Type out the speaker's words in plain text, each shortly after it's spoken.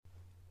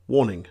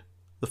Warning: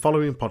 the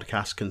following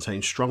podcast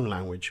contains strong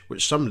language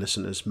which some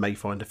listeners may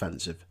find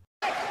offensive.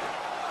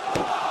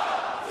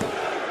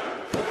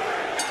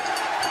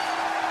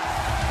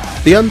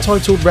 The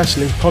Untitled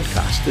Wrestling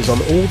Podcast is on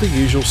all the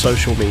usual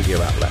social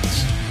media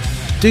outlets.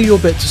 Do your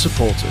bit to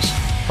support us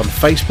on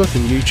Facebook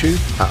and YouTube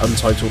at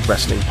Untitled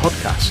Wrestling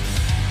Podcast,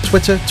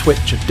 Twitter,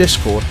 Twitch and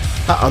Discord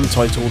at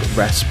Untitled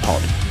Res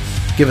Pod.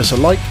 Give us a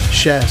like,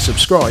 share,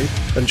 subscribe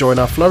and join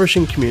our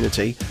flourishing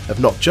community of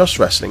not just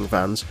wrestling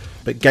fans,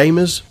 but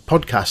gamers,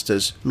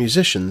 podcasters,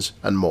 musicians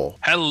and more.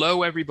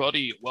 Hello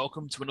everybody,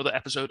 welcome to another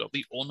episode of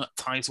the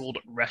Untitled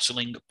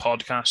Wrestling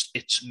Podcast.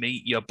 It's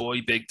me, your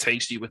boy Big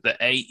Tasty with the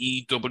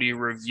AEW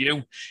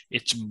review.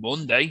 It's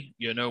Monday,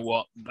 you know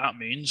what that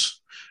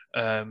means.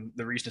 The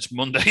reason it's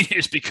Monday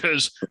is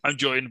because I'm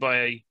joined by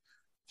a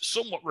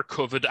somewhat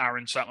recovered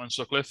Aaron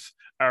Satland-Sutcliffe.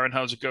 Aaron,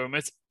 how's it going,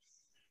 mate?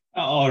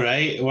 All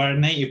right, we're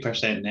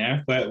 90%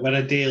 there. We're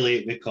a day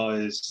late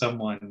because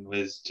someone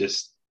was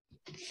just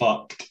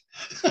fucked.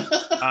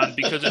 And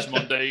because it's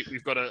Monday,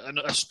 we've got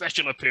a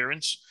special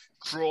appearance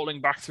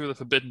crawling back through the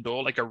forbidden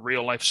door like a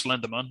real-life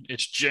Slenderman.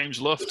 It's James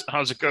Luft.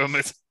 How's it going,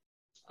 mate?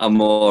 I'm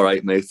all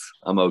right, mate.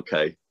 I'm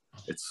okay.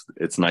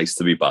 It's nice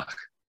to be back.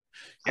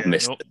 I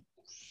missed it.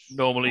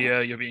 Normally,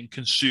 you're being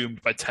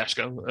consumed by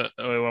Tesco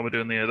while we're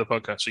doing the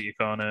podcast, so you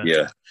can't.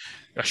 Yeah.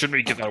 I shouldn't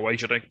really give that away,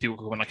 should I? People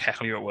can come and like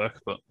heckle you at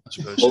work, but I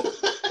suppose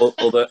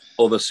other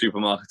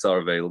supermarkets are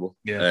available.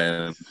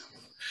 Yeah.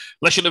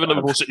 Unless you live in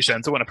Liverpool City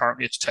Centre, when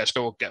apparently it's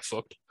Tesco or get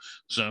fucked.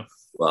 So.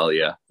 Well,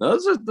 yeah. No,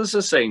 there's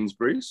a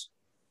Sainsbury's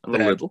and a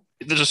Lidl.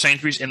 There's a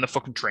Sainsbury's in the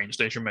fucking train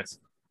station, mate.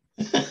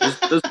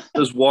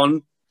 There's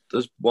one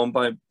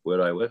by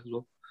where I work as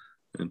well.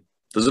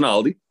 There's an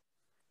Aldi.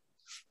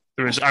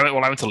 There is. I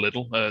went to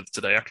Lidl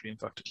today, actually. In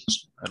fact,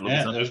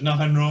 there's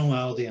nothing wrong with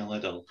Aldi and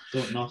Lidl.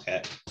 Don't knock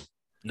it.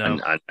 No,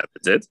 I never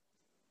did.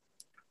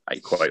 I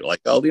quite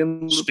like Aldi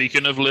and.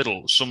 Speaking of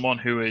Lidl, someone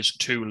who is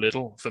too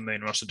little for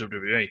main roster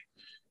WWE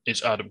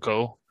is Adam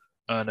Cole,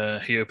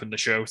 and he opened the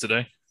show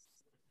today.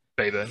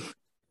 Baby.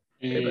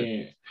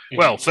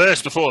 Well,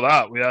 first before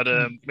that, we had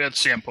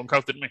CM Punk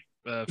out, didn't we?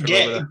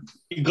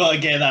 You got to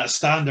get that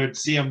standard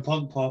CM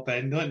Punk pop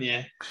in, don't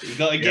you? You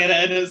got to get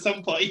it in at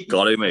some point.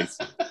 Got it, mate.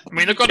 I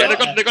mean, they've got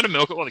to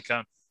milk it while they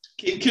can.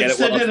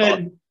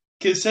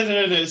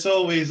 Considering it's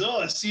always,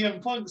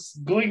 CM Punk's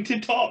going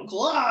to talk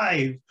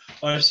live,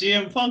 or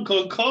CM Punk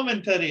on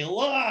commentary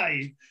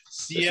live.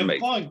 CM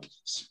Punk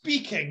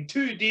speaking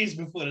 2 days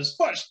before his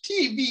first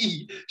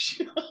TV.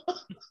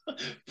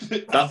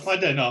 I've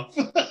had enough.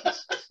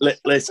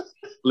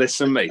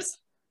 Listen, mate.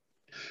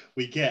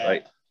 We get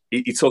right.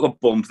 He took a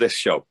bump this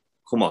show.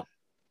 Come on.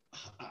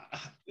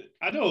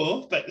 I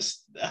know, but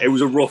it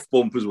was a rough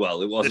bump as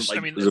well. It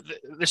wasn't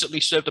this at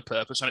least served a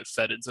purpose, and it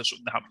fed into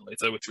something that happened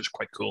later, which was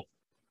quite cool.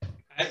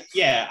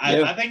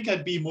 I think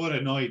I'd be more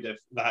annoyed if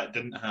that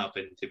didn't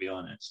happen, to be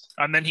honest.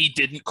 And then he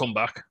didn't come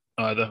back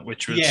either,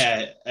 which was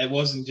it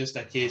wasn't just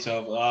a case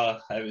of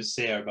I was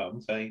sore, but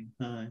I'm fine.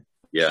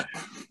 Yeah.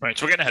 Right,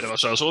 so we're getting ahead of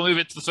ourselves. So we'll move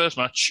into the first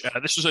match.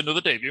 This was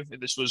another debut.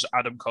 This was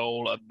Adam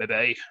Cole and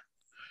Bebe.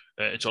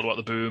 It's all about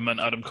the boom,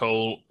 and Adam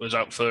Cole was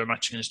out for a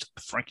match against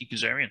Frankie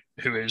Kazarian,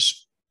 who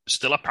is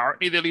still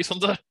apparently the Elite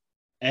Hunter.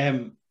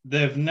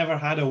 They've never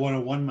had a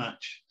one-on-one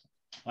match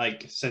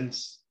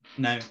since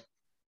now.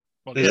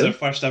 This is their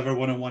first ever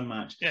one-on-one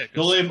match. Yeah,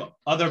 the only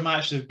other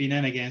match they've been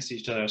in against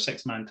each other, a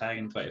 6-man tag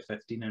in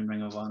 2015 in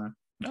Ring of Honor.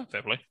 No,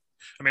 fair play.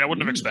 I mean, I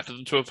wouldn't have expected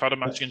them to have had a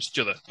match against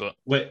each other,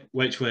 but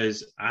which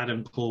was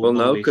Adam Cole,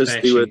 Bobby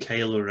Fish, and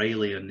Kyle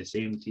O'Reilly on the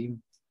same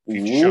team.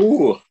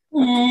 Ooh.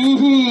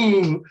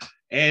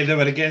 They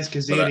were against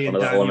Kazarian,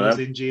 Daniels,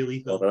 and Jay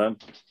Lethal.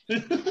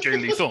 Jay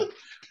Lethal.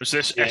 Was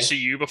this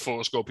SCU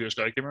before Scorpio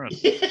Sky came around?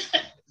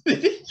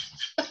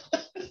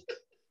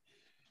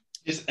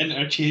 Just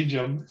interchange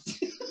them.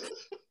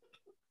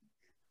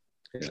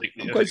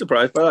 I'm quite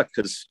surprised by that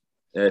because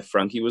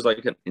Frankie was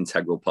like an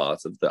integral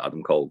part of the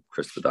Adam Cole,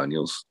 Christopher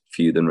Daniels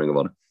feud in Ring of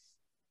Honor.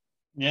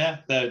 Yeah,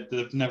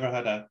 they've never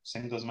had a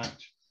singles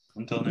match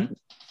until now.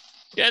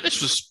 Yeah,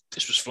 this was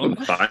fun.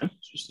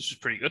 This was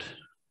pretty good.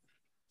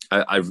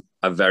 I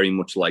very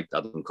much liked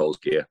Adam Cole's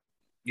gear.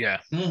 Yeah.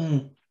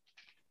 Mm-hmm.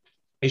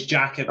 His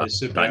jacket was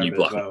superb as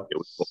well. It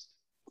was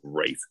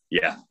great.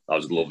 Yeah, that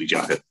was a lovely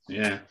jacket.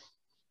 Yeah.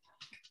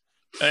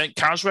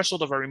 Kaz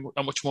wrestled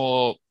a much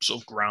more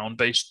sort of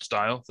ground-based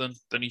style than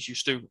he's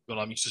used to. Well,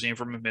 I'm used to seeing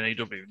from him in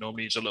AEW.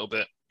 Normally he's a little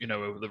bit,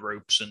 over the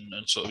ropes and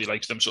sort of he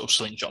likes them sort of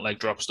slingshot leg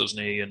drops,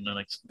 doesn't he? And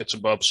like bits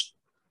and bobs.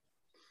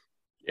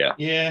 Yeah.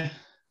 Yeah.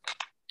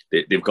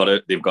 They've got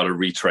to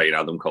retrain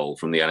Adam Cole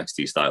from the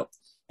NXT style.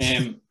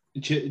 Do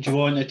you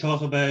want to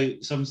talk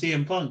about some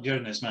CM Punk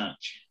during this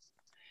match?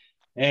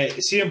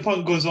 CM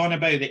Punk goes on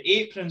about the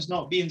aprons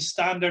not being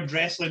standard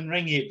wrestling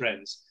ring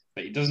aprons,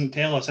 but he doesn't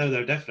tell us how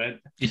they're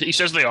different. He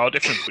says they are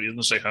different, but he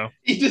doesn't say how.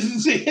 He doesn't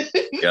say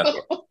it. Yeah.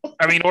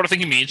 I mean, what I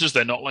think he means is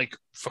they're not like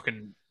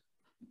fucking,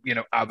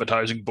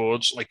 advertising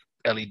boards, like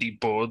LED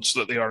boards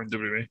that they are in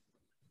WWE.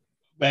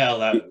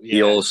 Well,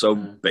 he also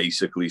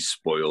basically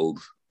spoiled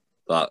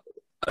that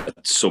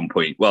at some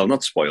point. Well,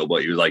 not spoiled,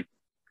 but he was like,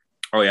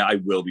 oh yeah, I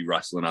will be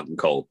wrestling Adam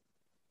Cole.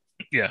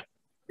 Yeah.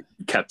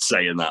 He kept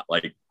saying that,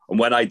 like, and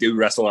when I do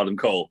wrestle Adam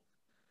Cole,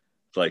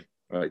 it's like,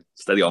 all right,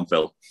 steady on,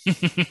 Phil.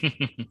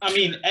 I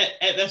mean,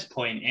 at this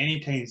point,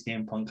 anytime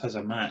CM Punk has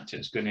a match,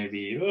 it's going to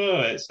be,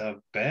 it's a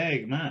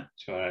big match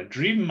or a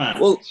dream match.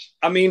 Well,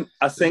 I mean,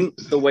 I think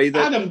the way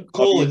that Adam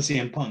Cole and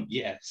CM Punk,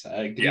 yes,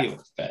 I agree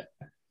with that.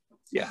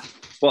 Yeah.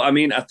 Well, I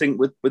mean, I think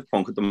with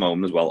Punk at the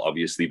moment as well,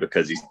 obviously,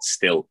 because it's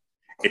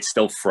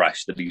still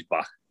fresh that he's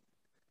back.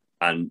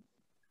 And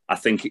I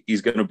think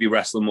he's going to be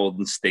wrestling more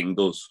than Sting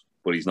does,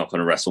 but he's not going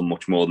to wrestle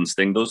much more than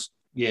Sting does.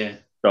 Yeah.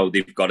 So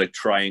they've got to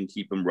try and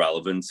keep him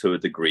relevant to a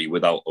degree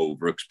without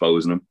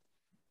overexposing him.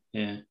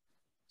 Yeah.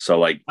 So,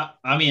 like...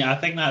 I mean, I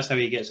think that's how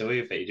he gets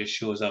away with it. He just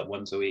shows up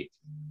once a week.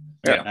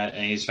 Yeah.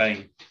 And he's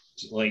fine.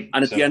 Like,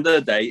 and at the end of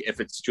the day, if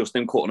it's just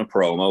him cutting a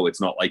promo,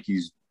 it's not like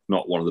he's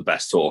not one of the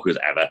best talkers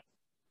ever.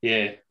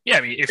 Yeah. Yeah,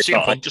 I mean, if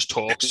CM Punk just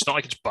talks, it's not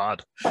like it's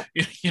bad.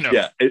 You know.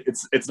 Yeah,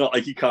 it's not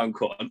like he can't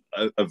cut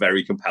a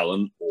very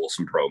compelling,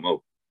 awesome promo.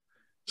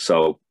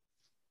 So,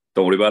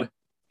 don't worry about it.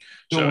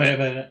 Don't worry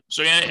about it.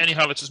 So yeah, any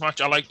highlights of this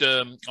match? I liked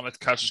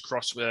Kaz's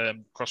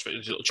CrossFit,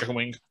 his little chicken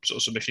wing sort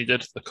of submission he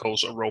did. The Cole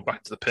sort of rolled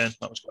back to the pin.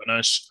 That was quite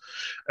nice.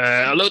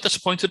 A little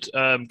disappointed.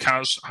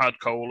 Kaz had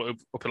Cole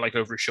up like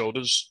over his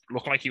shoulders.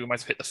 Looked like he might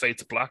have hit the fade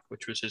to black,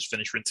 which was his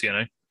finisher in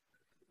TNA.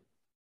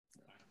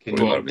 Can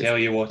tell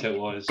you what it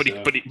was. But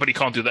he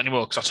can't do that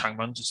anymore because that's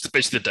Hangman's. It's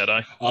basically the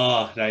Deadeye.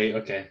 Oh, right,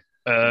 okay.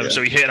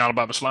 So he hit an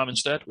Alabama Slam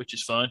instead, which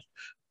is fine.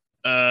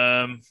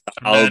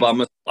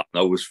 Alabama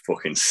Slam was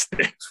fucking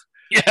stiff.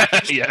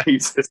 Yeah.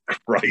 Jesus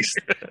Christ.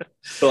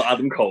 So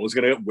Adam Cole was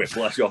going to get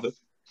whiplash off it.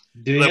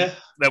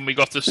 Then we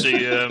got to see...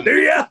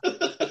 Do ya?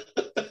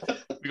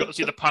 We got to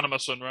see the Panama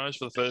Sunrise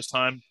for the first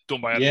time,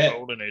 done by Adam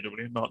Cole in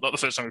AEW. Not the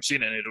first time we've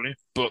seen it in AEW,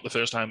 but the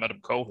first time Adam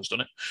Cole has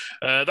done it.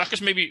 That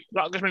just made me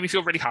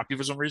feel really happy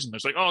for some reason.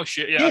 It's like, oh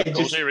shit, Adam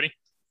Cole's here already.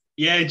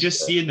 Yeah,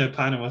 just seeing the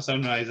Panama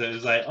Sunrise, it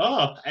was like,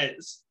 oh,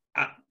 it's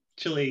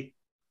actually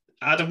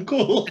Adam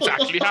Cole. It's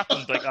actually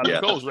happened. Like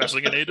Adam Cole's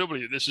wrestling in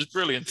AEW. This is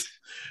brilliant.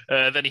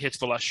 Then he hits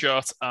the last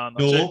shot, and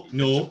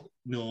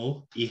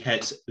no, he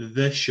hits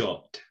the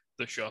shot.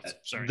 The shot.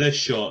 Sorry, the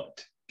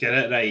shot. Get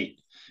it right.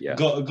 Yeah.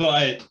 Got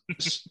to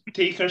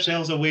take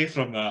ourselves away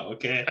from that,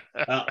 okay?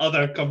 That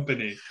other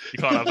company. You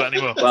can't have that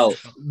anymore. Well,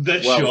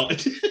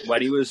 shot.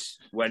 when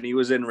he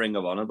was in Ring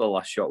of Honor, the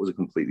last shot was a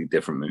completely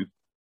different move.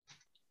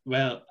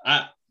 Well,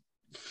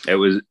 it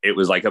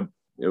was like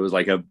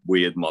a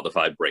weird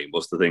modified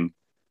brainbuster thing.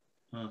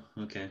 Oh,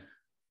 okay.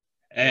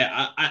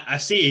 I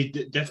say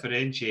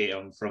differentiate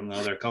him from the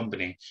other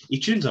company. He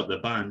tunes up the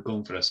band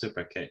going for a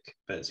super kick,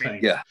 but it's fine.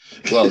 Yeah.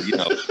 Well, you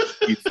know,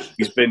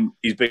 he's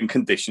been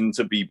conditioned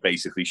to be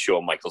basically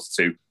Shawn Michaels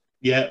too.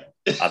 Yeah.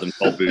 Adam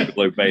Cole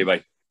Boogaloo,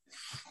 baby.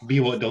 Be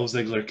what Dolph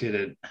Ziggler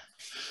couldn't.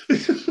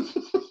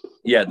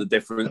 Yeah, the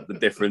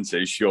difference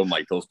is Shawn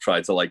Michaels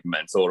tried to like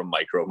mentor and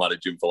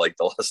micromanage him for like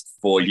the last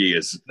 4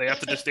 years. They have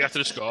to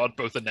discard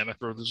both the Nemeth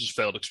brothers as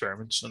failed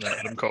experiments, and then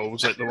Adam Cole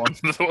was like the one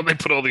they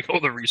put all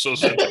the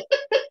resources in.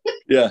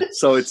 Yeah,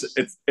 so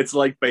it's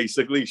like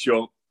basically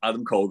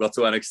Adam Cole got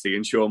to NXT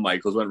and Shawn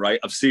Michaels went, right,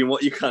 I've seen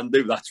what you can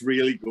do. That's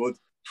really good.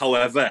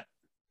 However,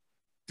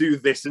 do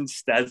this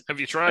instead. Have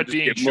you tried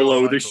being give him a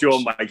load of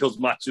Shawn Michaels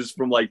matches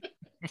from like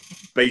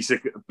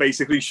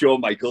basically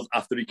Shawn Michaels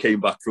after he came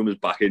back from his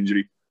back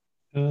injury.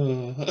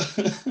 All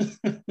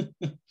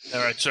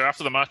right, so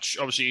after the match,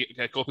 obviously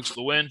Cole picks up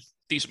the win.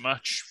 Decent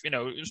match, you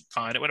know, it was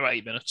fine. It went about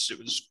 8 minutes. It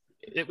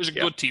was a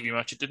good TV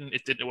match.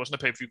 It wasn't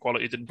a pay-per-view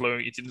quality. It didn't blow.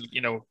 It didn't,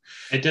 you know.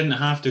 It didn't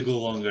have to go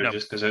longer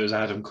just because it was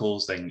Adam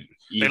Cole's thing.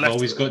 You've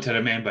always got to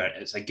remember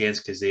it's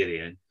against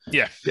Kazarian.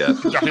 Yeah.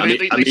 Exactly.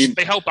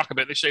 They held back a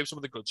bit. They saved some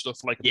of the good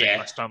stuff, like a big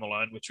match down the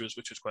line, which was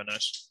quite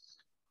nice.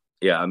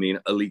 Yeah, I mean,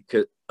 Elite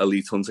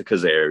Hunter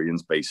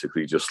Kazarian's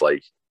basically just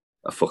like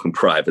a fucking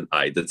private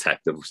eye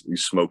detective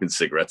who's smoking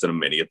cigarettes in a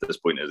mini at this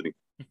point, isn't he?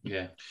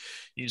 Yeah.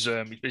 He's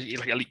basically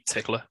like Elite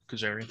Tickler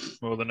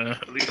Kazarian more than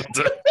Elite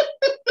Hunter.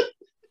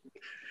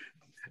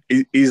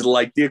 He's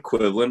like the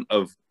equivalent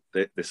of,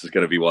 this is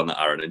going to be one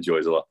that Aaron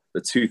enjoys a lot,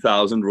 the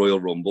 2000 Royal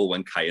Rumble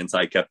when Kai and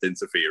Tai kept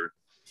interfering.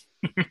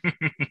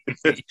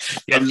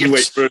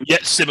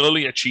 Yet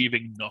similarly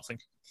achieving nothing.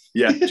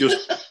 Yeah,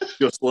 just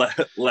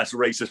less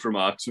racist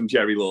remarks from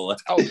Jerry Lawler.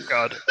 Oh,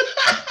 God.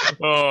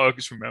 Oh, I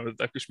just remembered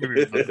that.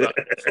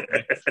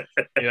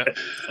 Yeah.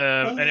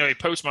 Anyway,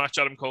 post-match,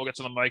 Adam Cole gets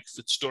on the mic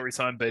for story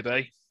time,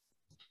 baby.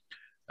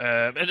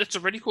 And it's a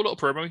really cool little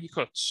promo he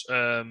cuts.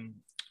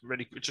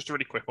 Just a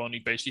really quick one. He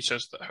basically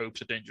says that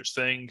hope's a dangerous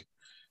thing.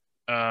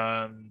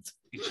 And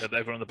he said that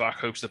everyone in the back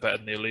hopes they're better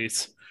than the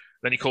Elite.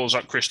 Then he calls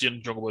out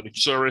Christian, Jungle Boy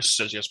Luchasaurus,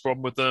 says he has a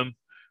problem with them.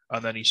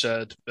 And then he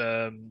said,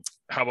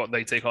 how about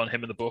they take on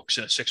him in the Bucks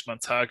in a 6-man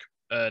tag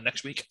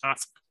next week at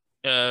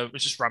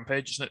it's just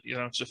Rampage, isn't it? You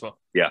know, so far.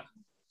 Yeah.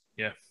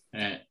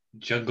 Yeah.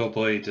 Jungle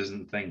Boy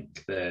doesn't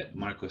think that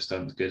Marco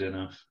Stunt's good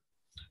enough.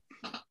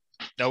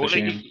 No,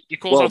 he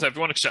calls out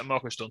everyone except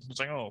Marco Stunt. It's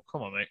like, oh,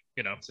 come on, mate.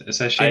 You know, it's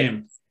a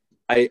shame.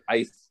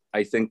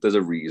 I think there's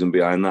a reason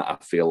behind that. I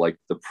feel like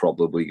they're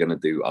probably going to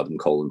do Adam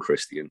Cole and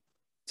Christian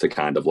to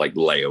kind of like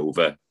lay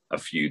over a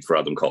feud for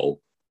Adam Cole.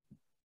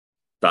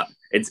 That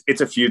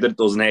it's a feud that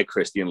doesn't hurt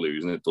Christian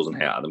losing, it doesn't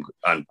hurt Adam,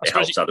 and it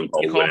helps Adam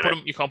Cole. You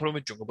can't put him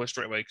with Jungle Boy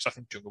straight away because I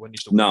think Jungle Boy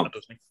needs to win that,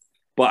 doesn't he?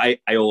 But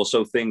I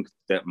also think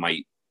that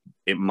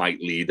it might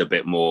lead a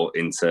bit more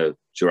into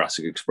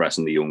Jurassic Express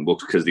and the Young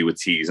Bucks because they were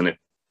teasing it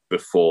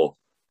before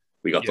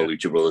we got the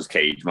Lucha Brothers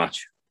cage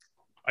match.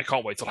 I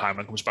can't wait till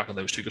Hangman comes back and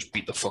those two just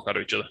beat the fuck out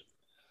of each other.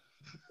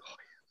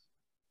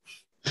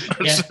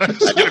 It's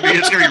gonna be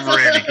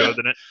really good,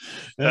 isn't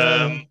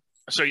it?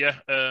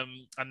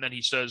 And then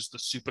he says the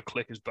Super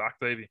Click is back,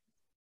 baby.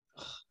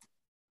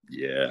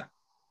 Yeah,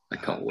 I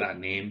can't wait. That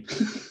name.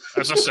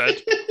 As I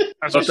said,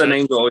 that's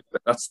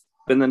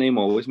been the name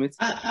always, mate.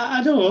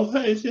 I know.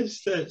 It's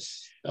just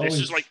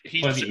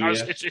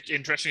it's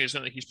interesting,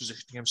 isn't it? That he's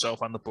positioning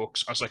himself and the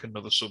Bucks as like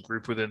another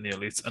subgroup within the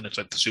Elite, and it's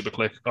like the Super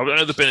Click. I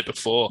know they've been it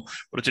before,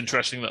 but it's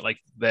interesting that like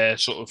they're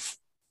sort of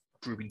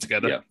grouping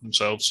together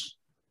themselves.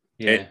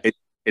 Yeah.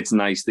 It's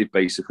nice they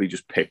basically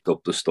just picked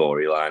up the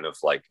storyline of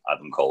like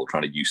Adam Cole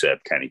trying to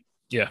usurp Kenny.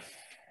 Yeah.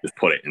 Just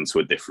put it into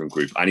a different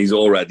group. And he's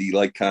already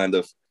like kind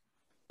of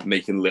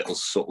making little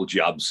subtle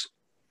jabs.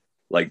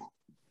 Like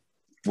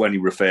when he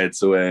referred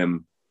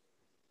to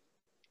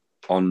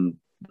on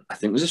I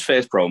think it was his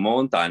first promo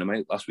on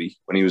Dynamite last week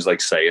when he was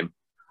like saying,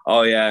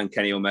 oh yeah, and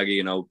Kenny Omega,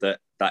 you know, that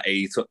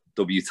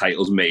AEW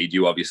titles made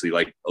you, obviously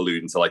like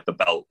alluding to like the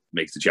belt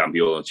makes the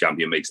champion or the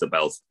champion makes the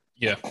belt.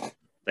 Yeah.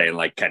 Saying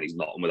like Kenny's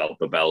not without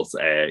the belt.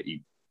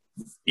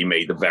 He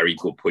made a very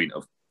good point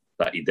of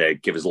that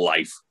he'd give his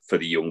life for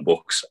the Young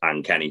Bucks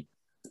and Kenny.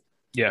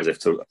 Yeah, as if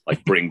to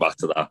like bring back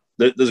to that.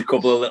 There's a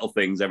couple of little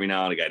things every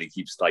now and again he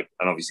keeps like,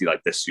 and obviously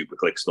like this Super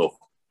Click stuff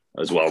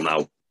as well.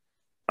 Now,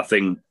 I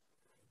think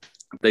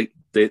they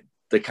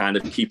kind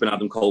of keeping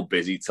Adam Cole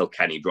busy till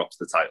Kenny drops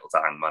the title to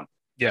Hangman.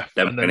 Yeah,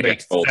 and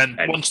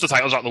once the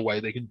title's out of the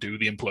way, they can do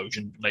the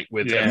implosion like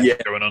with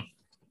going on.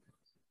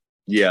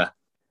 Yeah.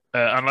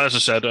 And as I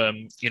said,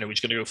 he's going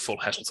to go full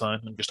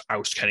Heseltine and just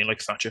oust Kenny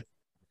like Thatcher.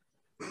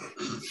 Which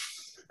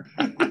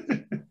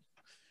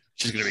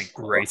is going to be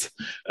great.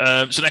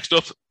 So next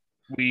up,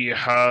 we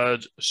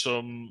had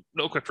some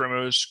little quick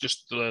promos.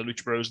 Just the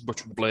Lucha Bros,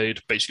 Butcher and Blade,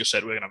 basically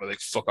said we're going to have a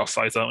big fuck-off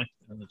fight, aren't we?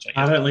 And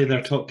apparently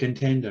they're top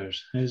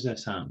contenders. How's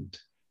this happened?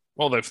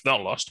 Well, they've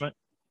not lost, mate.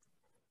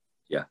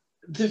 Yeah.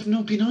 They've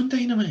not been on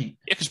Dynamite.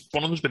 Yeah, because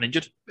one of them's been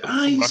injured.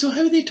 Aye, so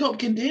how are they top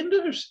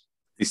contenders?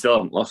 They still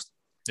haven't lost.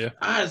 Yeah,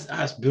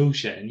 that's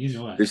bullshit, and you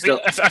know it.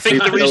 I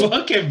think the reason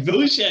fucking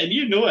bullshit, and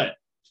you know it.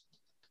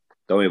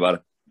 Don't worry about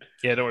it.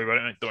 Yeah, don't worry about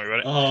it, mate. Don't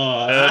worry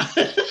about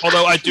it.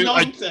 Although I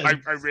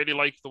really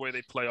like the way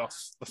they play off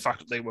the fact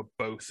that they were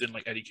both in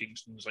like Eddie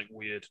Kingston's like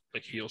weird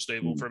like heel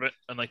stable for a bit,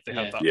 and like they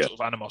had that sort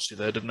of animosity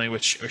there, didn't they?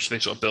 Which they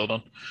sort of build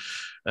on.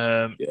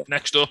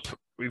 Next up,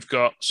 we've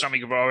got Sammy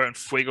Guevara and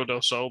Fuego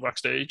del Sol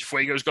backstage.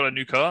 Fuego's got a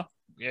new car.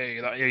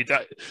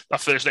 That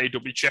first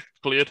AEW check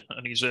cleared,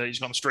 and he's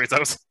gone straight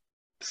out.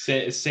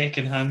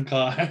 Second-hand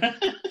car.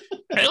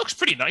 It looks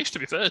pretty nice, to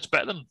be fair. It's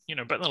better than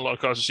a lot of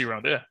cars you see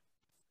around here.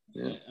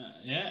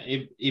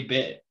 He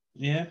bet.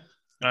 Yeah.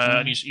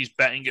 And he's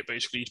betting it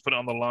basically. He's put it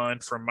on the line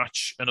for a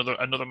match,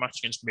 another match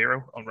against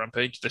Miro on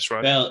Rampage this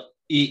Friday. Well,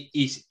 he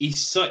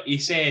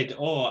said,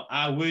 "Oh,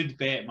 I would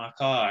bet my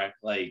car."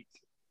 Like,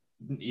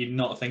 you're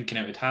not thinking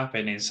it would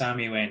happen, and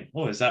Sammy went,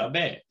 "Oh, is that a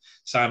bet?"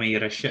 Sammy,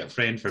 you're a shit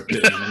friend for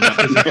putting him in that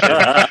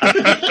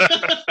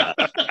position.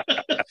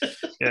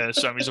 Yeah,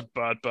 Sammy's a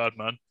bad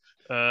man.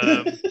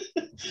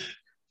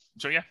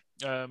 So yeah,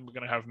 we're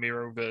going to have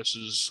Miro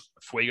versus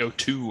Fuego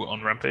 2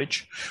 on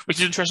Rampage, which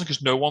is interesting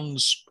because no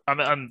one's,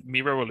 and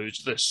Miro alludes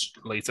to this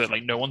later,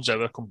 like no one's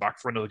ever come back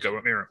for another go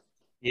at Miro.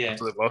 Yeah.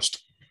 After they've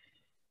lost.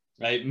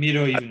 Right,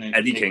 Miro even...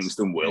 Eddie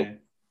Kingston will. Yeah.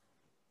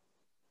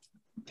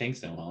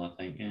 Kingston will, I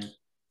think, yeah.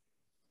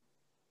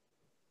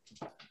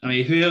 I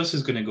mean, who else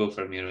is going to go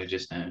for Miro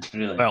just now?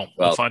 Really? Well,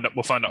 we'll find out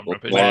on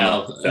Rampage.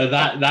 Well,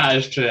 that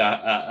is true.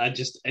 I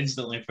just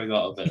instantly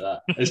forgot about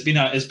that.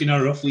 It's been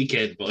a rough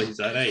weekend, boys.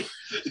 All right.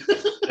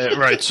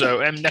 Right. So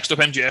next up,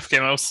 MJF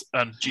came out,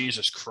 and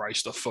Jesus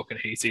Christ, the fucking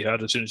heat he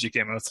had as soon as he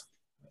came out.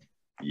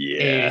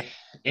 Yeah.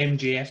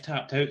 MJF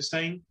tapped out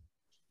Stein.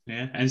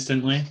 Yeah,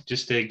 instantly,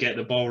 just to get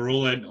the ball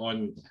rolling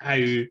on how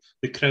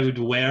the crowd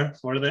were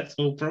for this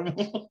whole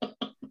promo.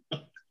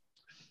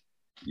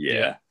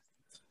 Yeah.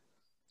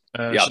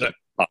 That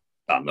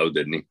though,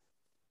 didn't he?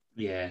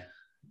 Yeah,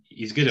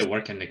 he's good at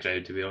working the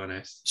crowd, to be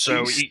honest.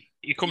 So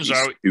he comes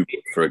out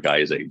for a guy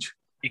his age.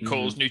 He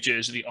calls New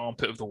Jersey the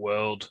armpit of the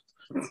world.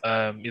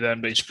 He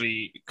then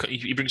basically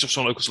he brings up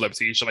some local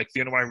celebrities. So like the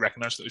only one I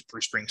recognized that was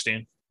Bruce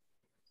Springsteen.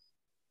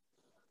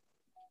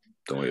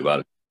 Don't worry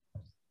about it.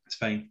 It's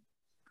fine.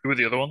 Who were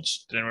the other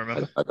ones? Did anyone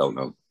remember? I don't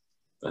know.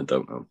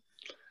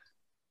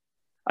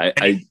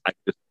 I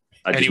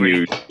just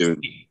knew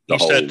doing the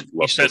whole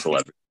local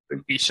celebrity.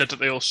 He said that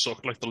they all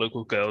sucked like the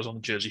local girls on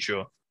the Jersey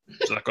Shore,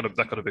 so that got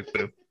a big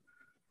boo.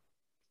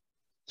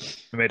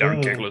 It made Aaron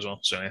giggle as well.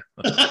 So yeah.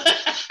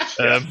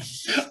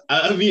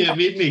 I mean, it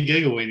made me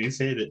giggle when he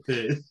said it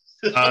too.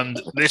 And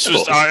this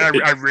was I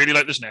really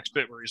like this next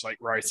bit where he's like,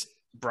 right,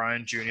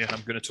 Brian Jr.,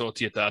 I'm going to talk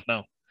to your dad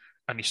now.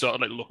 And he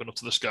started like looking up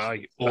to the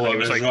sky. Oh, and he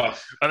was like,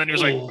 rough. And then he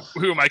was like,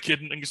 "Who am I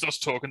kidding?" And he starts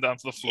talking down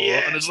to the floor,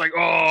 and it's like,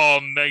 "Oh,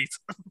 mate."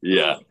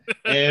 Yeah.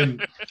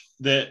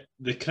 The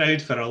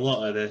crowd for a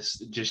lot of this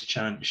just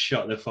chant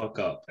 "Shut the fuck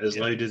up" as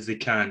loud as they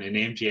can, and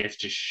MJF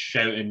just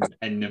shouting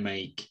in the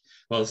mic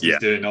whilst he's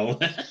doing all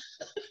that.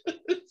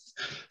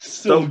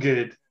 so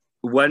good.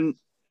 What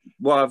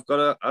I've got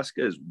to ask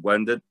is,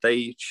 when did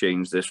they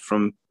change this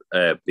from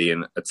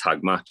being a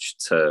tag match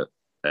to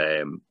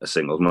a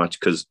singles match?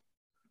 Because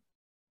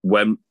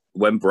when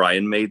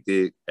Brian made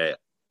the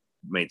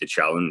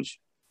challenge,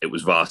 it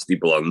was Varsity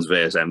Blondes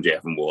versus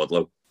MJF and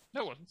Wardlow.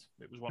 No, it wasn't.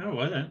 It was one. No, it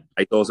wasn't.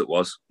 I thought it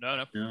was.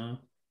 No.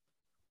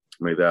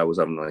 Maybe I was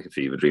having like a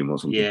fever dream or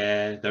something.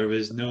 Yeah, there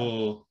was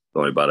no.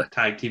 Don't worry about it.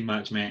 Tag team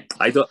match, mate.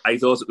 I thought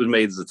it was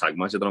made as a tag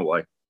match. I don't know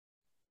why.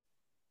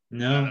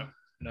 No,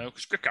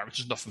 because Griff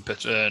Garrett's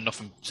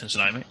nothing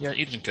Cincinnati, mate. Yeah,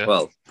 he doesn't care.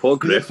 Well, poor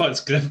Griff. Who the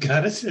fuck's Griff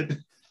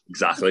Garrison?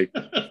 Exactly,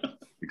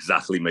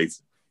 mate.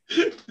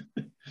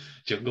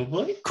 Jungle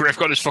Boy? Griff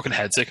got his fucking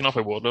head taken off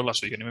by Wardlow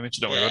last week anyway,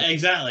 so don't worry about it.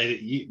 Exactly.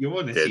 You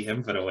want to see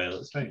him for a while,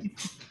 it's fine.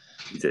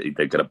 He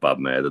did get a bad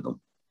murder done.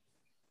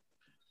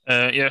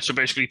 So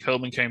basically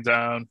Pillman came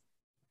down.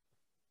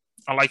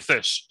 I like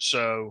this.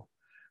 So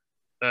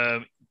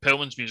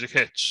Pillman's music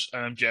hits,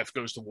 Jeff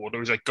goes to Wardlow.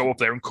 He's like, go up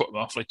there and cut him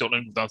off. Like, don't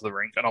let him down to the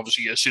ring. And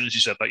obviously, as soon as he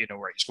said that,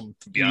 right, he's coming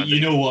from behind.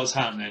 You know what's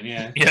happening,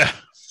 yeah. Yeah.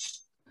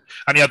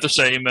 And he had the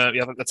same, he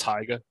had like the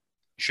tiger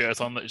shirt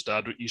on that his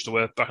dad used to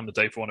wear back in the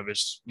day for one of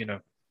his,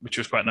 which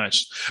was quite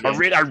nice. Yeah.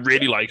 I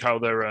really like how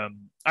they're,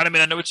 and I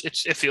mean, I know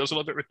it feels a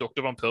little bit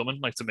reductive on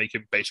Pillman, like to make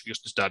him basically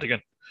just his dad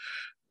again.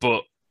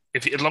 But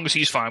as long as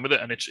he's fine with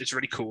it, and it's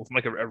really cool from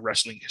like a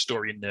wrestling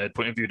historian nerd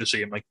point of view to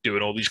see him like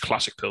doing all these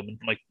classic Pillman,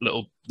 like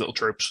little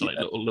tropes, like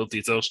little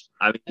details.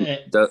 I mean,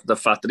 the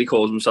fact that he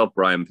calls himself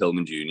Brian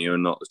Pillman Jr.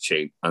 and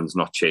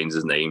not changed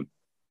his name,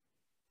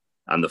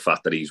 and the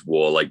fact that he's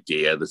wore like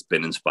gear that's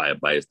been inspired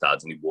by his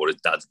dad's, and he wore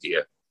his dad's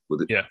gear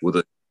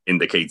would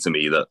indicate to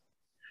me that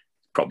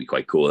it's probably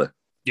quite cool.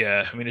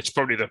 Yeah, I mean, it's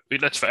probably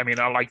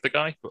I like the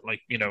guy, but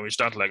like his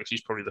dad's legacy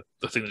is probably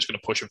the thing that's going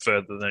to push him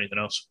further than anything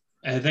else.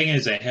 The thing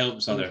is, it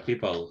helps other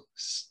people,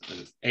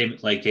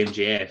 like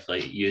MJF,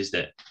 like used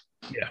it.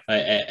 Yeah,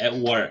 it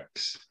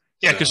works.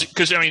 Yeah,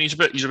 because I mean, he's a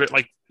bit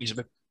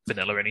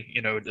vanilla, and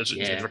as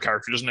a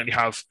character, he doesn't really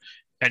have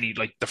any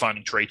like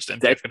defining traits that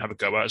MJF can have a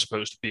go at, as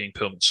opposed to being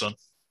Pillman's son.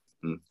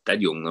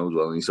 Dead young though as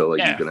well, so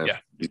like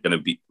he's gonna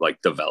be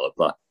like develop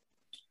that.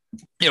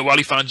 Yeah, while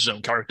he finds his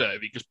own character,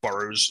 if he just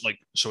borrows like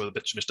some of the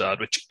bits from his dad,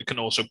 which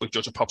also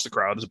pops the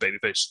crowd as a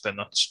babyface, then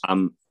that's.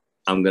 I'm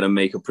gonna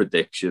make a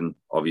prediction,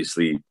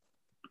 obviously.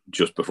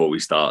 Just before we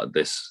started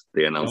this,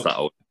 they announced that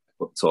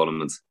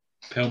tournament.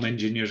 Pillman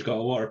Jr.'s got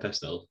a water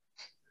pistol.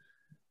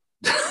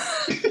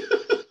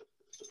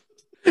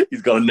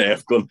 He's got a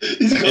Nerf gun.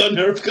 He's got a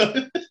Nerf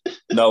gun.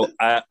 No,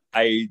 I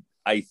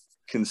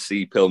can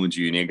see Pillman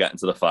Jr. getting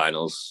to the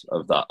finals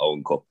of that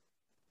Owen Cup.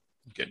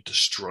 Getting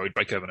destroyed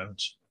by Kevin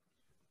Owens.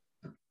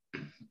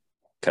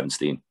 Kevin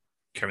Steen.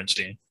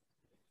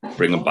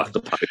 Bring him back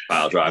to package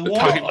power drive.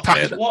 What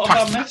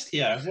have I missed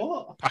here?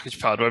 What? Package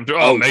power drive.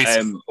 Oh,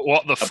 mate.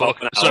 What the fuck?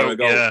 So,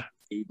 yeah.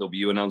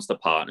 AEW announced a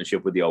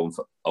partnership with the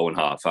Owen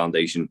Hart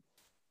Foundation,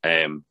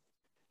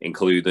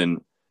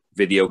 including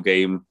video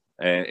game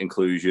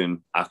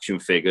inclusion, action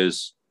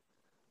figures,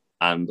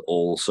 and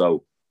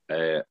also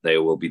they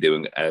will be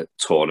doing a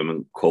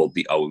tournament called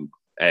the Owen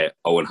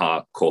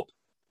Hart Cup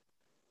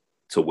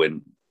to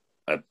win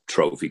a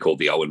trophy called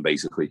the Owen,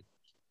 basically.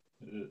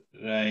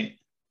 Right.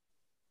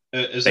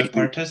 Is there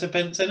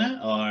participants in it,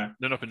 or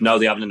no?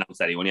 They haven't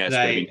announced anyone yet. It's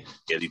going to be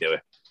really do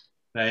it.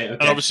 Right. Okay.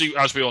 And obviously,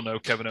 as we all know,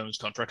 Kevin Owens'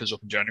 contract is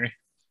up in January,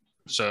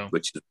 so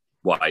which is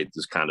why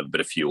there's kind of a bit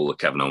of fuel that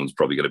Kevin Owens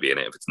probably going to be in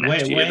it if it's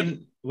next year.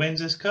 When's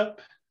this cup?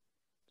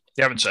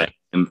 They haven't said.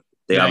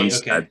 They haven't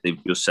said.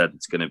 They've just said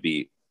it's going to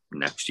be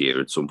next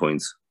year at some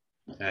point.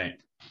 Right.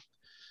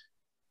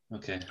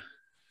 Okay.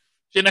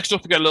 So next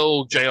up, we get a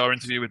little JR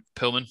interview with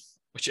Pillman,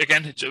 which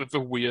again, it's a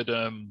weird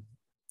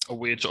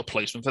sort of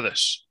placement for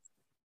this.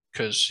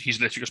 Because he's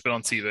literally just been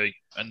on TV,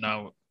 and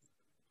now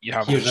you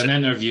have an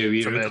interview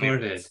you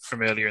recorded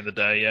from earlier in the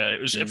day. Yeah,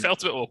 it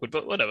felt a bit awkward,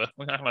 but whatever.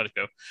 We can let it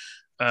go.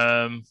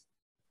 And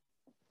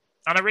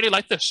I really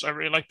like this. I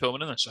really like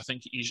Pillman in this. I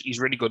think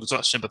he's really good. It's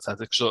that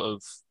sympathetic sort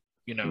of,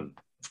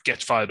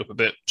 gets fired up a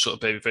bit sort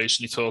of babyface,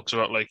 and he talks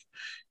about like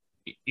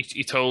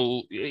it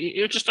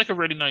was just like a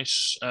really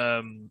nice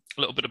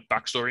little bit of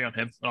backstory on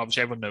him. And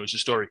obviously everyone knows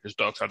his story because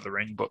Dog's out of the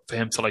ring, but for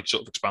him to like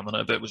sort of expand on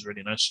it a bit was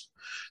really nice.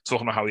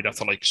 Talking about how he'd have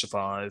to like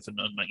survive and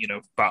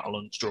battle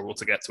and struggle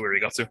to get to where he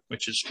got to,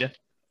 which is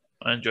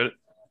I enjoyed it.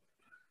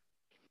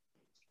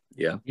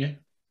 Yeah.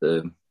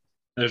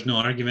 There's no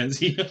arguments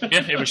here.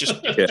 Yeah, it was just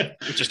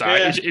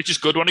it's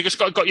just good when he just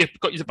got you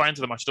to buy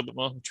into the match a little bit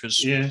more, which was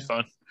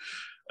fun.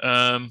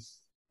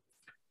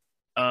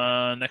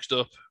 Next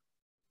up,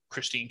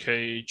 Christine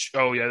Cage.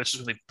 Oh yeah, this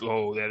is when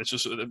this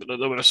was a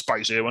little bit of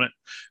spice here, wasn't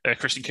it?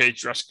 Christine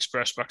Cage, Jurassic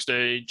Express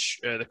backstage.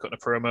 They're cutting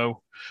a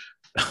promo.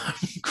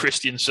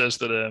 Christian says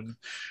that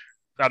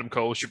Adam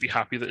Cole should be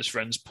happy that his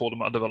friends pulled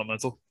him out of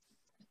developmental.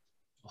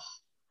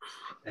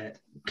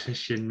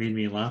 Christian made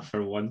me laugh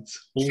for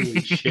once.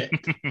 Holy shit!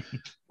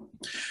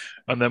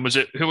 And then was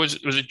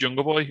it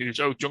Jungle Boy?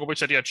 Jungle Boy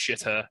said he had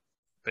shit hair,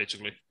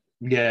 basically.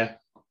 Yeah.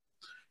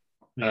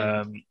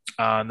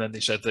 And then they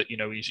said that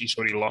he's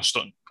already lost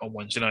on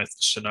Wednesday night,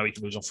 so now he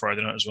can lose on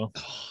Friday night as well.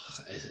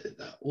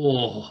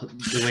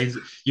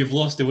 You've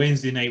lost the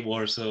Wednesday night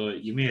war, so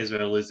you may as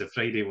well lose the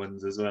Friday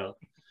ones as well.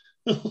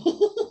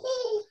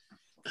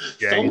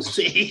 Yeah,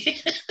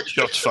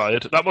 shots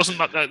fired. That wasn't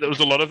that. There was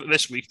a lot of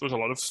this week. There was a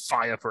lot of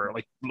fire for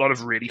like a lot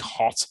of really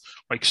hot,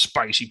 like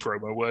spicy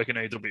promo work in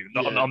AEW.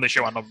 Not on this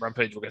show and on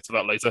Rampage. We'll get to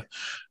that later.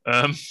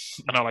 And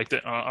I liked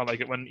it. I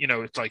like it when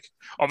it's like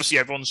obviously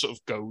everyone sort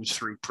of goes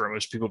through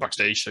promos, people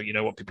backstage, so you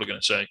know what people are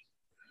going to say.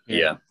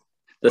 Yeah.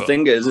 The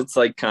thing is, it's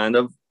kind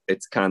of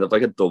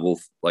like a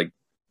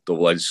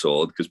double-edged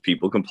sword because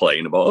people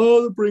complain about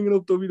they're bringing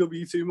up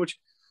WWE too much,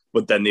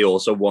 but then they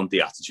also want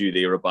the Attitude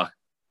Era back.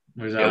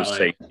 Those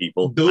same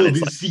people.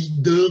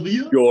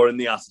 WCW? You're in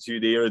the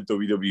Attitude Era,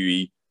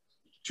 WWE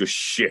just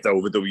shit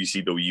over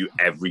WCW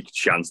every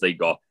chance they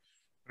got.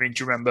 I mean,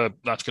 do you remember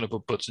that's going to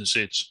put butts in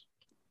seats?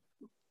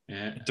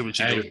 Yeah.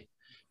 WCW.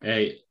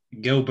 Hey,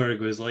 Gilbert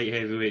was light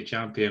heavyweight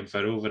champion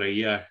for over a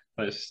year.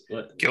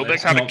 Gilbert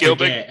had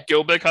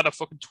a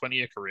fucking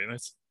 20-year career,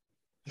 mate.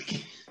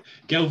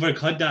 Gilbert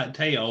had that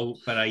title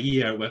for a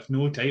year with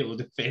no title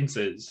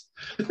defenses.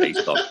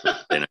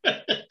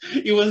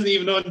 He wasn't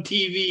even on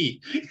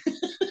TV.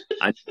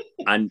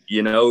 and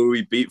you know who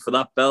he beat for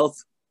that belt?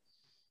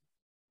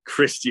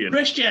 Christian.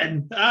 There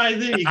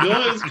you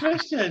go. It's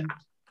Christian.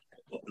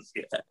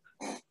 Yeah.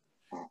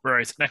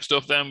 Right. Next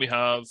up, then we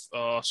have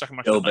second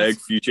match. Gilbert,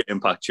 future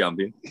Impact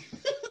champion.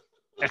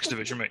 X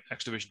Division, mate.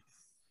 X Division.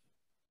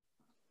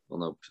 Well,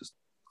 no, just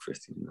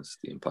Christian is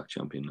the Impact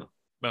champion now.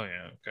 Oh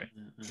yeah, okay.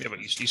 Yeah, but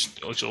he's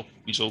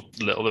all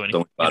little, though.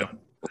 Don't worry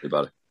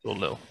about it. All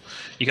little.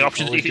 You can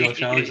option. You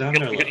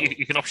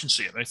can option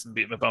see it, mate, and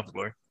beat him at Bound for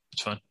Glory.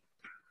 It's fine.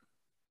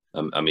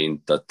 I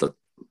mean that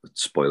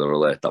spoiler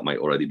alert, that might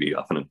already be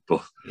happening,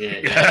 but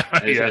yeah.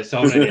 It's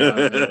already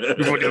happening.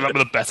 We've already met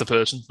with a better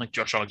person like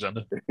Josh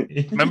Alexander.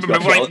 Remember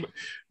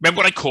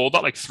when I called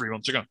that like 3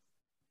 months ago?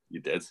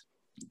 You did.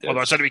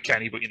 Although I said to be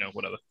Kenny, but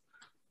whatever.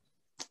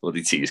 Well,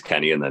 he teased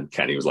Kenny, and then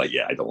Kenny was like,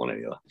 "Yeah, I don't want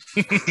any of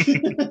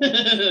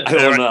that.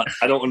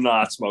 I don't want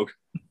that smoke."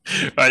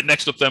 Right,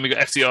 next up, then we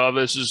got FTR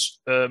versus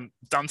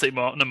Dante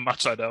Martin and Matt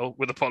Sydal,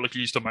 with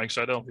apologies to Mike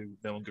Sydal, who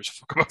no one gives a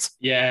fuck about.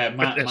 Yeah,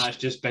 Matt's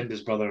just bent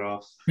his brother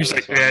off. He's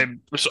like,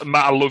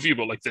 Matt, I love you,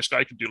 but like this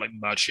guy can do like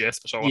mad shit,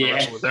 so I want to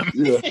wrestle with him.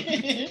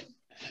 Yeah.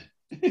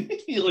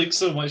 He looks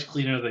so much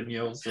cleaner than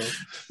you, also.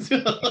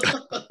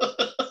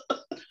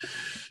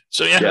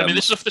 So I mean,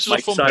 this is a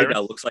fun pairing.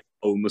 Looks like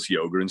a homeless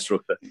yoga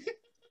instructor.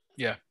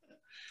 Yeah,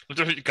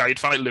 looks like a guy who'd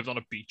finally lived on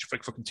a beach,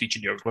 like fucking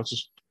teaching yoga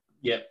classes.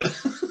 Yeah.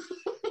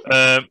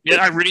 I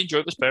really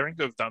enjoyed this pairing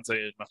of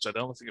Dante and Matt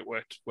Sydal. I think it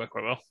worked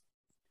quite well.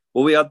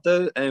 Well, we had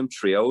the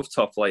trio of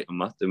Top Flight and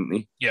Matt, didn't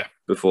we? Yeah.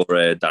 Before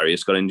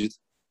Darius got injured.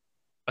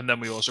 And then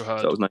we also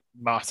had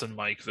Matt and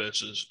Mike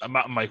versus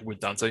Matt and Mike with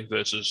Dante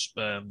versus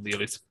the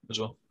Elite as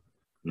well.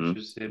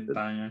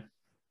 Banger.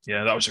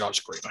 Yeah, that was a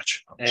great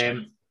match.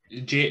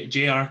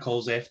 JR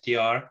calls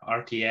FTR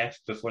RTF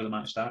before the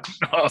match starts.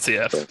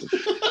 RTF.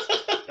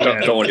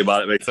 Don't worry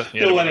about it, mate.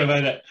 Don't worry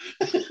about it.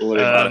 Don't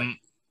worry about it.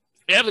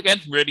 Yeah, again,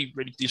 really,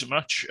 really decent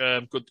match.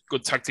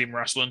 Good tag team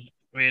wrestling.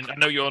 I mean, I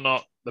know you're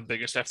not the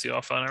biggest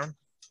FTR fan, Aaron.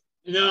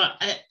 No,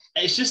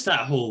 it's just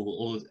that whole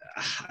old.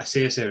 I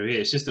say this every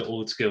year. It's just the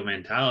old school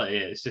mentality.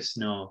 It's just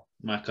no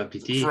my cup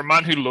of tea. For a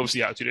man who loves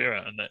the Attitude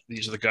Era, and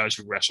these are the guys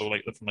who wrestle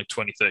like from like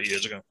 20, 30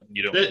 years ago, and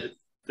you don't.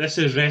 This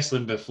is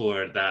wrestling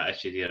before that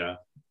Attitude Era.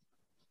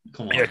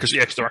 Come on. Yeah, because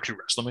they're actually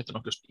wrestling, mate. They're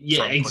not just.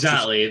 Yeah,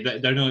 exactly.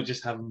 Matches. They're not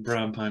just having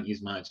bra and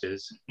panties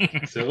matches.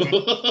 So.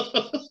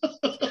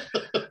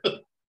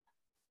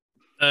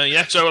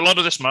 So a lot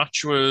of this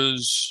match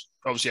was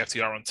obviously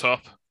FTR on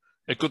top.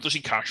 Good to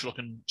see Cash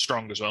looking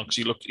strong as well, because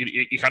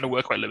he kind of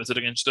worked quite limited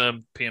against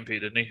PMP,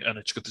 didn't he? And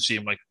it's good to see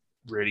him like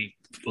really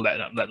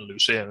letting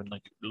loose here, and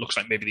like it looks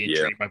like maybe the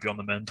injury might be on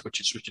the mend,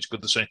 which is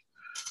good to see.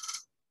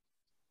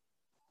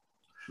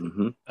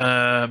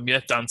 Mm-hmm.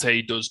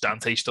 Dante does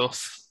Dante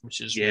stuff,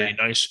 which is really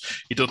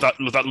nice. He did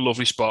that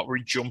lovely spot where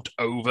he jumped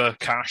over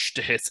Cash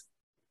to hit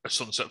a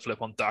sunset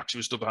flip on Dax, who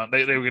was still behind.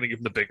 They were going to give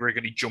him the big rig,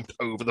 and he jumped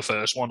over the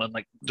first one and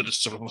like did a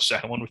sort of a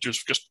second one, which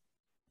was just.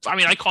 I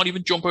mean, I can't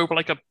even jump over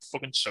like a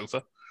fucking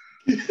sofa.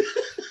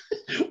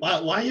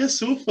 Why a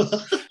sofa?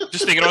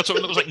 Just thinking about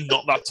something that was like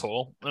not that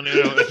tall, and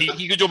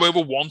he could jump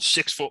over 1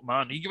 6-foot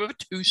man. He could jump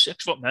over 2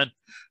 6-foot men,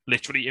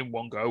 literally in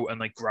one go, and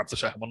like grab the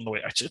second one on the way.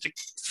 I just think,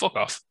 fuck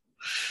off.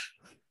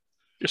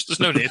 Just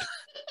there's no need.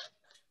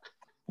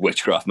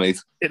 Witchcraft,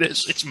 mate. It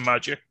is. It's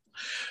magic.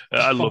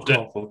 I loved it.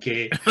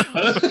 Okay.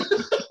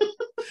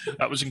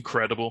 That was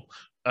incredible.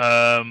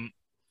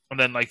 And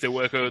then like they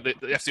work over, the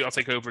FTR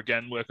take over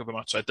again, work over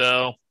Matt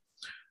Sydal.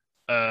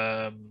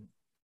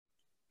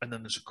 And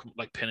then there's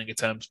like pinning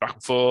attempts back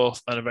and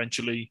forth, and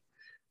eventually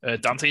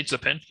Dante hits the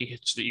pin. He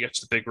gets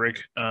the big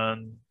rig,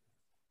 and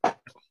that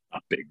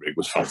big rig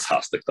was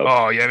fantastic though.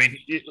 Oh yeah, I mean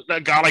a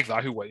guy like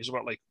that who weighs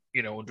about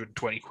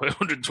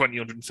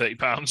 130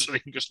 pounds, so they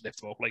can just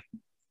lift him up like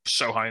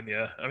so high in the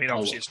air. I mean,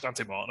 obviously it's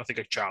Dante Martin. I think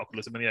a child could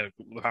lift him in the air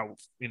with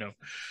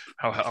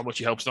how much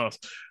he helps them.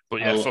 But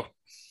yeah,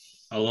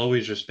 I'll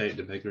always respect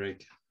the big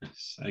rig.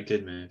 It's a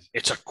good move.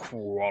 It's a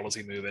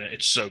quality move, and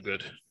it's so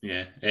good.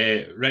 Yeah.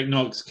 Rick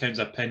Knox counts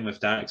a pin with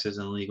Dax as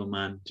an illegal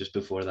man just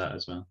before that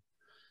as well.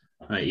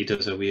 Right, he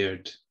does a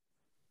weird...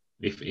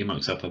 He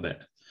mucks up a bit.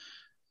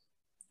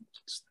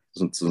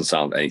 Doesn't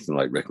sound anything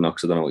like Rick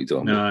Knox. I don't know what he's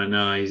doing.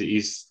 No,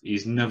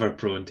 he's never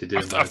prone to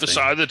doing that. I've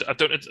decided, I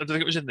don't think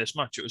it was in this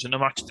match. It was in a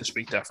match this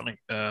week, definitely.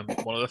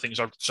 One of the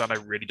things I've decided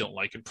I really don't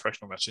like in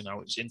professional wrestling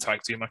now is in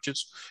tag team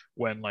matches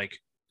when like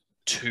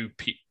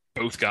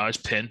both guys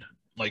pin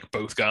like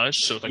both guys.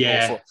 So like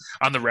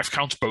and the ref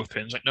counts both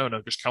pins. Like no,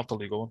 just count the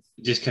legal one.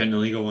 Just count the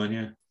legal one,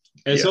 yeah.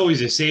 It's always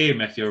the same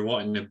if you're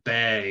wanting a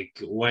big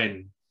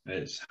win.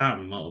 It's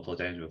happened multiple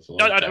times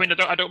before. I mean,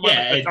 I don't mind.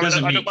 Yeah,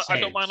 I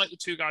don't mind like the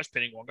two guys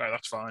pinning one guy.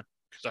 That's fine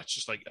because that's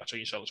just like that's how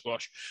you sell a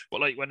squash. But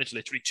like when it's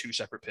literally two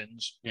separate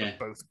pins,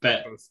 both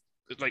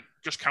like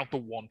just count the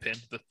one pin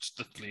that's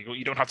legal.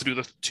 You don't have to do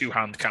the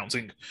two-hand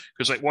counting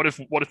because like what if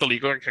the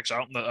legal guy kicks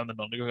out and the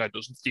non-legal guy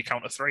doesn't? Do you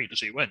count a 3 to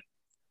see win?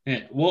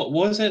 Yeah. What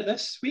was it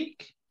this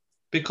week?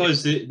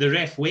 Because the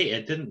ref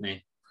waited, didn't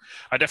they?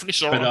 I definitely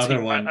saw it on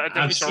TV.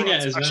 I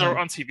saw it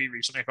on TV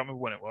recently. I can't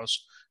remember when it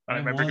was. And I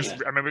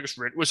remember just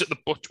was it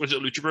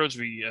Lucha Bros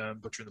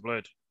Butcher and the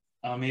Blade?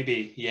 Oh,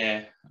 maybe.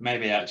 Yeah.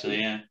 Maybe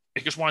actually, yeah.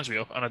 It just winds me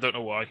up, and I don't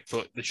know why,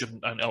 but they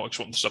shouldn't. And Alex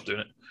want them to stop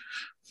doing it.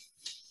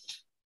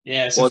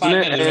 Yeah, it's the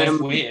fact that the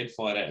ref waited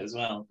for it as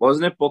well.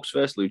 Wasn't it Bucks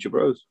versus Lucha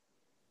Bros?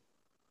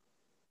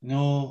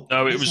 No,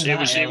 it was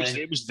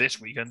this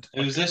weekend.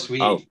 It was this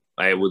week. Oh,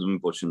 I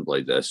wouldn't Butcher and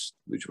Blade this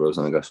Lucha Bros,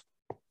 I guess.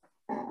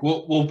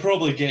 We'll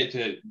probably get to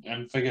it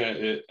and figure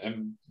it out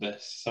in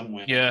this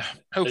somewhere. Yeah,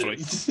 hopefully.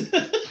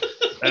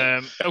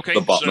 Okay.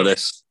 The bottom of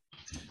this.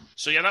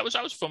 So yeah, that was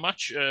a fun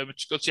match.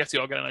 It's good to see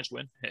FTR get a nice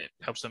win. It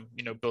helps them,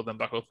 build them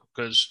back up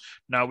because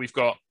now we've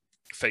got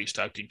face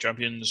tag team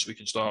champions. We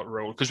can start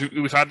rolling because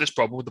we've had this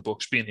problem with the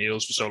Bucks being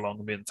heels for so long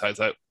and being tag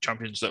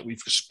champions that we've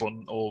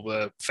spun all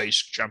the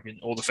face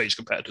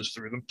competitors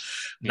through them.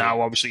 Yeah.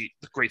 Now, obviously,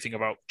 the great thing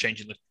about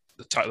changing the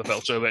title of the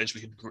belts over is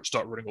we can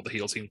start running all the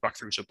heel teams back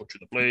through. So Butcher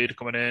and the Blade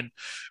coming in.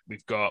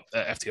 We've got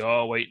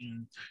FTR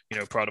waiting.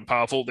 Proud and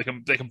Powerful. They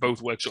can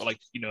both work sort of like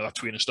that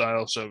tweener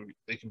style. So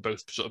they can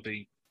both sort of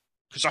be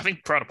because I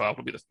think Proud and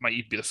Powerful might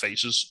even be the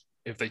faces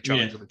if they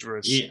challenge the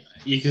Druids. Yeah,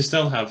 you can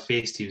still have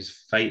face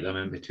teams fight them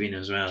in between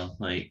as well.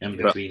 Like in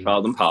between.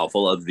 Proud and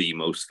Powerful are the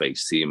most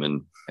face team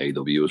in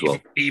AEW as well.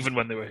 Even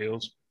when they were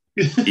heels.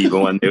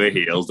 Even when they were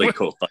heels, they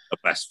cut like the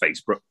best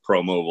face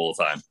promo of all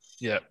time.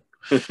 Yeah.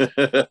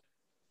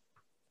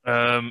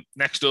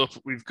 Next up,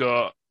 we've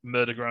got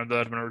Murder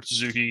Granddad, Minoru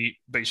Suzuki.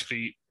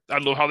 Basically, I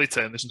love how they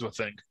turn this into a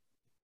thing.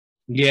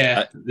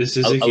 Yeah, the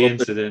Suzuki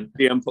incident.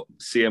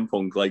 CM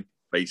Punk,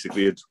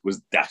 basically, it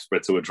was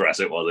desperate to address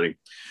it, wasn't he?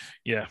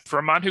 Yeah, for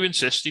a man who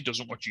insists he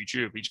doesn't watch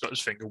YouTube, he's got his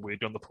finger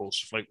weirdly on the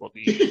pulse of what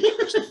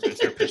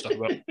they're pissed off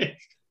about.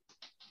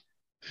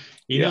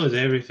 He knows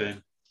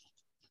everything.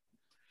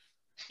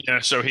 Yeah,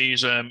 so he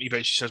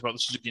basically says about the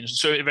Suzuki incident.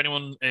 So if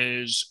anyone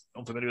is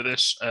unfamiliar with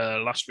this,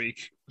 last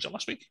week was it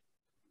last week?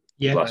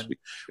 Yeah, last week.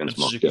 When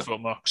Suzuki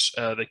fought Mox,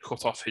 they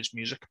cut off his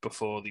music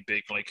before the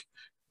big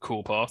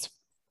cool part.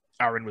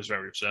 Aaron was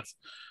very upset.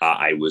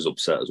 I was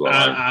upset as well.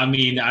 I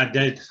mean, I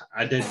did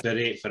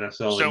berate for a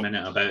solid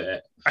minute about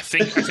it. I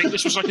think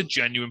this was a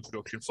genuine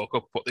production fuck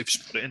up, but they've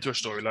split it into a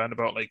storyline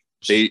about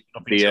they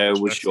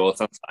was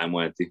short on time,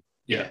 weren't they?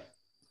 Yeah.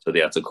 So they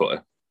had to cut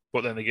it.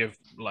 But then they give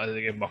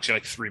Moxie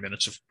 3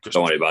 minutes of just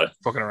don't worry about it.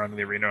 Fucking around in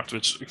the arena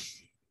afterwards.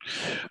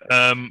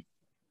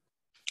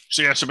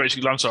 So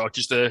basically Lance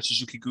Archer's there,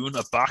 Suzuki-gun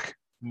are back,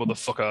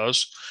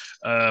 motherfuckers,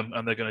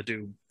 and they're going to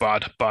do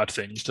bad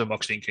things to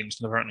Moxley and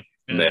Kingston apparently.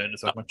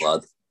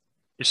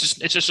 It's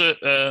just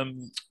a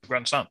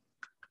Grand Slam.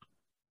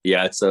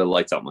 Yeah, it's a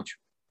lights out match.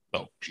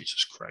 Oh,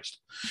 Jesus Christ.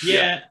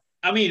 Yeah.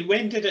 I mean,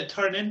 when did it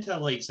turn into a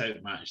lights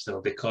out match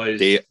though? Because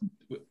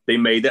they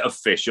made it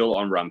official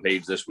on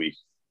Rampage this week.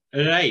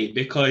 Right,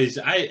 because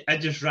I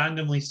just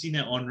randomly seen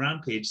it on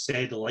Rampage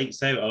said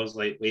lights out. I was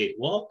like, wait,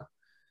 what?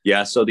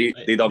 Yeah, so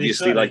they'd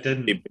obviously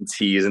they've been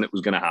teasing it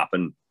was going to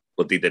happen,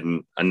 but they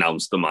didn't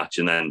announce the match,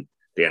 and then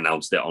they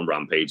announced it on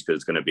Rampage because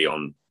it's going to be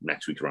on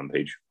next week's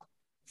Rampage.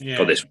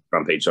 Yeah. Or this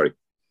Rampage, sorry.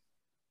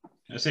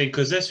 I was saying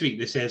because this week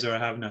they said they were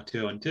having a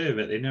 2-on-2,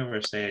 but they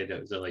never said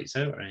it was a lights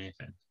out or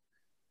anything.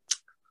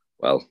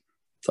 Well,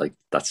 it's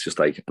that's just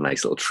a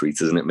nice little treat,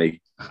 isn't it,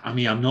 mate? I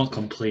mean, I'm not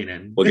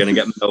complaining. We're going to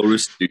get Minoru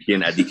Suzuki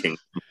and Eddie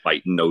Kingston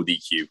fighting no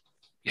DQ.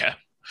 Yeah,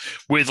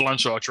 with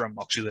Lance Archer and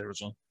Moxley there as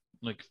well.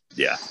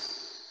 Yeah.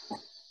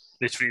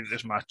 Literally,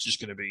 this match is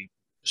going to be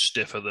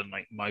stiffer than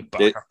my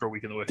back after a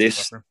week in the working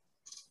bathroom.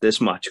 this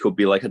match could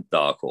be like a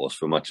dark horse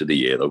for match of the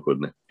year, though,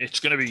 couldn't it? It's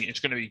gonna be.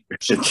 It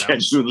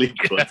genuinely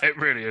good. Yeah, it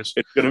really is.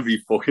 It's gonna be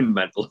fucking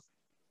mental.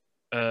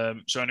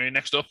 So anyway,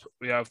 next up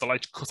we have the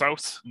lights cut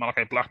out.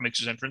 Malachi Black makes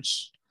his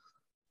entrance.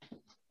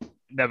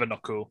 Never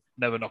not cool.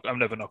 I'm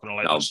never not gonna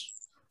like this.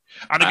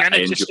 And again,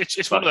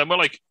 it's one of them where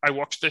like I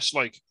watched this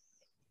like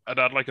I'd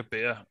had like a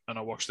beer and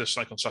I watched this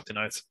like on Saturday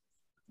night,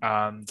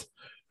 and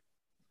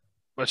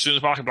as soon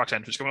as Malachi Black's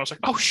entrance came, I was like,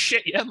 "Oh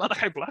shit, yeah,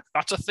 Malachi Black!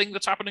 That's a thing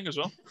that's happening as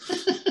well."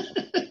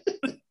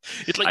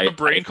 It's like my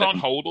brain can't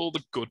hold all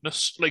the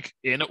goodness like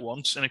in at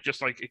once, and I just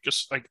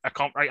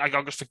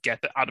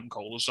forget that Adam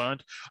Cole is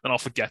signed, and I'll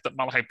forget that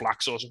Malachi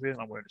Black's also here.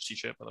 And I'm wearing a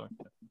t-shirt, by the way.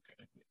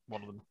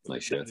 One of them,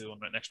 nice shirt. The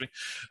one right next to me.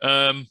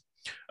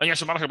 And yeah,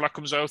 so Malachi Black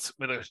comes out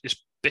with this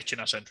bitching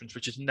ass entrance,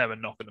 which is never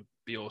not going to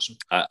be awesome.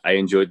 I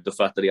enjoyed the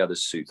fact that he had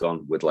his suit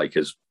on with like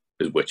his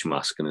witch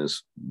mask and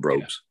his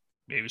robes.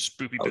 Yeah, he was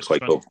spoopy business.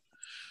 Quite cool.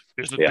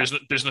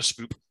 Business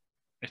spoop.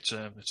 It's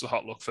the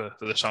hot look for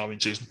this Halloween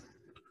season.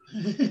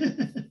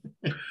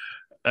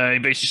 He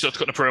basically starts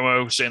cutting a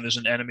promo saying there's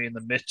an enemy in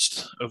the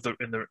midst of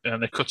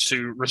and it cuts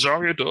to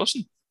Rosario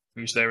Dawson,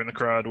 who's there in the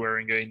crowd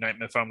wearing a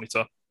Nightmare Family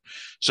top.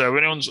 So if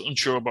anyone's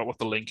unsure about what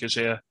the link is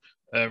here,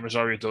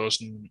 Rosario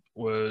Dawson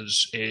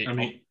was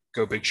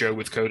Go Big Show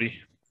with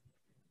Cody.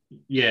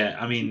 Yeah,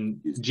 I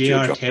mean,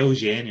 JR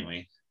tells you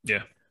anyway.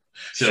 Yeah.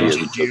 So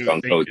do you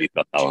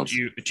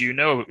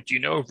know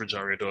of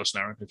Rosario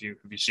Dawson, Aaron? Have you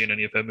seen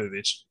any of her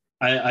movies?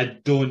 I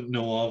don't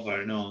know of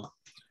her. No,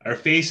 her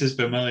face is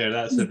familiar.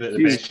 That's the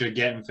best you're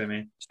getting for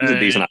me.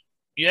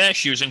 Yeah,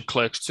 she was in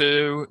Clerks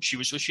 2. She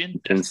was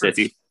in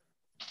City.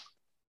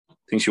 I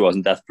think she was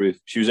in Death Proof.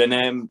 She was in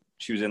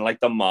like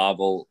the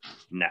Marvel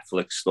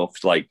Netflix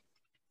stuff. Like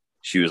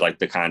she was like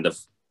the kind of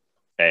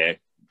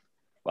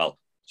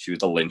she was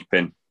the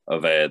linchpin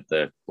of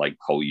the like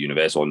whole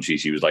universe, wasn't she?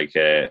 She was like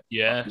she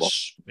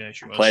was.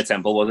 Claire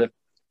Temple, was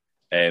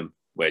it?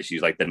 Where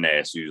she's like the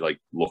nurse who like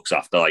looks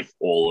after like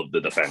all of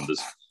the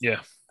defenders. Yeah.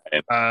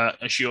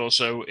 And she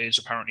also is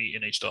apparently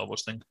in a Star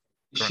Wars thing.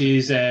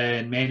 She's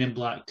in Men in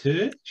Black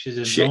 2. She's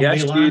in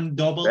Zombieland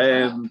Double.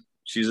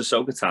 She's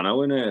Ahsoka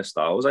Tano in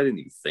Star Wars. I didn't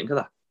even think of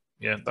that.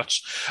 Yeah,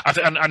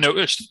 I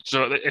noticed.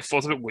 So it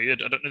felt a bit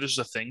weird. I don't know if this is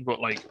a thing, but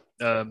like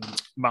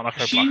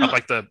Malachi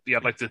Black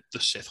had like the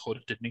Sith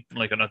hood, didn't he?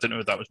 Like, and I didn't know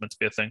if that was meant to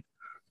be a thing.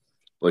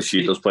 Well,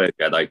 she does play a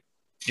Jedi.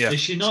 Yeah. Is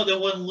she not the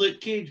one Luke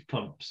Cage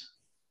pumps?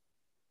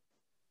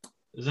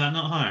 Is that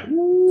not her?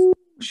 Ooh,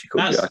 she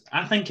could be.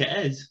 I think it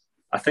is.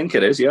 I think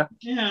it is, yeah.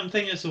 Yeah, I'm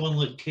thinking it's the one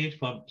Luke Cage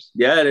pumps.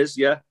 Yeah, it is,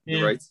 yeah.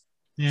 You're right.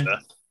 Yeah.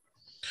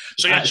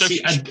 So yeah,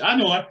 I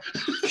know her.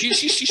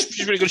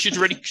 She's really good. She's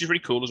really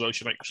cool as well.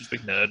 She's a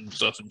big nerd and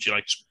stuff, and she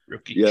likes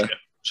rookie shit.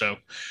 So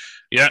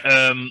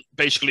yeah,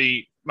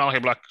 basically Malachi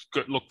Black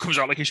comes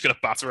out like he's gonna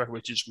batter her,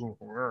 which is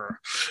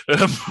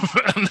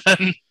and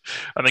then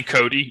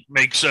Cody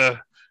makes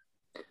not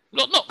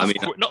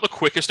the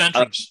quickest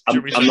entrance.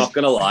 I'm not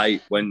gonna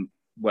lie, when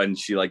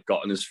she like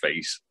got in his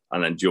face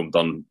and then jumped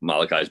on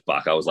Malachi's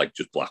back, I was like,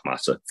 just Black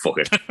Massa, fuck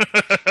it.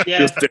 Yeah,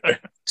 just do it.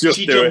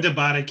 She jumped the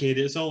barricade.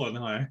 It's all on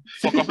her.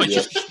 Fuck off, mate.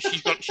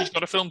 She's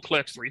got to film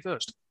Clerks 3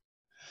 first.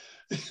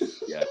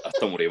 Yeah,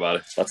 don't worry about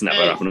it. That's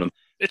never happening.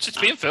 It's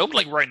being filmed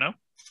like right now.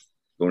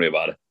 Don't worry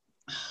about it.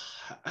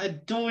 I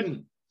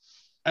don't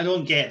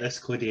get this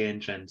Cody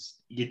entrance.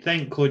 You'd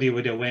think Cody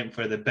would have went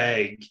for the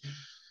big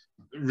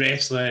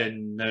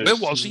wrestling. Where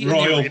was he?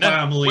 Royal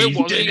family. Where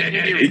was he?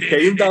 He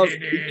came down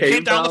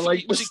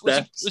like the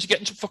steps. Was he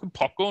getting some fucking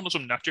popcorn or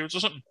some nachos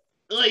or something?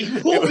 Like,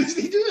 what was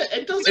he doing?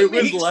 It doesn't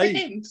make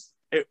sense.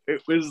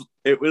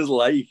 It was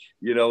like,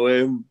 you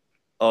know,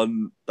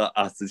 on that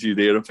Attitude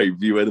Era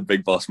pay-per-view where the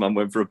Big Boss Man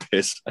went for a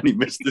piss and he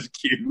missed his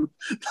cue.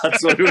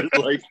 That's what it was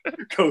like.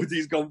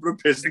 Cody's gone for a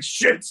piss and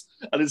shit.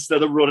 And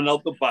instead of running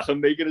out the back and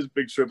making his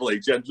big Triple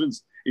H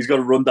entrance, he's got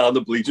to run down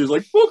the bleachers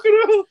like,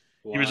 fucking hell.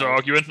 Wow. He was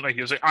arguing. Like,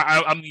 he was like,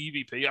 I'm the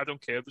EVP. I don't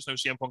care if there's no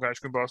CM Punk ice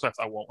cream bars left.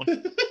 I want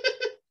one.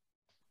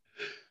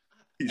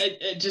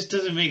 It just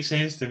doesn't make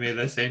sense to me,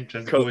 this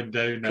entrance going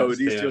down.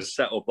 Cody's just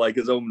set up like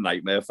his own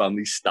Nightmare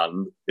Family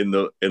stand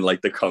in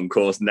like the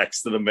concourse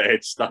next to the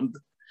merch stand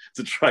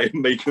to try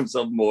and make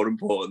himself more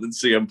important than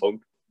CM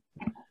Punk.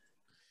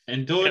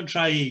 And don't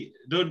try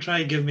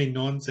give me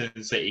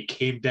nonsense that he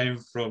came down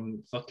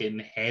from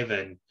fucking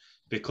heaven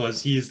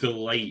because he's the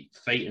light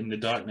fighting the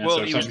darkness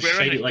or some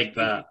shit like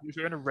that. He was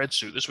wearing a red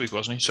suit this week,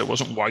 wasn't he? So it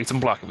wasn't white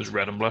and black, it was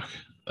red and black,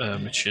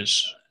 which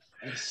is...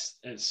 It's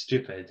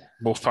stupid.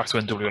 Wolfpack to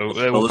NWO.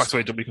 Wolfpack to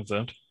AW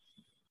confirmed.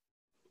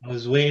 I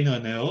was waiting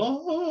on it.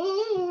 Well,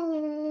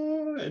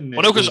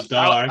 no, because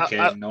I'd like it.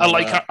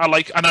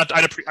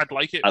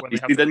 At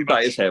least he didn't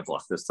dye his hair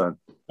black this time.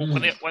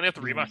 When they have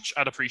the rematch,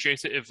 I'd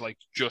appreciate it if like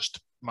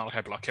just Malachi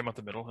Black came out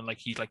the middle and like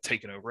he'd like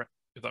taken over it.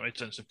 If that made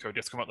sense, if Cody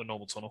had to come out the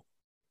normal tunnel.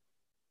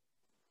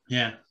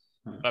 Yeah.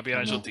 That'd be a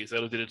nice little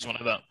detail if they did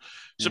something like that.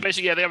 So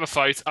basically, yeah, they have a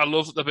fight. I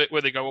love the bit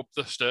where they go up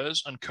the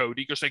stairs and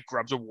Cody just like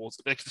grabs a water.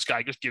 Like, this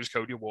guy just gives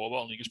Cody a water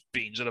bottle and he just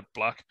beans it at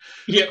Black.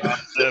 Yeah.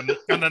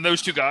 And then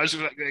those two guys,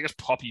 they just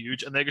pop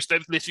huge and they've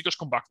literally just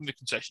come back from the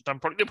concession stand.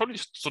 They probably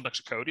just stood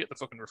next to Cody at the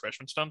fucking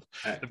refreshment stand.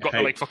 They've got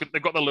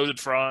they've got the loaded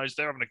fries.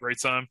 They're having a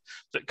great time.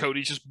 So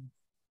Cody's just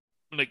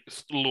like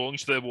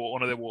launched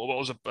one of their water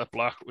bottles at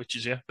Black, which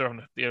is they're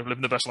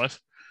living the best life.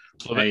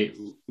 Right.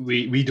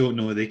 We don't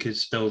know, they could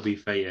still be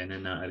fighting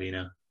in that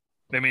arena.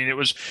 I mean, it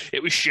was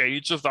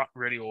shades of that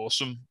really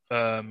awesome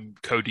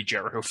Cody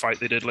Jericho fight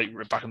they did like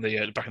back in the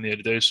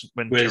early days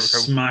when Jericho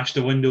smashed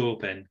the window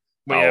open.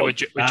 Where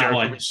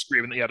Jericho was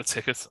screaming that he had a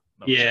ticket.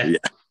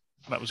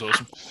 That was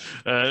awesome.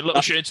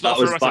 Little shades. That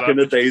was back in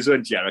the days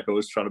when Jericho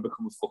was trying to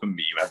become a fucking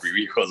meme every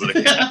week, wasn't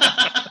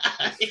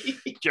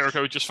it?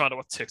 Jericho just found out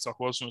what TikTok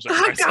was and was like,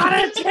 I got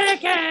a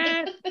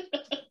ticket.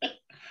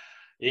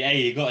 Yeah,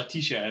 you got a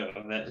T-shirt out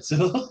of it.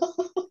 So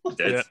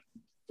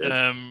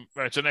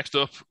right. So next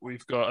up,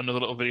 we've got another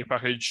little video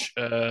package.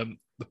 The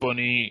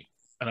Bunny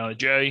and Anna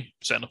Jay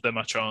setting up their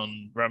match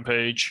on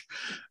Rampage.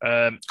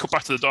 Cut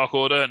back to the Dark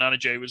Order, and Anna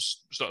Jay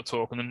started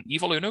talking, and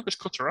Evil Uno just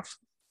cuts her off.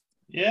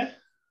 Yeah,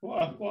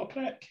 what a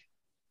prick.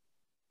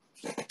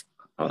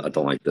 I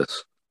don't like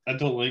this. I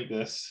don't like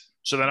this.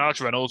 So then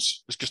Alex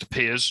Reynolds just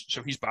appears,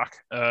 so he's back,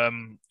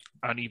 and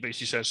he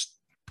basically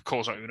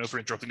calls out Uno for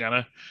interrupting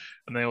Anna,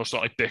 and they all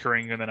start like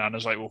bickering, and then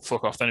Anna's like, "Well,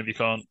 fuck off then if you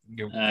can't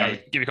get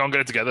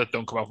it together,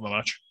 don't come out from the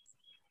match."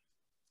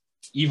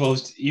 Evil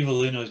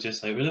Uno's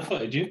just like, "Where the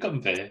fuck did you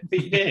come from?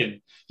 What you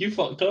doing? You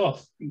fucked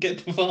off.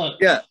 Get the fuck."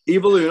 Yeah,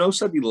 Evil Uno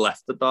said he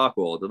left the Dark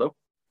Order though.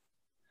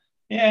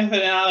 Yeah,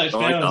 but Alex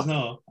Reynolds,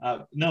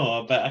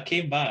 no, but I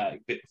came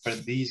back for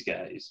these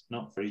guys,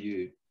 not for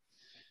you.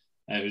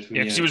 It was weird.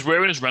 Yeah, because he was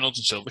wearing his Reynolds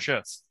and Silver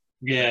shirt.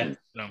 Yeah.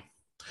 No.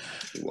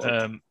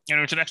 So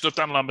next up,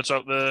 Dan Lambert's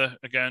out there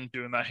again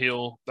doing that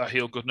heel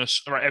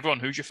goodness. All right, everyone,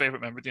 who's your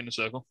favourite member of the Inner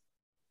Circle?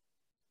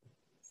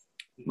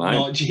 Mine.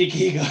 Not Jake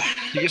Hager.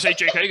 You can say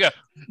Jake Hager.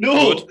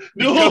 No.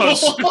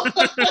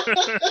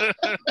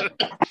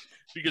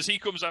 Because he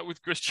comes out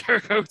with Chris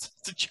Jericho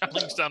to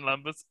challenge Dan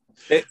Lambert.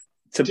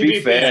 To be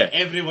fair,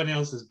 everyone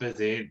else is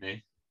busy, ain't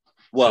they?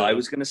 Well, I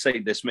was going to say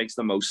this makes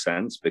the most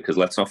sense because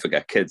let's not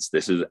forget, kids,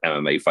 this is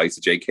MMA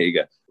fighter Jake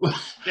Hager.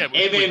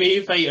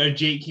 MMA fighter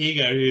Jake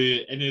Hager, who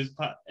in his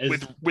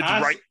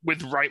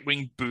with right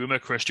wing boomer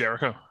Chris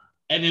Jericho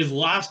in his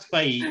last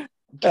fight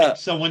kicked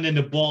someone in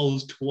the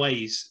balls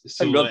twice,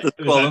 so it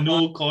was a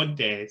no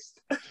contest.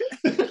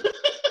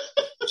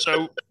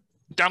 So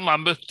Dan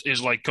Lambert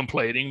is like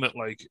complaining that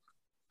like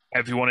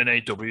everyone in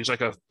AEW is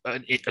like a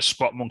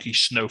spot monkey,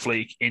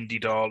 snowflake, indie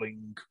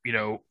darling,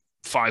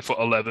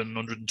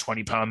 5'11",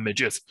 120-pound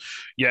midget.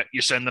 Yet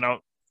you're sending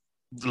out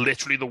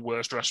literally the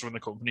worst wrestler in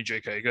the company,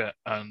 Jake Hager,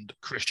 and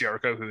Chris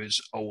Jericho, who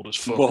is old as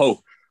fuck.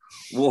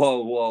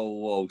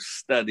 Whoa.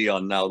 Steady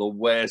on now. The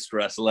worst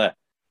wrestler.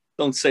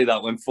 Don't say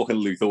that when fucking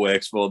Luther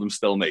works for them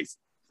still, mate.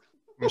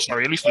 I'm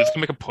sorry, at least Luther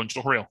can make a punch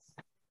look real.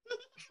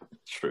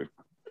 True.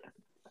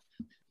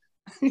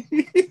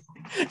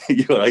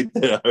 You're right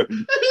there,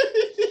 Aaron.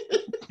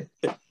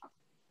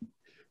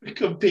 We're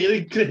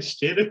comparing Chris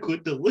Jericho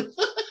to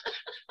Luther.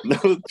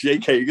 No,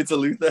 Jake Hager to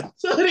Luther.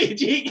 Sorry,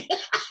 Jake.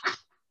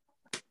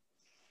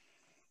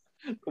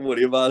 Don't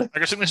worry about it.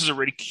 I think this is a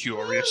really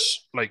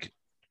curious,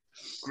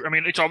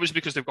 it's obviously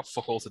because they've got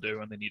fuck all to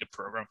do and they need a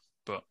program,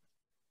 but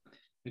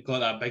they've got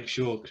that big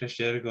show. Chris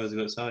Jericho's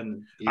got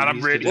something. And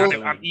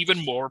I'm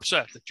even more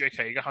upset that Jake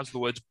Hager has the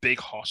words Big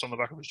Hoss on the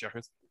back of his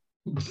jacket.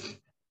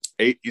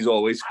 He's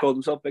always called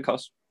himself Big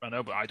Hoss. I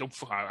know, but I don't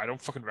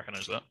fucking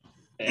recognize that.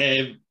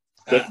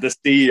 The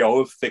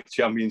CEO of Thick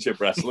Championship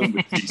Wrestling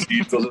with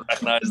DC doesn't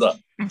recognize that.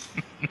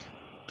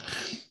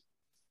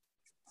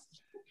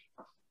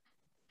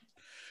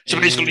 So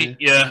basically,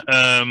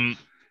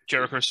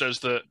 Jericho says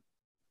that.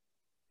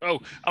 Oh,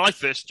 I like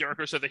this.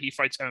 Jericho said that he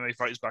fights MMA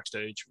fighters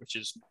backstage, which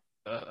is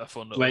a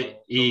fun little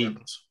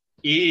reference.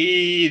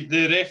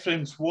 The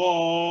reference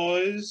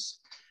was,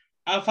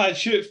 I've had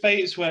shoot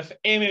fights with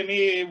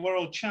MMA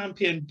world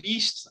champion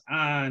Beast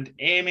and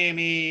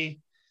MMA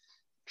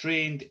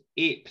trained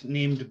ape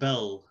named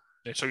Bill.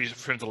 Yeah, so he's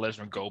referring to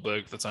Lesnar and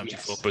Goldberg the times he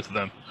fought both of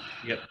them.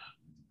 Yep.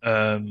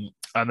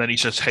 And then he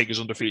says Hager's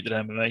undefeated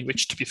in MMA,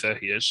 which to be fair,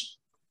 he is.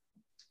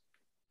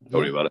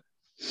 Don't worry about it.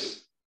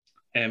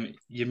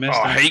 You missed.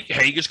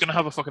 Hager's going to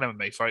have a fucking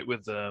MMA fight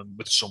with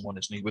someone,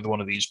 isn't he? With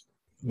one of these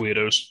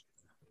weirdos.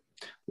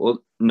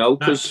 Well, no,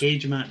 because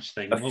cage match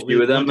thing. What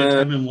did Tim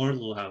and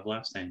Wardlow have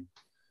last time?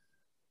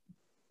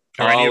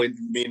 You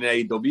mean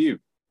AEW?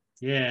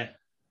 Yeah.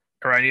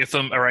 Are any of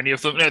them? No,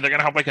 they're going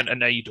to have like an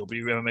AEW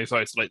MMA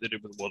fight like they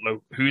did with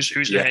Wardlow.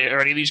 Are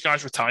any of these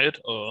guys retired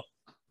or?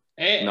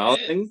 No,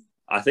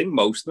 I think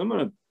most of them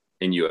are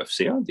in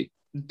UFC, aren't they?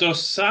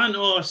 Dos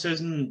Santos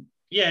isn't.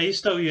 Yeah, he's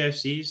still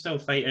UFC. He's still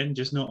fighting,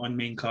 just not on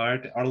main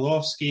card.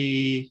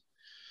 Arlovsky,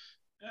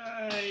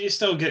 he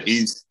still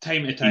gets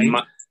time to time. He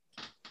might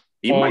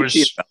be mightn't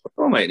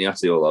he,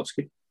 actually,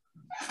 Arlovsky?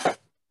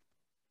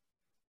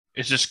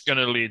 Is this going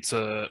to lead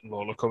to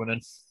Lawler coming in?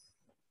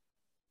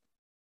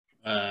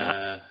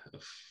 I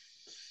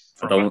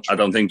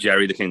don't think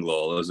Jerry the King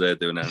Lawler is there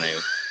doing anything.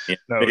 Yeah.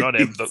 No, not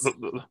him.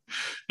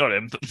 Not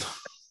him.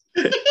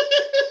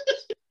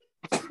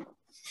 The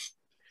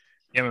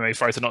MMA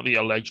fighter, not the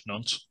alleged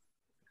nonce.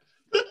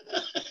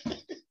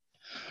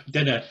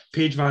 Dinner.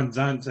 Paige Van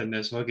Zant's in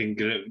this fucking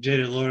group.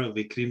 Jerry Lawler will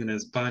be creaming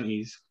his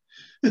panties.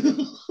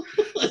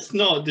 Let's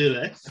not do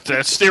this.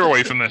 Let's steer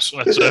away from this.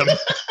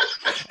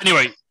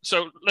 Anyway,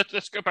 so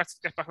let's get back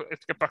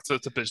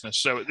to business.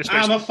 So this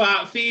I'm a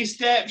fat face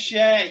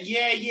dipshit.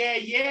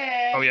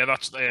 Yeah. Oh yeah,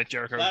 that's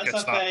Jericho. That's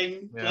gets a that.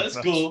 thing. Yeah, Let's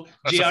go.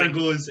 JR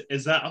goes,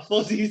 is that a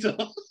fuzzy?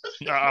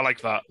 I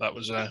like that. That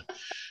was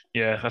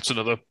that's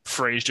another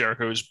phrase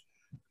Jericho's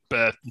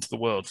bare into the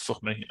world.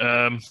 Fuck me.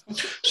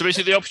 So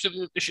basically, the opposite.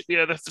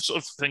 The sort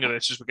of thing of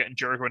this is we're getting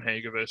Jericho and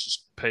Hager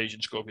versus Page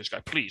and Scorpio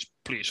Sky. Please,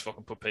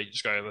 fucking put Page and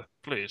Sky over.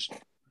 Please.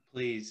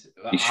 You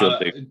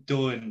should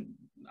do.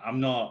 I'm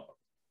not.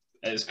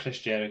 It's Chris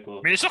Jericho.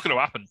 I mean, it's not going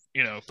to happen,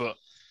 but.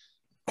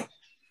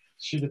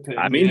 Should have put.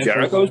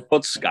 Jericho's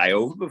put Sky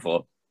over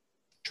before.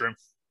 True.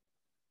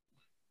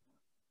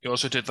 He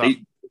also did that.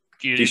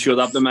 He should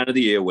have the Men of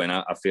the Year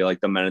winner. I feel like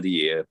the Men of the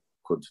Year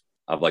could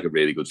have like a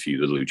really good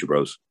feud with Lucha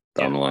Bros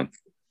down the line.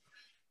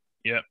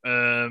 Yeah.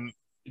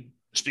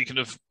 Speaking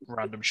of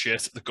random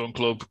shit, the Gun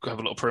Club have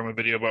a little promo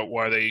video about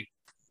why they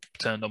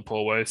turned on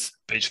Paul White.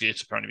 Basically,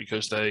 it's apparently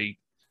because they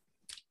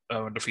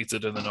are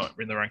undefeated and they're not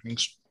in the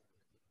rankings.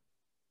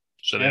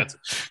 So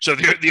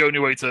the only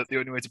way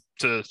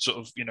to sort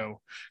of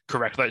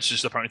correct that is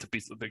just apparently to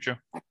beat the Big Show.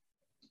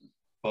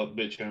 But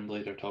Butcher and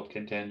Blade are top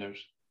contenders.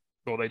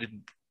 Well, they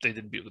didn't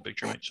beat the Big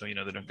Show, mate, so they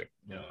don't get.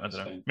 I don't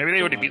know. Maybe they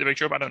already beat the Big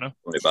Show, but I don't know.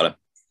 Don't worry about it.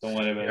 Don't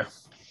worry about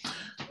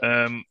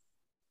it.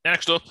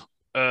 Next up,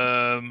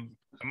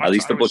 at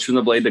least the Butcher and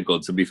the Blade are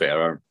good. To be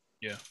fair, Aaron.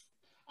 Yeah.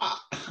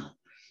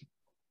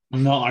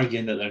 I'm not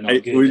arguing that they're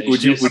not good.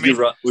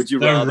 Would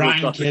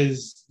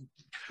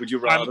you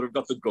rather have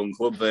got the Gun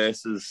Club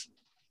versus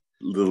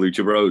the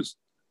Lucha Bros?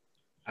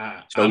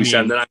 So we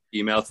send an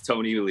email to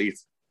Tony Elite.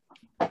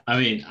 I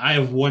mean, I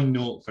have one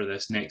note for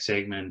this next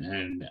segment,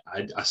 and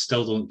I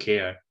still don't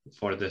care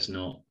for this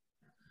note.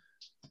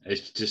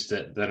 It's just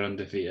that they're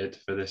undefeated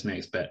for this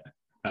next bit.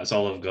 That's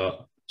all I've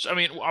got. So, I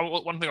mean,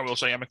 one thing I will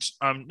say,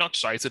 I'm not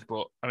excited,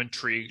 but I'm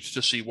intrigued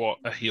to see what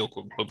a heel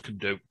Gun Club can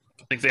do.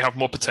 I think they have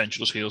more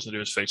potential as heels than they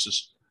do as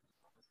faces.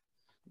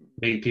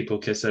 Make people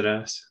kiss their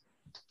ass.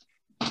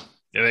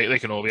 Yeah, they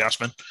can all be ass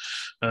men.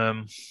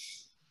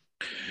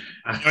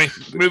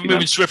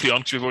 Moving swiftly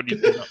on, because we've already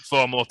got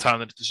far more time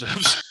than it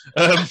deserves.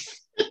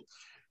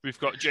 We've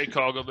got Jade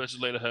Cargill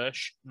versus Layla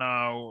Hirsch.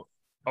 Now,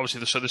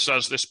 obviously,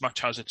 this match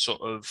has its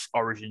sort of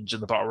origins in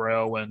the Battle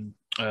Royale when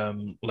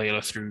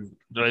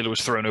Layla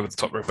was thrown over the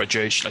top rope by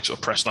Jade. She sort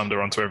of pressed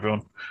under onto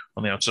everyone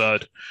on the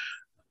outside.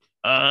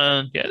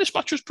 And this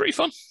match was pretty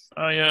fun.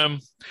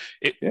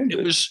 It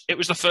was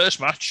the first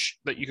match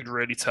that you could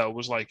really tell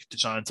was like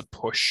designed to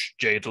push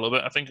Jade a little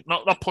bit. I think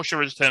not push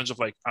her in terms of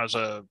like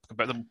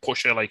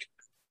push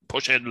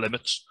her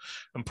limits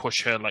and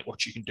push her like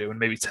what she can do and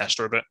maybe test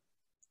her a bit.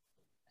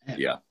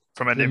 Yeah,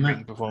 from an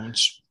in-ring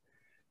performance.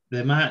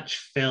 The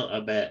match felt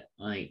a bit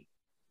like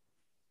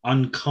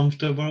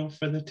uncomfortable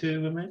for the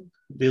two women.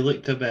 They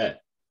looked a bit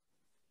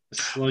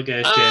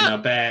sluggish and a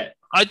bit.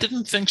 I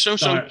didn't think so.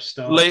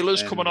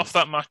 Layla's coming off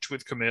that match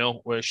with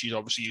Camille, where she's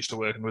obviously used to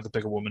working with a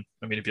bigger woman.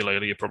 I mean, if you're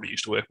Layla, you're probably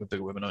used to working with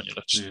bigger women, aren't you?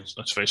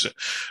 Let's face it.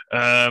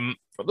 But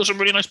there's some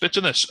really nice bits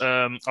in this.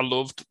 I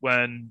loved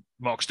when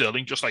Mark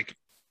Sterling just like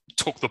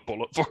took the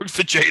bullet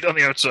for Jade on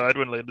the outside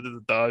when Layla did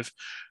the dive.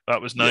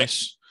 That was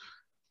nice.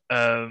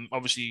 Yeah.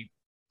 Obviously,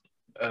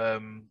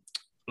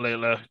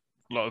 Layla, a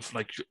lot of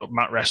like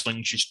mat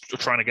wrestling. She's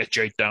trying to get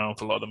Jade down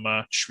for a lot of the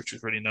match, which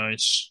was really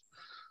nice.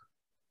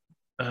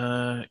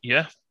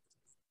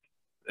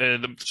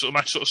 The sort of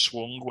match sort of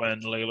swung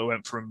when Layla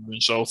went for a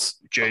moonsault.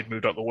 Jade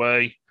moved out the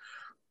way,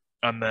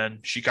 and then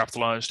she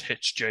capitalized,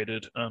 hits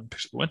Jaded, and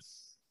picks up the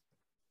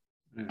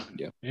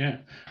win. Yeah.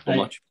 So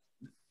much.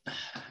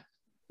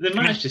 The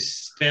match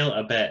just felt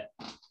a bit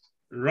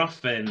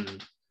rough,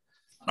 and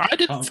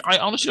I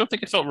honestly don't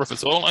think it felt rough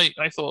at all.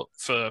 I thought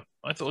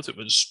it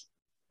was.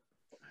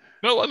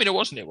 No, I mean it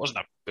wasn't a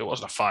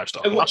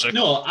 5-star classic.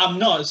 No, I'm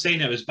not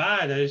saying it was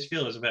bad. I just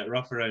feel it was a bit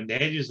rough around the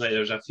edges. Like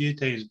there's a few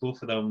times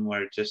both of them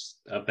were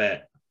just a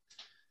bit.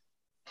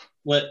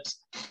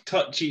 Let's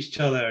touch each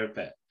other a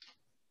bit.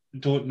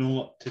 Don't know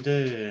what to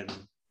do,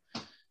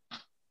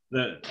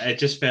 and it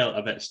just felt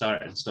a bit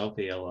start and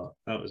stoppy a lot.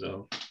 That was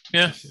all.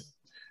 Yeah.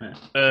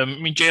 I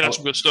mean, Jade had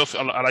some good stuff.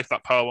 I like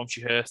that power bomb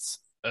she hit.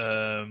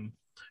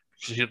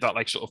 She hit that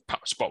like sort of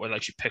spot where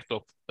like she picked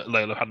up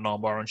Layla had an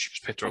armbar and she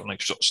just picked her up and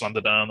like sort of slammed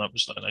her down. That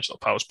was a nice little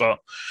power spot.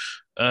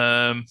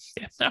 I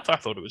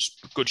thought it was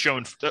a good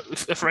showing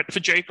for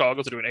Jade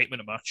Cargill to do an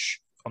 8-minute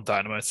match on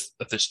Dynamite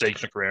at this stage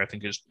in her career. I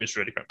think is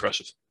really quite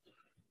impressive.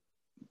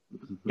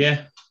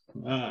 Yeah,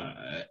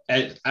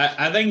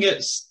 I think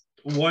it's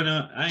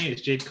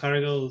Jade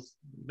Cargill's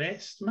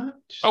best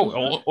match.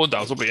 Oh,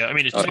 undoubtedly. Yeah. I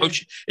mean,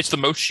 it's the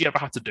most she ever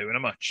had to do in a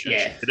match.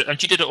 Yeah, and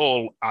she did it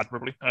all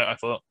admirably. I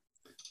thought.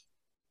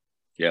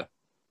 Yeah,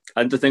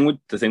 and the thing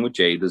with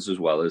Jade is as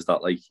well is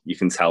that like you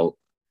can tell,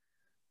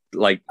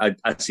 like I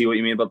see what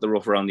you mean about the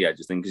rough around the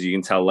edges thing, because you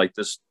can tell like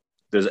there's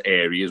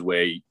areas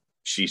where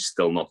she's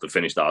still not the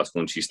finished article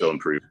and she's still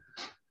improving.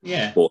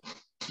 Yeah, but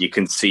you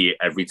can see it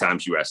every time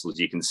she wrestles.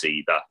 You can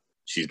see that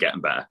she's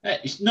getting better.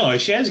 No,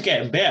 she is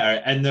getting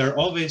better, and they're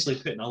obviously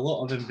putting a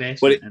lot of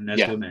investment in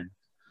this woman.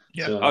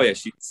 Yeah. So, oh yeah,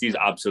 she's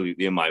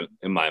absolutely in my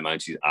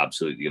mind. She's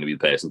absolutely going to be the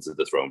person to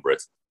dethrone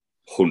Britt,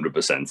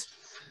 100%.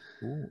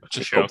 That's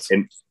a shout.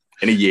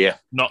 In a year.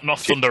 Not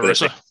Thunder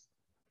Rosa.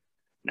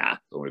 Nah,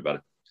 don't worry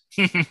about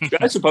it.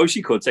 I suppose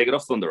she could take it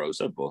off Thunder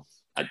Rosa, but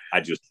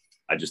I just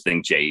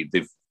think Jade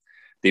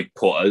they've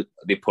put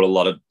a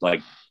lot of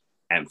like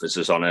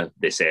emphasis on her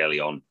this early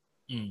on,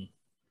 and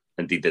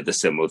they did the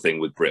similar thing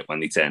with Britt when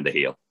they turned the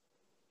heel.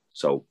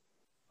 So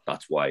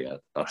that's why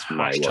that's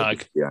my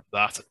logic. Yeah,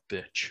 that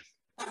bitch.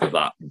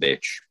 That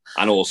bitch.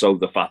 And also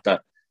the fact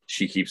that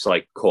she keeps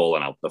like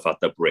calling out the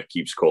fact that Britt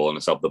keeps calling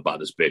herself the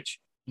baddest bitch.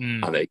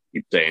 And they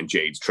keep saying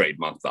Jade's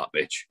trademarked that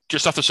bitch.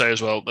 Just have to say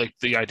as well, like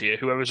the idea,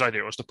 whoever's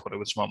idea was to put her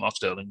with Smart Mark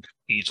Sterling,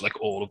 he's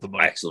like all of the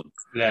money. Excellent.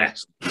 Yeah.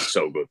 Excellent. He's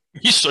so good.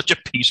 He's such a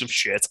piece of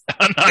shit.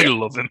 And I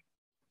love him.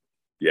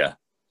 Yeah.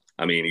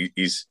 I mean,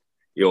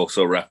 he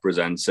also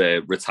represents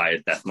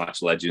retired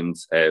deathmatch legend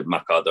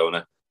Matt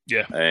Cardona.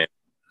 Yeah.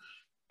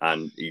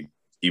 And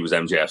he was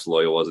MJF's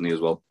lawyer, wasn't he,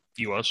 as well?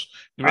 He was.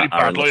 He really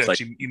bad lawyer. Like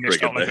you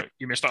missed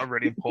out a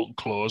really important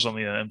clause on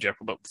the MJF,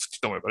 but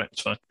don't worry about it.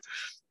 It's fine.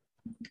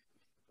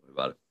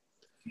 About it.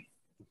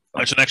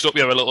 Right, so next up, we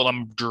have a little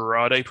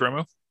Andrade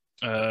promo.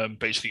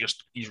 Basically,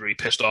 just he's really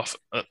pissed off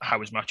at how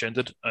his match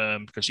ended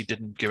because he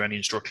didn't give any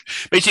instruction.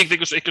 Basically, it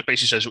just basically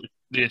says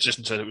the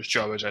assistant said it was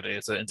Chavo's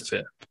idea to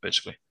interfere.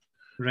 Basically,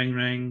 ring,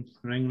 ring,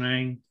 ring,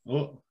 ring.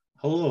 Oh,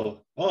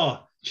 hello.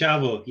 Oh,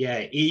 Chavo. Yeah,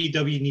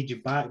 AEW need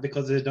you back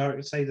because of the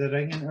Dark Side of the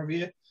Ring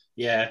interview.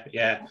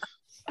 Yeah.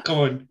 Come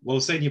on,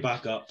 we'll send you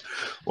back up.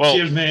 Well,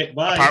 cheers, mate.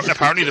 Bye.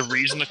 Apparently, the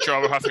reason that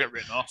Chavo had to get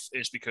written off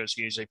is because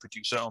he is a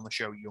producer on the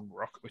show Young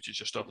Rock, which is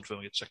just started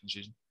filming its second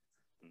season.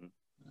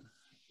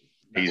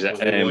 He's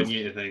I want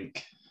you to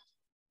think.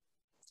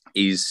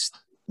 He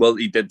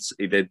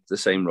did the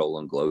same role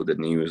on Glow,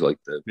 didn't he? He was like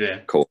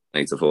the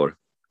coordinator for it.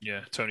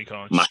 Yeah, Tony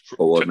Khan.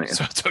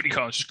 Tony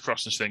Khan's just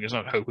crossing his fingers,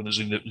 not hoping that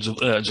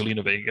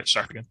Zelina Vega gets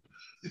sacked again.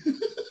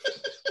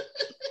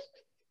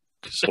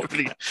 Because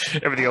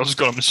everything else has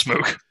gone up in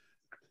smoke.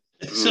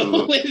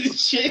 So when the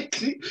chick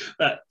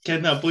that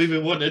Kidnap Boy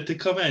wanted to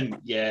come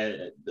in,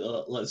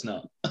 let's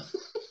not.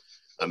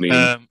 I mean,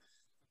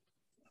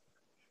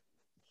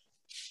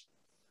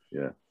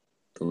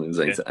 don't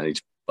think any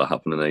that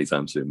happening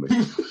anytime soon. Mate.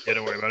 Yeah,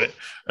 don't worry about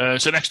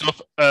it. So next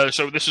up,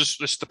 so this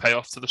is the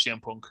payoff to the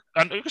CM Punk,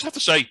 and I just have to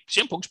say,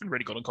 CM Punk's been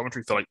really good on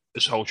commentary for like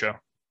this whole show.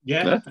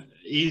 Yeah,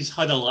 he's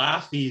had a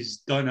laugh. He's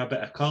done a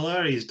bit of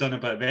colour. He's done a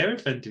bit of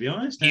everything, to be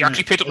honest. He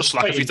actually picked up the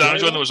slack a few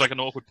times when there was like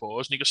an awkward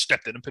pause, and he just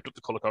stepped in and picked up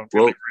the colour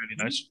commentary. Really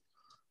nice.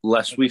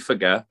 Lest we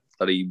forget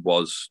that he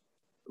was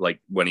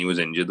like when he was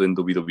injured in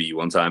WWE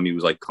one time, he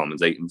was like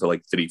commentating for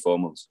like 3-4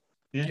 months.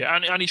 Yeah,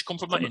 and he's come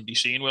from that indie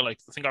scene where like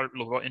the thing I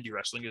love about indie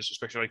wrestling is,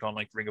 especially like on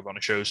like Ring of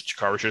Honor shows,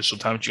 Chikara shows,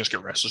 sometimes you just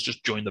get wrestlers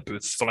just join the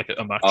booth for like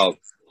a match. Oh,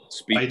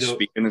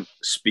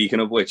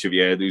 speaking of which, have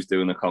you heard who's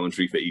doing a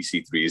commentary for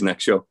EC3's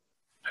next show?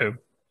 Who?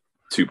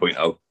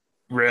 2.0.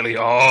 Really?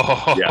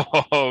 Oh, yeah.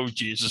 Oh,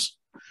 Jesus.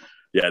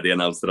 Yeah, they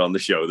announced it on the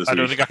show this week. I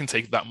don't think I can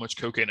take that much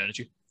cocaine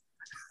energy.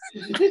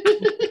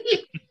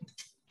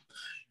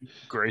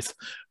 Great.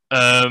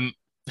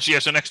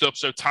 So next up,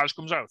 so Taz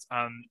comes out,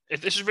 and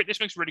this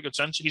makes really good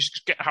sense. He's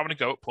having a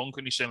go at Punk,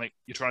 and he's saying like,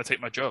 "You're trying to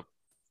take my job."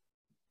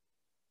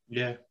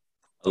 Yeah,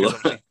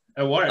 it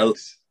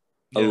works.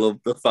 I love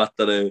the fact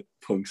that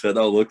Punk said,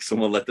 "Oh look,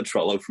 someone let the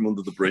troll out from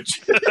under the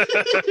bridge."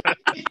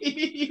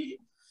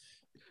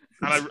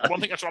 And I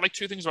like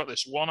two things about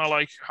this. One, I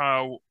like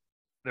how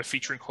they're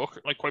featuring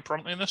Hook like quite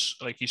prominently in this.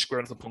 Like he's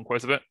squaring to the Punk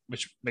quite a bit,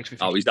 which makes me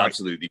think. Oh, he's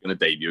absolutely going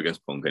to debut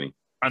against Punk, isn't he?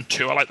 And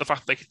two, I like the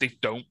fact that they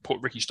don't put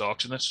Ricky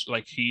Starks in this.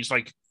 Like he's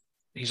like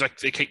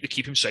they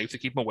keep him safe. They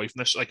keep him away from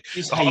this. Like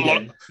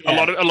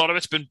a lot of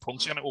it's been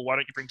Punk saying, "Well, why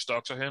don't you bring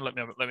Starks out here? Let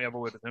me have a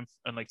word with him."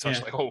 And like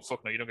Taz like, "Oh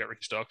fuck no, you don't get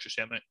Ricky Starks just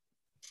yet, mate."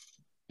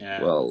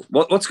 Yeah. Well,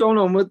 what's going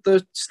on with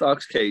the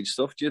Starks Cage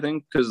stuff? Do you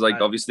think? Because like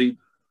obviously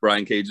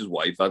Brian Cage's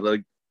wife had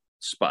like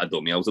spat a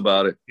dummy out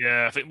about it.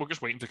 Yeah, I think we're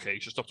just waiting for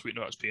Cage to stop tweeting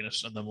about his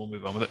penis, and then we'll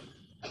move on with it.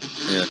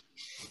 Yeah.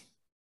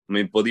 I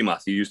mean, Buddy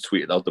Matthews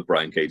tweeted out that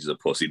Brian Cage is a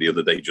pussy the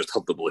other day, just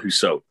out the blue.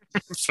 So,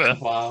 fair.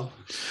 Wow.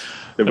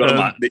 They've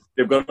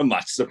got a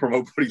match to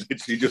promote, but he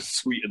literally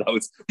just tweeted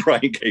out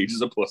Brian Cage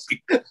is a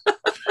pussy.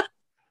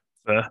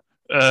 Fair.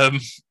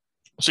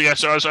 So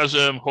as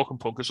Hook and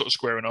Punk are sort of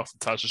squaring off, and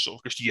Taz is sort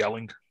of just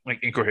yelling like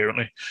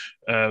incoherently.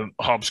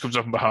 Hobbs comes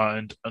up from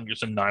behind and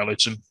just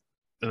annihilates him,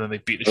 and then they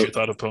beat the shit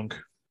out of Punk.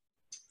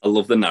 I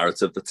love the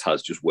narrative that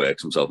Taz just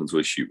works himself into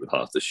a shoot with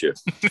half the shit.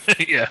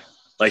 Yeah.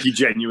 Like, he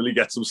genuinely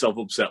gets himself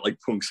upset, like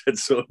Punk said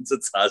something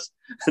to Taz,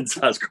 and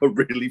Taz got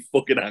really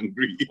fucking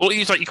angry. Well,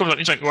 he comes out,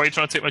 he's like, why are you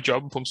trying to take my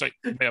job? And Punk's like,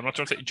 hey, I'm not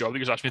trying to take your job. They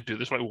just asked me to do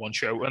this for like one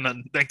show. And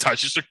then Taz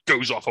just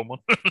goes off on one.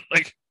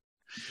 Like,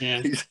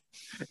 yeah.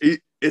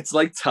 It's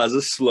like Taz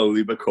is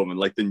slowly becoming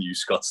like the new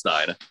Scott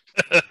Steiner.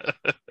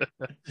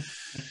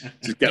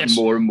 Just getting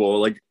more and more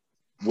like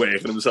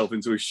working himself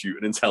into a shoot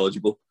and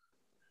intelligible.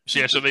 So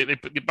yeah, so they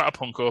batter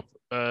Punk up,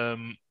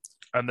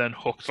 and then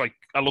Hook's like,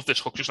 I love this.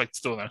 Hook just like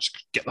still there,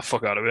 just get the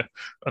fuck out of here.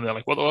 And they're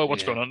like,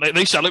 what's going on?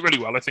 They sell it really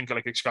well. I think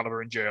like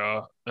Excalibur and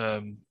JR,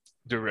 and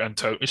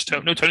Tony.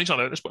 No, Tony's not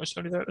there at this point. Is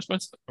Tony there at this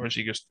point, or has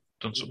he just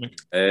done something?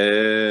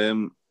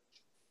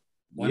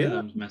 One of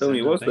them's missing,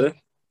 Tony was there.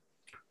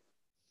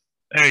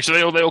 Anyway,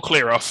 so they all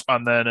clear off,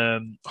 and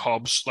then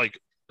Hobbs like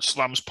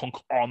slams Punk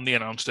on the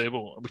announce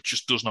table, which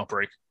just does not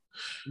break.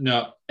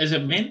 No, is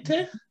it meant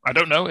to? I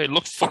don't know. It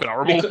looked fucking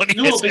horrible.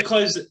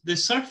 Because the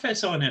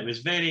surface on it was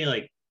very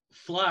like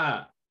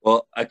flat.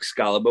 Well,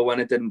 Excalibur, when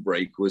it didn't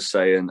break, was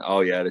saying, "Oh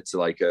yeah, it's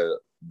like a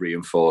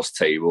reinforced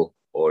table,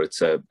 or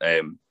it's a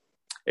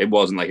it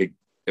wasn't like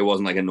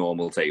a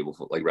normal table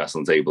for like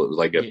wrestling table. It was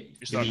like a."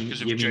 Is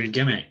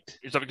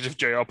that because if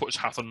JR put his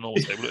hat on a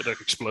normal table, it'd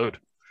like explode?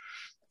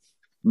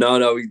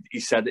 No. He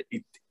said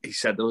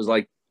there was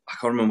like, I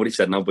can't remember what he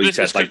said now, but he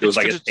said like there was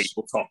like a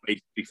tabletop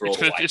basically for all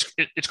the lights.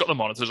 It's got the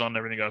monitors on and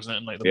everything, hasn't it?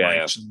 And like the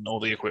mics and all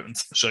the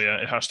equipment. So yeah,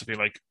 it has to be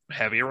like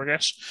heavier, I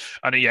guess.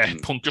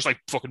 And Punk just like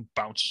fucking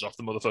bounces off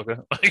the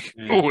motherfucker. Like,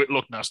 oh, it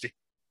looked nasty.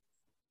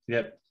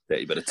 Yep. Yeah,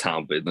 a bit of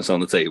town business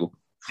on the table.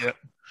 Yep.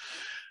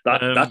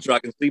 That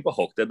Dragon Sleeper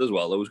Hook did as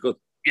well. That was good.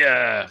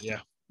 Yeah.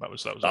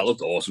 That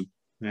looked awesome.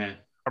 Yeah.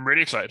 I'm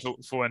really excited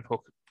for when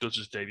Hook does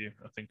his debut,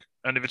 I think.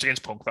 And if it's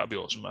against Punk, that'd be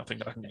awesome. I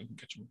think I can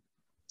catch him.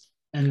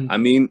 And I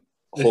mean,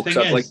 Hook's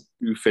had like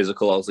 2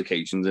 physical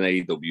altercations in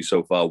AEW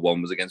so far.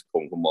 One was against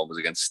Punk and one was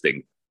against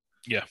Sting.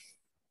 Yeah.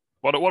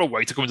 What a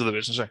way to come into the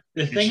business, eh?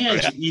 The thing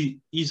is,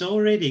 he's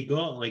already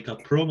got like a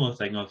promo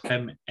thing of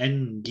him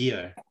in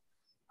gear.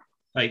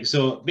 Like,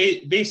 so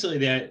basically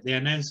they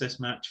announced this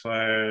match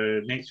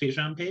for next week's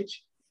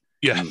Rampage.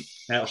 Yeah.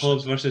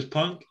 Hobbs versus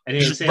Punk. And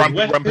it says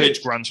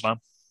Rampage Grand Slam.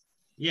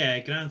 Yeah,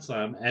 Grand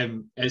Slam.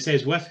 It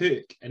says with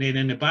Hook, and then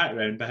in the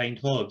background behind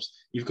Hobbs,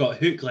 you've got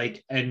Hook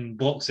like in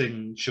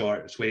boxing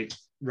shorts with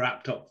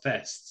wrapped up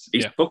fists.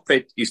 He's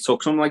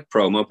took some like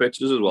promo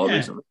pictures as well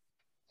recently.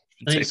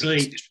 He's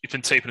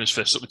been taping his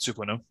fists up with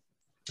 2.0.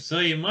 So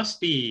he must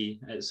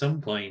be at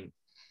some point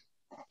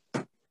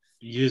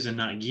using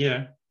that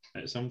gear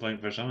at some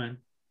point for something.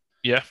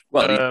 Yeah.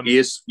 Well, he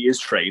is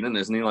training,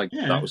 isn't he? Like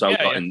that was how.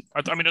 I mean,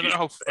 I don't know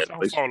how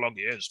far along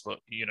he is, but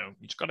you know,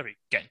 he's got to be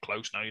getting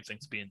close now. You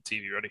think to being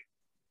TV ready?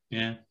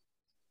 Yeah.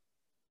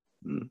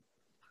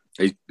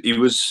 He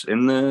was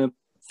in the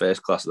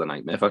first class of the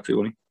Nightmare Factory,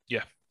 wasn't he?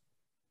 Yeah.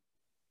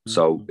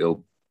 So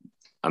he'll.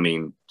 I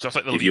mean, so that's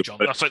like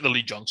the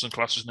Lee Johnson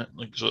class, isn't it?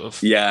 Like sort of.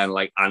 Yeah, and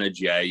like Anna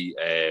Jay,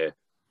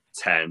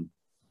 10,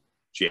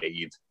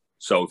 Jade.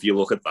 So if you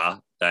look at that,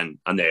 then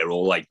and they're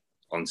all like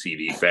on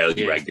TV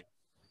fairly regular.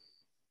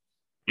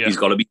 Yeah. He's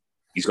got to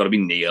be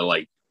near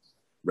like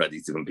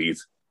ready to compete.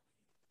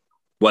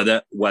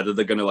 Whether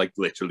they're going to like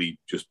literally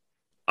just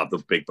have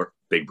the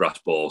big brass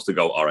balls to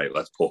go, all right,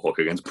 let's put Hook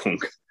against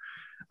Punk.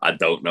 I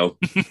don't know.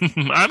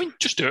 I mean,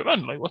 just do it,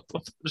 man. Like, what?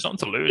 There's nothing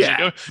to lose.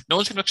 Yeah. No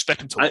one's going to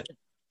expect him to.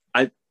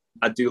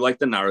 I do like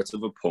the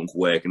narrative of Punk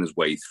working his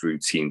way through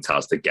Team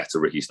Taz to get to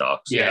Ricky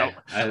Starks. Yeah,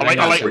 I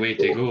like the way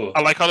to go.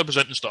 I like how they're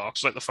presenting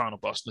Starks like the final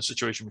boss in the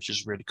situation, which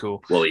is really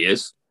cool. Well, he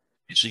is.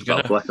 So you're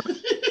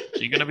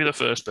gonna be the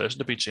first person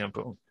to beat CM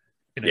Punk.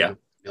 You know? Yeah.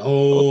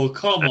 Oh,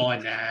 come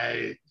on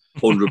now.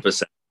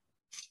 100%.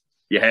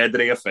 You heard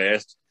it here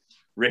first.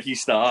 Ricky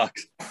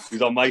Starks,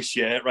 who's on my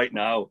shirt right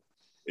now,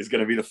 is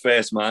going to be the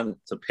first man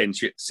to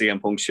pinch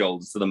CM Punk's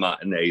shoulders to the mat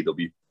in the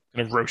AEW.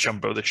 Going to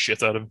Rochambeau the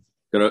shit out of him.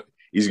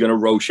 He's going to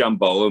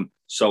Rochambeau him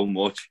so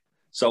much,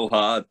 so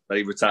hard that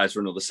he retires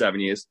for another 7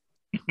 years.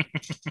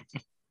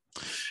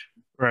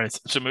 Right.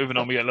 So moving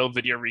on, we get a little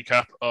video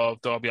recap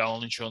of Darby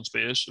Allin and Shawn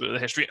Spears, the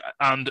history,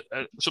 and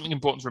something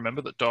important to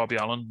remember that Darby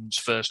Allin's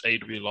first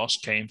AEW loss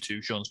came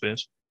to Shawn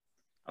Spears.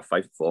 A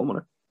 5-4, wasn't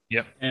it?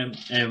 Yeah.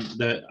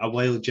 A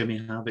while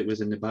Jimmy Havoc was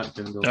in the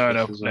background. No.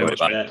 There's no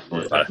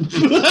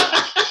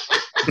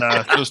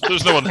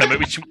one there,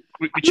 mate.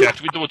 We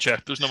checked. We double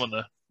checked. There's no one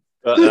there.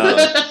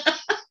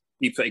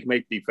 Deep fake,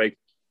 mate. Deep fake.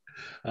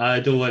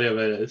 Don't worry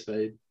about it. It's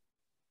fine.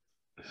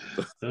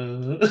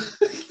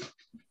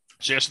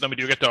 So yes, then we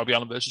do get Darby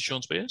Allin versus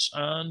Shawn Spears,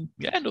 and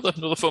yeah,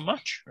 another fun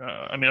match.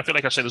 I mean, I feel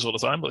like I say this all the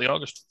time, but they are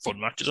just fun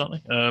matches,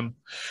 aren't they?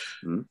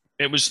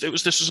 This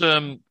was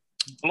a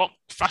lot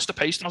faster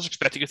paced than I was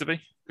expecting it to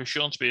be, because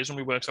Shawn Spears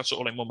only works that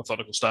sort of like more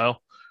methodical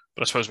style.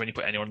 But I suppose when you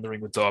put anyone in the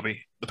ring with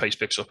Darby, the pace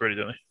picks up, really,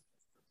 don't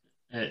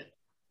it?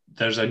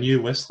 There's a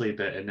new whistly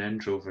bit in the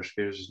intro for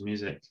Spears'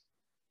 music.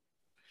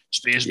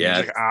 Spears'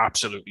 music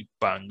absolutely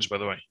bangs, by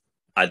the way.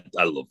 I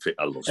love it.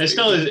 It's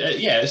still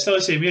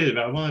the same music,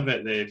 but I'm on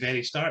about the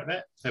very start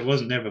bit. It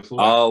wasn't there before.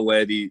 Oh,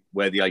 where the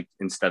like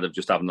instead of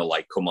just having the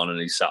light come on and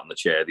he sat in the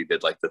chair, he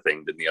did like the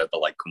thing, didn't he? Had the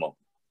light come on.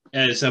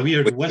 It's a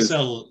weird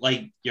whistle,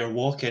 like you're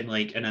walking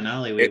like in an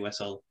alleyway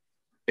whistle.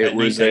 It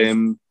was a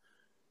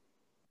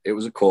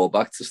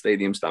callback to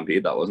Stadium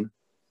Stampede, that wasn't?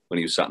 When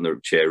he was sat in the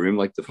chair room,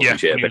 like the fucking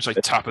chair. When he was like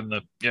tapping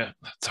the chair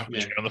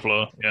on the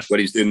floor. Yeah. When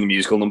he's doing the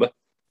musical number.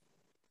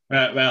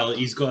 Well,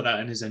 he's got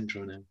that in his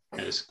intro now.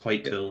 It's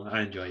quite cool.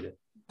 I enjoyed it.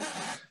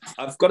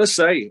 I've got to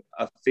say,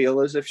 I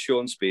feel as if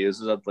Shawn Spears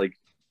has had like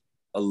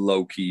a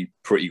low-key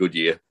pretty good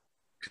year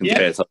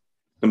compared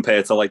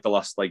to like the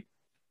last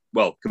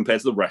compared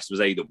to the rest of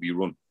his AEW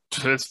run.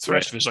 The rest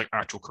of his like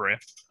actual career.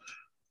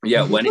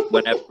 Yeah,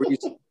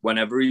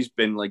 whenever he's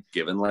been like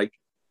given like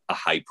a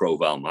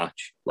high-profile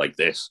match like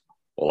this,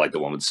 or like the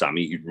one with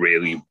Sammy, he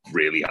really,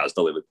 really has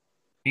delivered.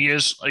 He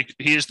is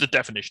the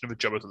definition of a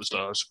jobber to the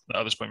stars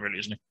at this point, really,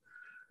 isn't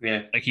he?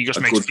 Yeah. Like he just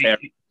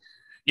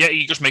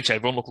he just makes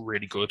everyone look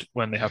really good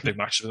when they have big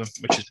matches with him,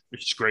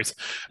 which is great.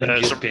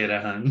 Some pair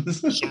of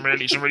hands. some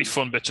really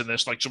fun bits in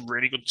this, like some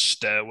really good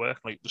stair work,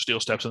 like the steel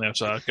steps on the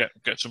outside.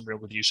 Get some real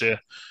good use here.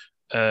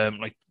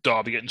 Like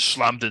Darby getting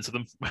slammed into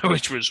them,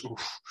 which was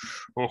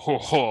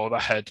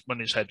that head when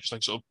his head just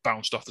like sort of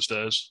bounced off the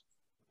stairs.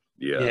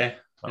 Yeah.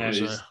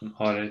 It was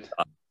horrid.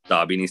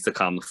 Darby needs to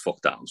calm the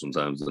fuck down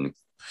sometimes, doesn't he?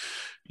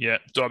 Yeah,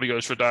 Darby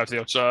goes for a dive to the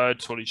outside.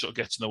 Tully sort of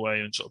gets in the way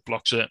and sort of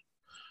blocks it.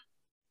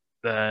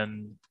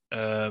 Then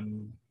I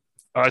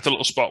like the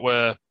little spot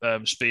where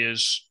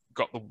Spears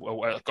got a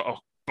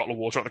bottle of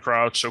water out of the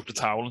crowd, soaked a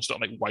towel, and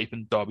started like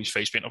wiping Darby's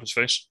face paint off his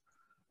face.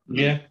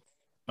 Yeah,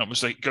 that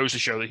was like goes to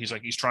show that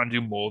he's trying to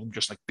do more than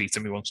just like beat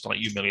him. He wants to like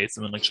humiliate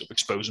them and like sort of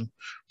expose him,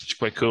 which is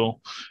quite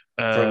cool.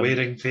 For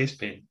wearing face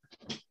paint.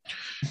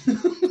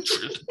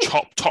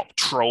 top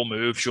troll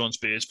move. Shawn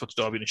Spears puts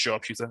Darby in a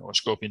sharpshooter or a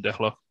scorpion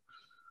deathlock.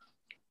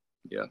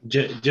 Yeah.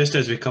 Just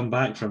as we come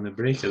back from the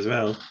break as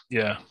well.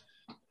 Yeah.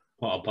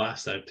 What a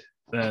bastard.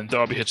 Then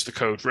Darby hits the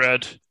code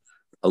red.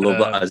 I love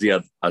that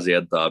as he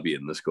had Darby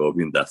in the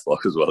scorpion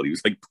deathlock as well. He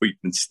was like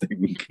pointing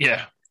Sting.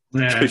 Yeah.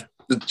 The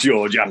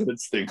George Allen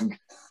Sting.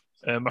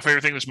 My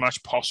favorite thing in this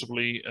match,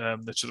 possibly,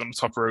 that's on the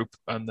top rope,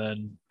 and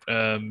then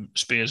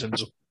Spears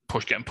ends up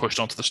getting pushed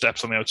onto the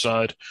steps on the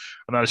outside.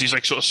 And then as he's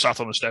like sort of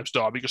sat on the steps,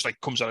 Darby just like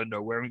comes out of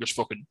nowhere and just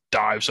fucking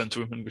dives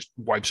into him and just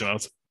wipes him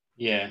out.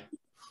 Yeah.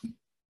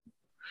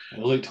 It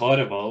looked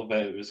horrible, but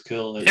it was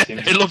cool.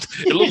 It looked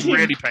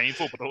really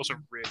painful, but also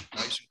really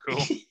nice and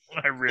cool.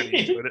 I really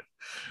enjoyed it.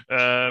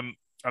 And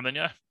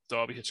then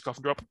Darby hits a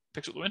coffin drop,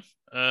 picks up the win.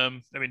 I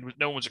mean,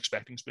 no one was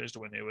expecting Spears to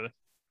win here with it.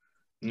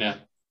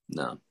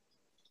 No.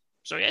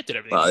 So it did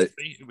everything.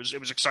 It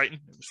was exciting.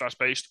 It was fast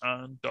paced,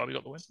 and Darby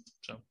got the win.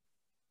 So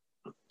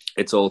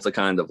it's all to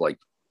kind of like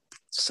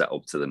set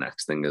up to the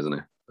next thing, isn't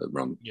it?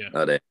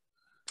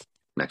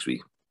 Next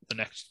week. The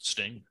next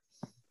Sting.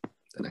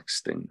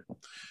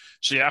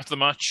 So after the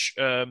match,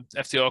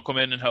 FTR come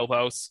in and help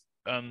out,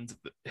 and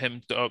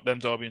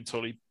Darby and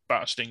Tully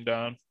batter Sting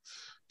down.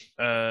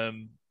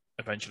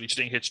 Eventually,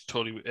 Sting hits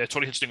Tully.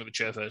 Tully hits Sting with a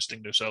chair first.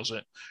 Sting no sells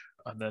it,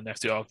 and then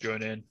FTR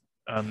join in,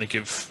 and they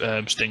give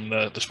Sting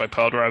the spike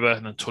pile driver,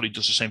 and then Tully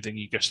does the same thing.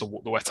 He gets the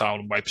wet towel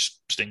and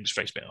wipes Sting's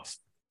face paint off.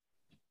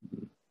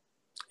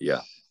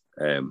 Yeah,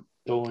 I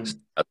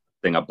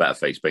think I better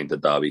face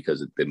painted Darby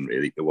because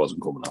it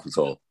wasn't coming off at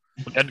all.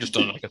 He had just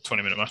done like a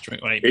 20-minute match,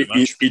 right? An 8-minute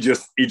match.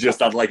 He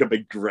just had like a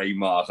big grey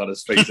mark on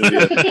his face.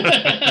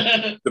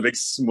 The big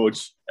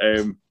smudge.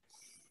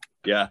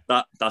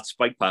 That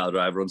spike pile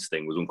driver on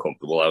Sting was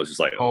uncomfortable. I was just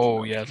like,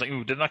 oh yeah, like,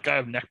 didn't that guy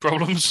have neck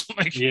problems?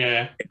 Like,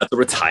 yeah, he had to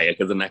retire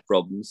because of neck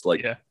problems.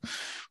 Like, yeah,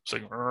 it's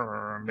like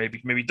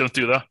maybe don't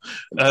do that.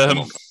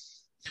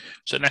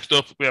 So next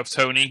up we have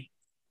Tony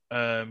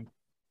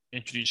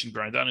introducing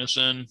Bryan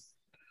Danielson.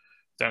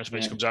 Daniel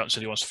Space comes out and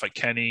said he wants to fight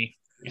Kenny.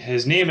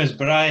 His name is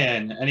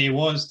Brian, and he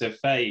wants to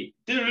fight.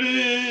 Because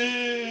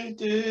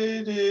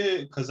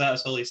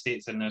that's all he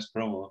states in this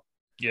promo.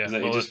 Yeah,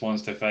 that he just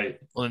wants to fight.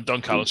 Well, then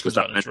Don Callis comes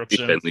out and interrupts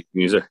him.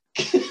 Music.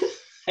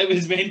 It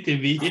was meant to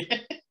be.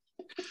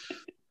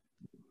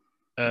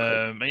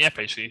 And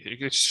basically,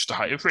 it's just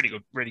a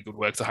really good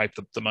work to hype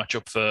the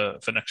matchup for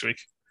next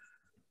week.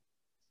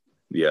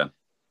 Yeah.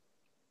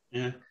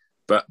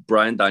 But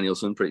Bryan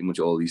Danielson, pretty much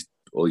all he's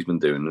been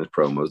doing in his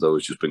promos, though,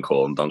 has just been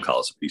calling Don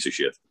Callis a piece of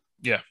shit.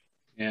 Yeah.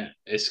 Yeah.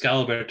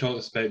 Excalibur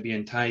talks about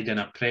being tied in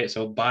a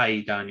pretzel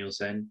by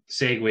Danielson,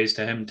 segues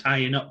to him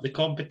tying up the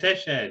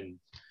competition.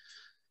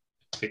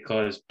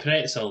 Because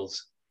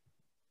pretzels.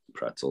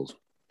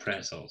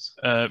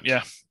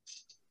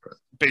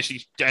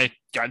 Basically,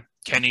 Brian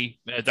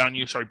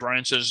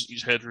says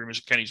he's heard rumors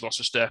that Kenny's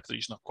lost a step, that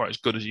he's not quite as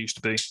good as he used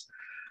to be.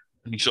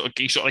 And he's sort of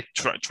like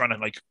trying to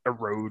like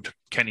erode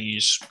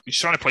Kenny's. He's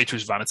trying to play to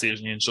his vanity,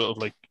 isn't he? And sort of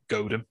like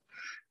goad him.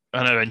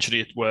 And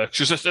eventually it works.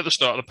 Because at the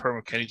start of the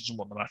promo, Kenny doesn't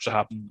want the match to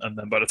happen. And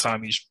then by the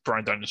time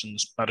Bryan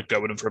Danielson's had a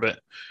go at him for a bit,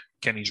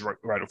 Kenny's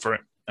right up for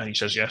it. And he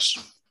says yes.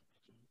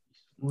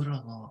 What a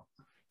lot.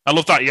 I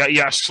love that. Yeah,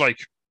 he asks, like,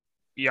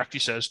 he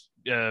actually says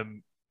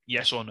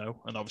yes or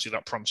no. And obviously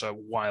that prompts a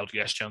wild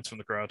yes chant from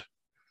the crowd.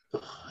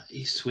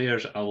 He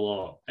swears a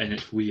lot, and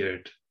it's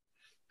weird.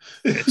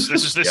 This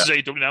is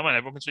AEW now, man.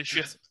 Everyone can say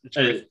shit.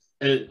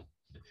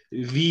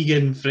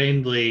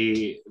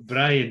 vegan-friendly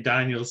Bryan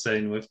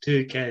Danielson with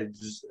 2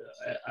 kids.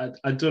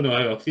 I don't know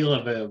how I feel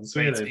about him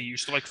swearing. He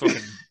used to like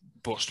fucking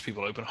bust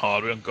people open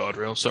hardware on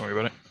guardrails. Don't worry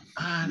about it.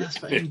 That's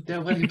fine.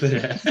 Don't worry about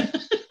it.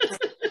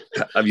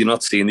 Have you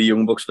not seen the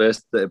Young Bucks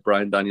first?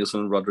 Bryan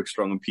Danielson, Roderick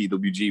Strong, and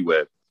PWG,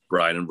 where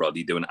Brian and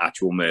Roddy do an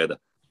actual murder.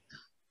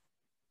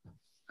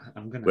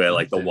 Where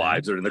like the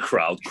wives are in the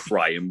crowd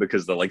crying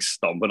because they're like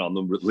stomping on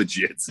them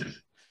legit.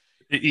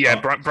 Yeah,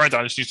 Bryan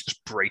Danielson used to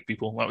just break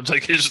people.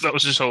 That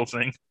was his whole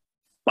thing.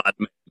 Bad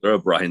murderer,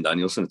 Bryan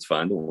Danielson. It's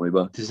fine. Don't worry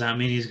about it. Does that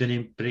mean he's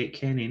going to break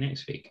Kenny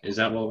next week? Is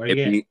that what we're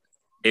getting?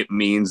 It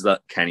means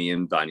that Kenny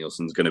and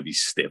Danielson's going to be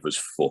stiff as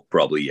fuck.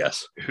 Probably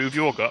yes. Who have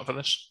you all got for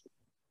this?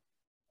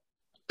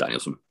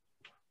 Danielson.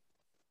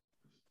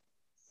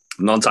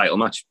 Non-title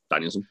match.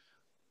 Danielson.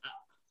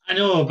 I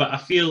know, but I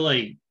feel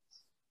like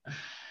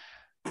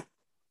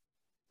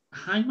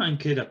Hangman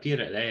could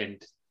appear at the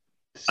end.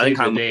 I think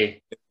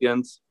Hangman at the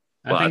end.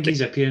 I think he's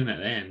appearing at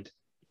the end.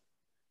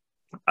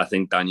 I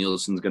think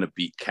Danielson's going to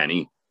beat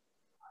Kenny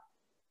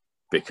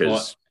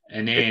because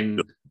and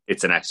then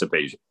it's an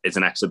exhibition. It's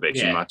an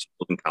exhibition match.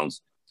 It doesn't count.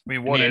 I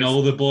mean, what if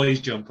all the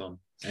boys jump on?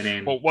 And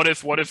then what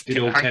if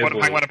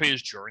Hangman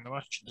appears during the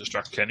match and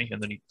distracts Kenny,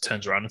 and then he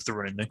turns around if they're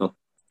running? No,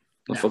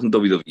 fucking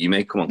WWE,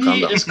 mate. Come on, calm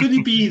down. It's going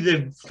to be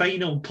the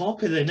final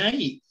pop of the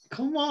night.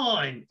 Come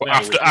on.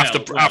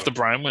 After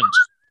Bryan wins.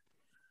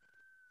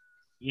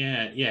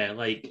 Yeah,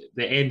 like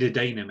the end of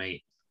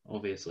Dynamite,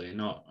 obviously,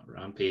 not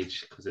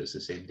Rampage because it's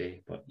the same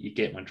day. But you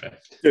get my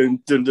drift.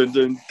 I'm so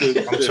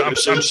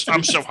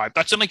hyped.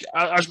 That's in like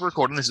as we're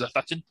recording this,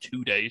 that's in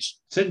 2 days.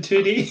 It's in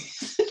 2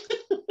 days.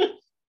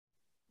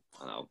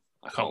 I know.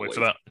 I can't wait for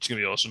that. It's going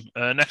to be awesome.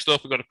 Next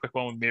up, we've got a quick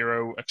one.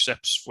 Miro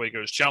accepts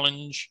Fuego's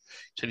challenge.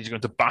 He said he's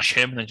going to bash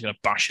him and then he's going to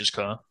bash his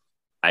car.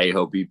 I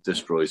hope he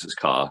destroys his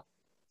car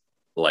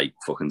like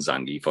fucking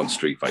Zangief on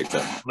Street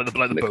Fighter. Like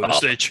the bonus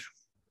stage.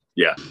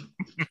 Yeah.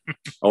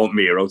 I want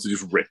Miro to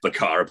just rip the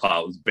car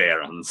apart with his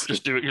bare hands.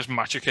 Just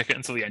match kick it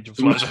until the engine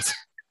flies out.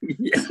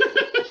 Yeah.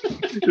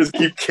 Just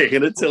keep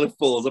kicking it till it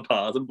falls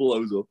apart and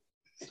blows up.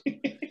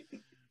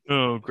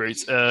 Oh, great.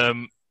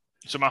 So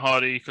Matt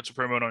Hardy cuts a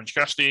promo on Orange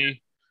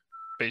Cassidy,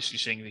 basically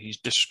saying that he's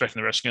disrespecting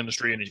the wrestling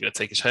industry and he's going to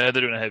take his hair.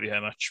 They're doing a heavy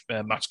hair match.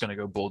 Matt's going to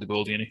go baldy,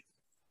 isn't he?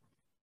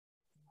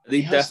 Are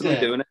they definitely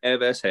doing a hair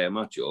versus hair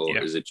match, or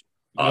is it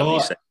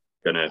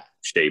going to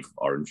shave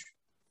Orange?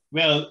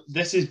 Well,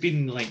 this has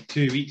been like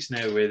 2 weeks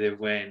now where they've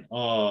went,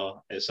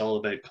 it's all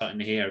about cutting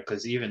hair,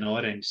 because even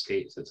Orange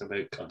states it's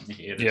about cutting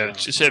hair. Yeah,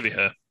 it's heavy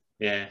hair.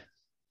 Yeah.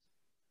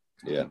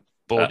 Yeah.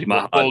 Baldy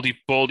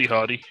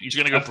Hardy. He's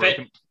going to go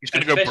broken. He's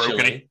going to go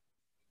broken.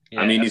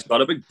 Yeah, I mean, he's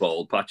got a big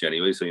bald patch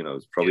anyway, so,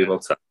 it's probably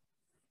about time.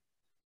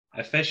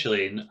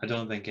 Officially, I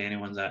don't think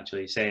anyone's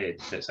actually said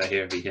it's a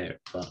heavy hair.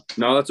 But...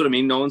 No, that's what I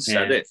mean. No one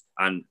said it.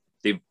 And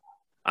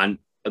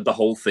the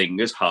whole thing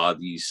is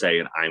Hardy's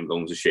saying, I'm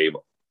going to shave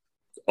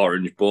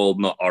Orange bald,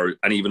 not Orange,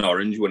 and even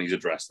Orange when he's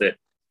addressed it.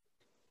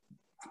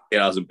 It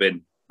hasn't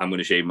been, I'm going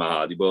to shave my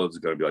Hardy bald. It's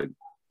going to be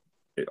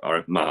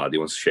like, my Hardy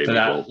wants to shave his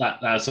bald.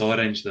 That's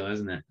Orange, though,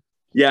 isn't it?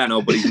 Yeah,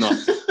 no, but he's not.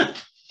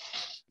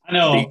 I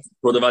know. They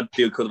could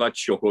have had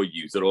Chuck or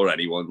User or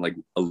anyone like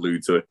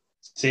allude to it.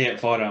 Say it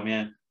for him,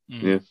 yeah.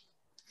 Yeah. All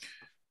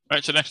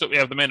right, so next up we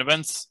have the main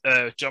event.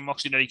 Jon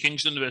Moxley and Eddie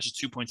Kingston versus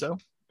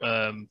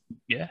 2.0.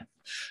 Yeah.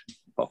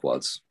 Pop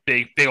lads.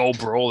 Big old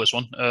brawl, this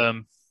one.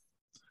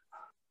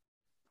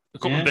 A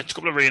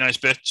couple of really nice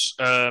bits.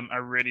 I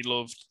really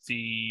loved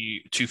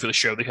the 2 for the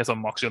show they hit on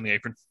Moxley on the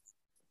apron.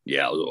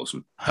 Yeah, it was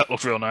awesome. That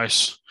looked real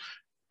nice.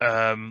 They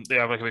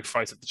have like a big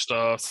fight at the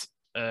start.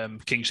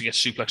 Kingston gets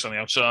suplexed on the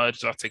outside,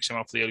 so that takes him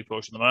out for the early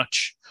portion of the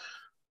match.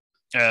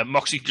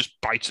 Moxley just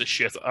bites the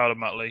shit out of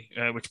Matt Lee,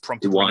 which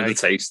prompted Renee. To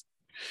taste.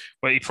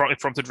 Well, it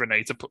prompted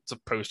Renee to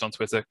post on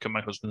Twitter, "Can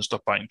my husband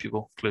stop biting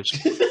people, please?"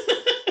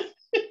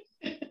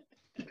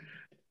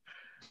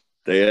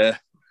 They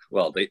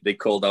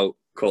called out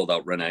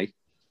Renee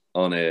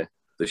on the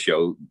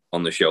show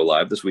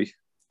live this week.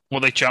 Well,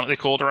 they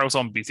called her out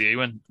on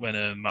BTE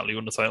when Matt Lee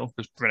won the title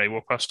because Renee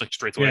walked past like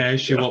straight away. Yeah,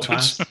 she walked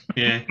past.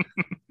 Yeah,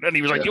 and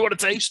he was like, "You want a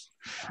taste?"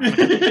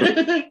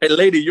 Hey,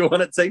 lady, you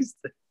want a taste?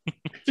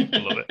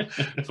 Love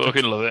it,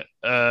 fucking love it.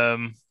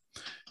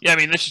 Yeah, I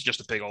mean, this is just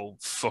a big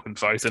old fucking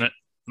fight, isn't it?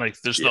 Like,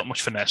 there's not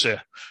much finesse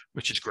here,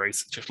 which is great.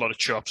 Just a lot of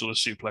chops, a lot of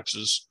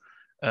suplexes.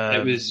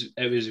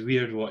 It was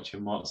weird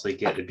watching Moxley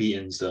get the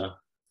beatings though.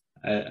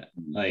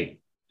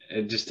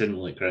 It just didn't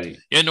look right.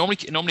 Yeah, normally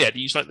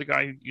Eddie's like the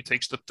guy who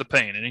takes the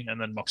pain, isn't he? And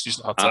then Moxley's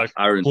the hot tag.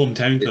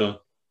 Hometown though.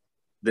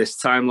 This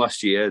time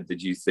last year,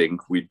 did you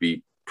think we'd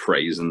be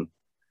praising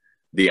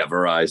the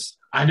Ever-Rise?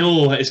 I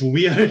know, it's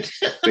weird.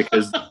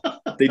 Because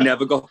they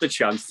never got the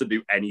chance to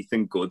do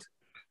anything good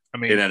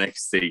in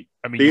NXT.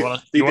 I mean, you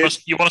want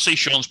to say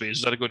Sean Spears?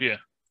 Is that a good year?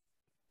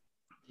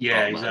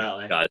 Yeah,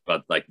 exactly. Guys,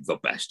 but like the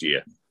best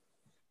year.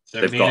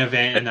 They've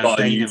got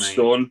a new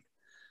stone.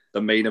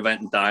 The main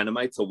event in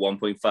Dynamite to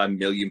 1.5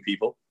 million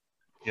people.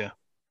 Yeah.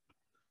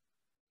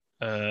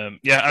 Really.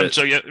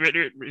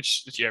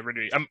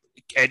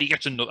 Eddie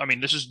gets another. I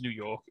mean, this is New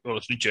York or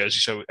it's New Jersey,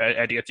 so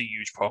Eddie gets a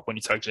huge pop when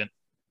he tags in.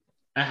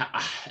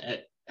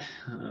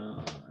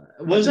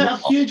 Was it a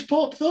huge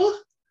pop though?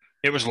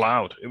 It was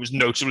loud. It was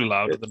noticeably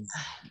louder than.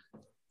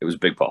 It was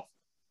big pop.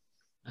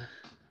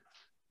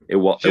 It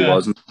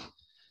wasn't.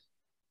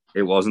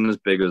 It wasn't as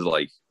big as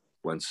like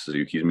when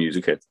Suzuki's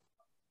music hit.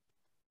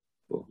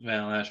 Well,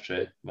 that's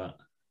true, but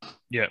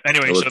yeah.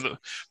 Anyway, so the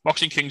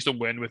Moxie and Kingston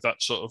win with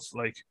that sort of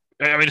like.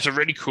 I mean, it's a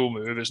really cool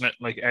move, isn't it?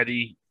 Like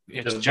Eddie.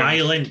 The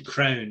Violent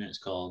Crown, it's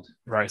called.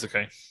 Right.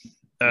 Okay.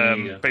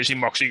 Basically,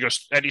 Moxie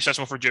Eddie sets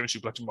him up for a German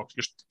suplex, and Moxie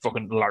just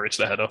fucking lariats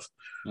the head off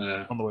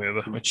on the way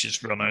over, which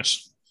is real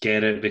nice.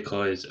 Get it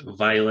because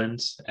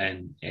violence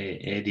and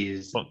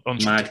Eddie's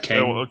Mad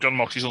King. John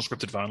Moxie's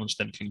unscripted violence,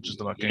 then King's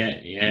the Mad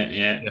King.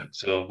 Yeah.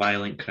 So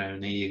Violent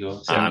Crown, there you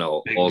go. So I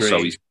know. Also,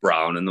 he's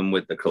browning them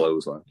with the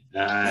clothesline.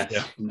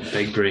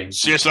 Big brain.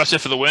 So that's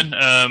it for the win.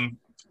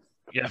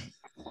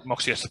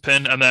 Moxie gets the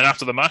pin, and then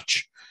after the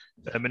match,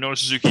 Minoru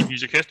Suzuki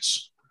music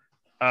hits.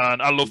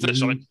 And I love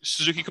this. I mean,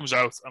 Suzuki comes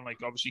out and, like,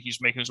 obviously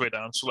he's making his way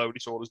down slowly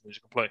so all his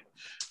music can play.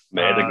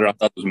 Man, the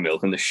granddad was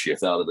milking the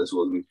shit out of this,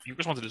 wasn't he? You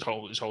just wanted his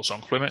whole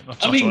song to play, mate.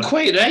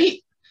 Quite right.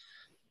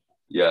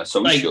 Yeah,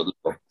 so he should.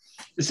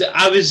 So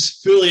I was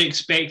fully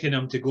expecting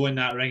him to go in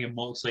that ring and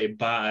Moxley to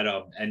batter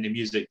him and the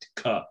music to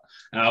cut.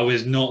 And I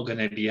was not going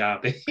to be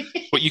happy.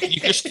 But you're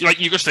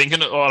just thinking,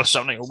 oh,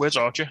 something. Oh, where's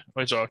Archer?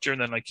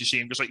 And then like you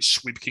see him just like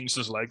sweep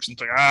Kingston's legs and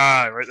it's like,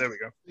 right there we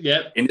go.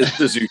 Yep. In the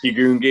Suzuki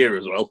Goon gear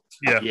as well.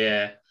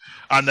 Yeah.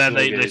 And then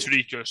they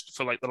literally just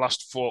for like the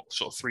last 3-4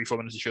 minutes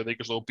of the show, they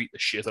just all beat the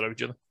shit out of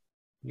each other.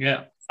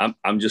 Yeah.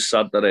 I'm just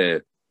sad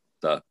that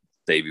that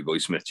Davey Boy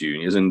Smith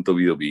Jr. is in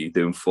WWE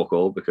doing fuck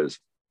all because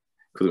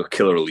could have got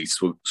Killer Elite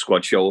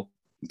Squad show up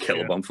and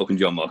kill up on fucking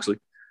John Moxley.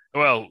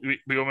 Well,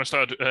 we almost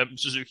had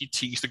Suzuki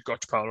tease the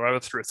Gotch Pile Driver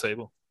through a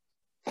table.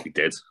 He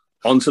did.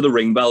 Onto the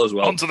ring bell as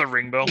well. Onto the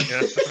ring bell,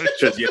 yeah.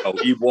 Because,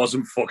 he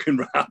wasn't fucking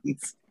round.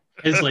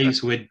 His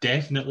lights would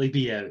definitely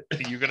be out.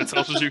 Are you going to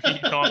tell Suzuki you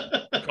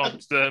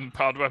can't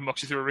Pile Drive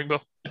Moxie through a ring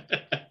bell?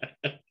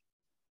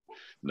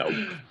 No,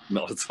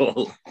 not at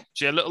all.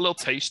 So yeah, a little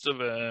taste of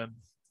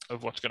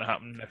what's going to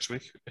happen next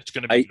week. It's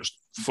going to be just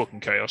fucking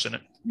chaos in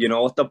it. You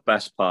know what the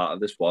best part of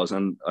this was,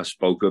 and I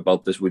spoke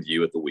about this with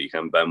you at the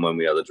weekend, Ben, when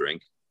we had a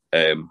drink.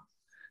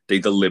 They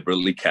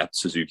deliberately kept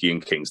Suzuki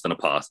and Kingston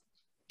apart.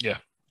 Yeah.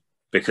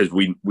 Because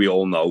we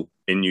all know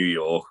in New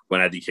York,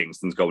 when Eddie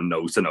Kingston's going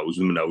nose to nose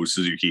with Minoru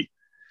Suzuki,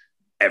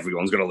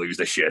 everyone's going to lose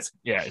their shit.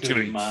 Yeah, it's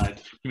going to be mad.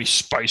 It's going to be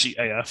spicy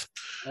AF.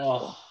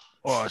 Oh,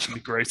 it's going to be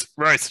great.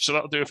 Right, so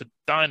that'll do it for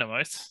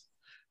Dynamite.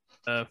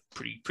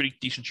 Pretty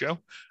decent show.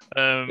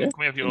 Can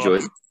we have your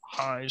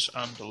highs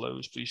and the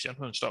lows, please? I'm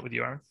going to start with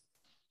you, Aaron.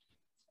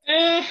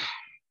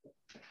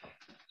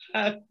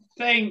 I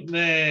think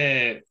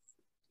the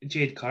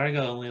Jade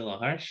Cargill and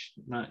Layla Hirsch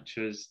match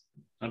was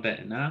a bit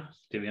enough,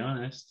 to be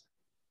honest.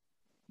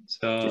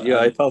 So yeah,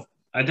 I thought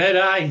I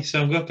did.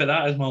 So I'm going to put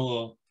that as my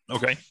low.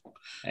 Okay.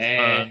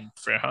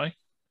 For a high.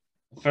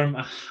 From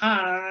a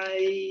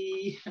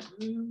high.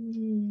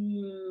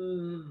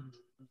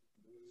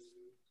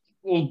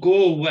 We'll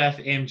go with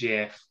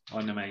MJF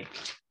on the mic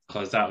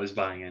because that was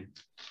banging.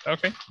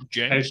 Okay,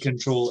 James. How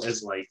control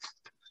is like.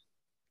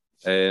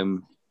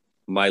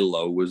 My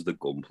low was the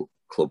Gun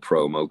Club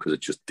promo because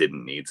it just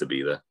didn't need to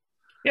be there.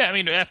 Yeah, I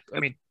mean,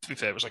 to be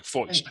fair, it was like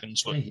 40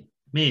 seconds. But...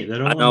 Mate,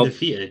 they're all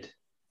undefeated.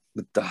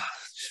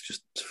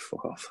 Just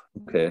fuck off.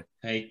 Okay.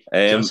 Hey,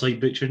 just like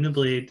Butcher and the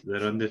Blade,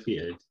 they're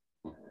undefeated.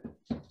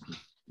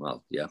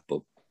 Well, yeah,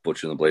 but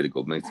Butcher and the Blade are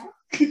good, mate.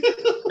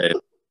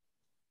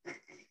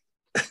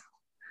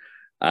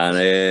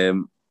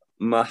 And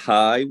my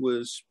high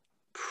was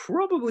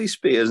probably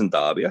Spears and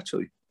Darby,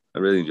 actually. I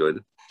really enjoyed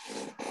it.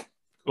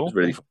 Cool. It was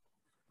really fun.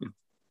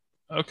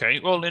 Okay,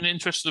 well, in the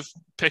interest of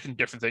picking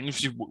different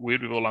things,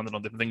 we've all landed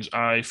on different things.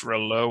 For a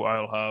low,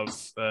 I'll have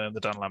the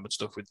Dan Lambert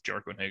stuff with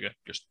Jericho and Hager.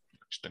 Just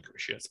don't give a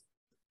shit.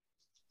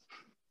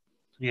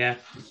 Yeah,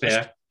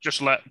 fair.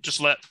 Just let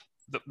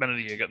the Men of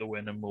the Year get the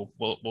win, and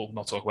we'll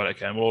not talk about it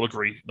again. We'll all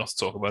agree not to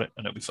talk about it,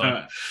 and it'll be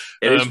fine.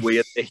 It is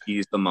weird that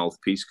he's the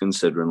mouthpiece,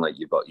 considering like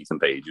you've got Ethan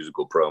Page, who's a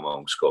good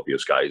promo, Scorpio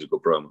Sky is a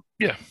good promo.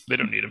 Yeah, they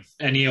don't need him.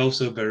 And he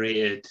also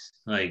berated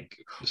like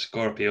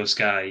Scorpio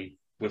Sky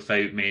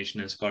without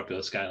mentioning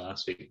Scorpio Sky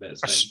last week. But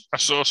I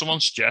saw someone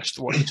suggest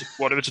what if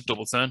it's a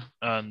double turn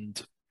and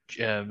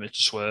it's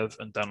a swerve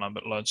and Dan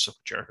Lambert lines up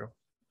Jericho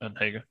and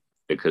Hager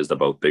because they're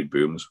both big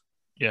booms.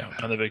 Yeah,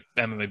 and they're big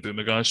MMA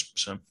boomer guys.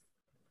 So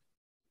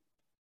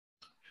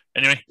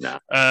anyway,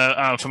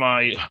 for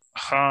my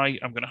high,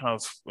 I'm gonna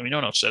have. I mean, no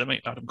one else said it,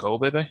 mate. Adam Cole,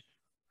 baby.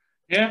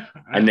 Yeah,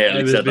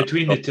 it was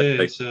between the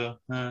two. So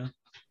yeah,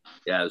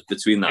 it was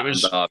between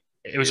that.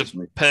 It was a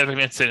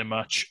perfectly entertaining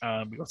match.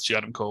 We got to see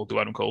Adam Cole do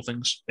Adam Cole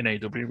things in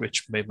AEW,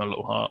 which made my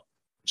little heart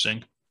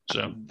sing.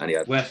 So, and he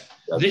had shot.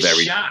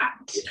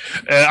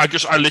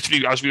 I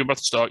literally, as we were about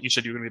to start, you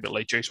said you were going to be a bit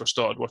late, Jay, so I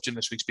started watching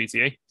this week's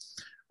PTA.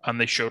 and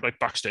they showed like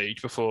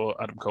backstage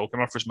before Adam Cole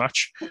came out for his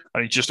match,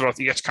 and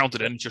he gets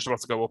counted in, he's just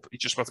about to go up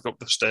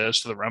the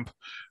stairs to the ramp,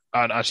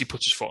 and as he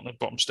puts his foot on the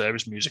bottom stair,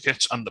 his music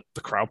hits, and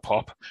the crowd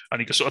pop, and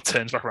he just sort of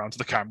turns back around to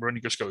the camera, and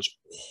he just goes,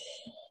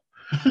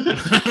 and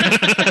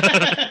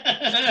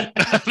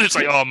it's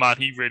like, oh man,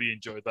 he really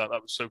enjoyed that.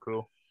 That was so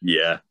cool.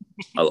 Yeah,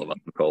 I love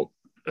Adam Cole.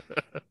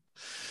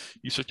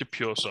 He's such a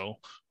pure soul.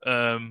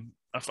 I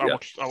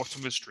watched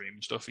some of his stream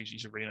and stuff.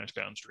 He's a really nice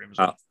guy on stream as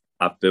well.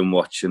 I've been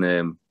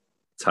watching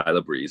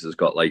Tyler Breeze has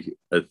got like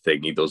a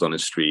thing he does on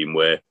his stream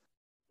where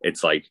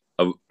it's like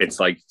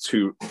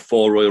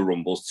 4 Royal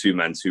Rumbles, 2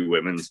 men, 2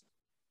 women's,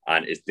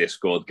 and his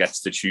Discord gets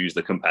to choose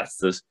the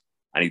competitors.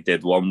 And he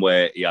did one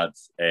where he had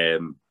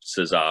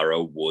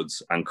Cesaro,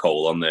 Woods, and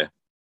Cole on there.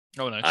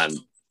 Oh, nice. And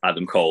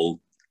Adam Cole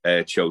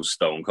chose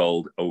Stone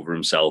Cold over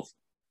himself,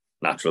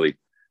 naturally.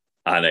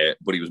 And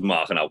but he was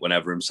marking out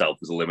whenever himself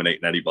was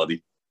eliminating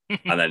anybody.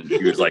 And then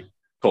he was like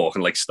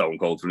talking like Stone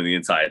Cold through the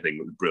entire thing.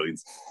 It was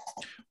brilliant.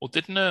 Well,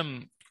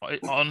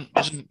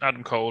 isn't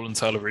Adam Cole and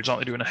Tyler Breeze,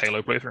 aren't they doing a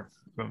Halo playthrough?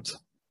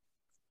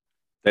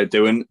 They're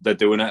doing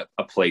a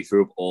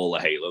playthrough of all the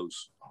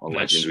Halos on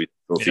Legendary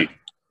Difficulty.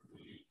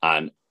 Yeah.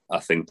 And I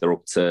think they're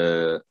up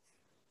to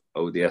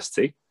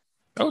ODST.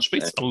 Oh,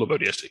 sweet. I love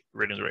ODST.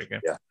 Really great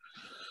game. Yeah.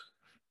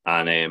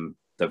 And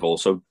they've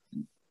also,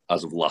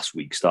 as of last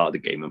week, started a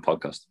gaming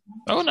podcast.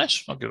 Oh,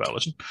 nice. I'll give that a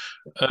listen.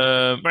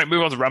 Right,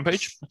 move on to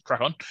Rampage. Crack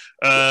on.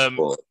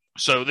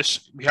 So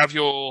we have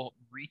your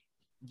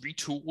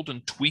retooled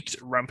and tweaked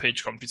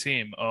Rampage commentary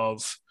team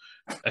of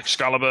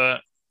Excalibur,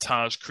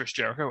 Taz, Chris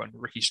Jericho, and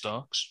Ricky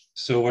Starks.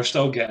 So we're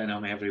still getting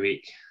them every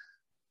week.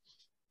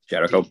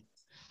 Jericho.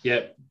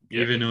 Yep.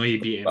 Even though he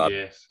beat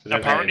MJF.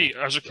 Apparently,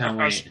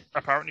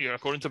 apparently,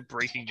 according to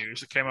breaking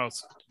news that came out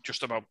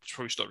just about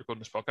before we start recording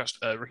this podcast,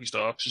 Ricky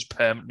Starks is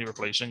permanently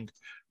replacing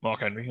Mark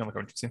Henry on the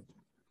commentary team.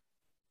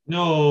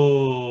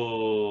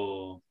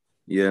 No.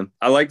 Yeah,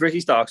 I like Ricky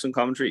Starks on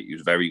commentary. He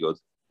was very good.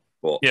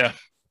 But yeah,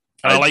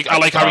 I like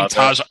having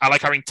Taz. I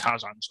like having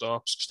Taz and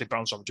Starks because they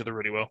bounce off each other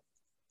really well.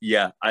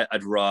 Yeah,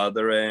 I'd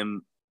rather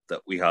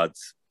that we had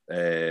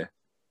the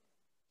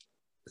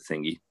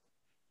thingy.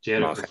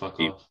 Jericho, fuck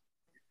off.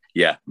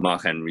 Yeah,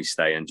 Mark Henry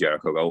stay and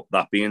Jericho go.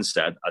 That being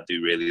said, I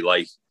do really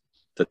like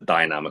the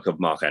dynamic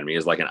of Mark Henry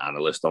as like an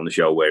analyst on the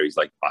show where he's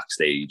like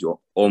backstage or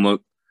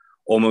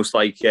almost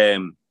like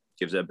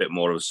gives it a bit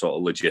more of a sort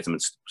of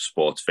legitimate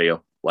sports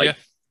feel. Like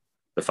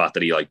the fact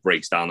that he like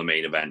breaks down the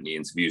main event and he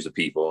interviews the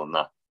people and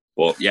that.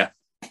 But yeah,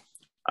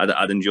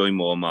 I'd enjoy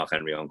more Mark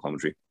Henry on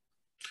commentary.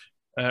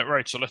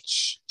 Right, so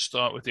let's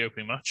start with the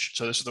opening match.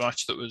 So this is the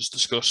match that was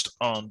discussed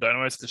on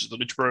Dynamite. This is the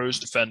Lucha Bros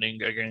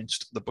defending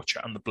against the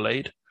Butcher and the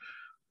Blade.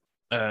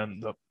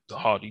 The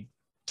Hardy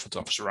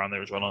photographers around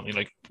there as well, aren't they?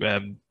 Like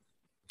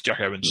Jack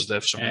Evans is there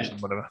for some reason,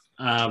 whatever.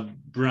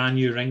 Brand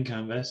new ring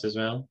canvas as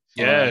well.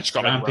 Yeah, it's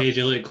got Rampage.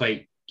 It looked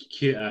quite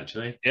cute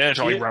actually. Yeah, it's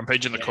got like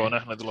Rampage in the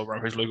corner, like the little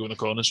Rampage logo in the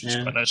corners, which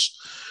is quite nice.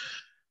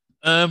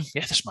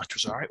 This match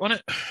was alright, wasn't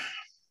it?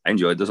 I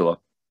enjoyed this a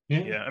lot.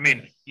 Yeah, I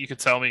mean, you could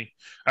tell me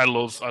I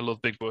love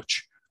Big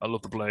Butch, I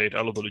love the Blade,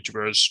 I love the Lucha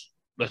Bros.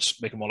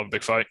 Let's make them all have a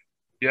big fight.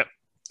 Yep,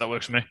 that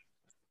works for me.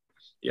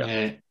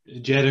 Yeah.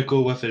 Jericho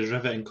with his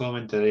riveting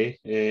commentary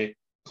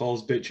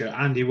calls Butcher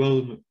Andy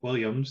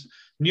Williams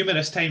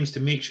numerous times to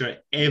make sure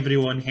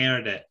everyone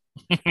heard it.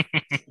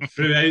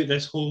 Throughout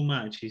this whole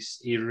match,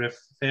 he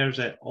refers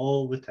it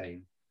all the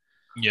time.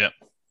 Yeah.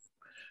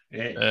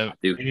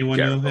 Anyone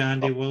know who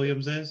Andy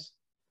Williams is?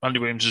 Andy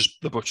Williams is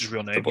the Butcher's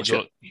real name.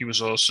 He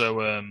was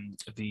also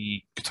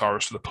the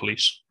guitarist for the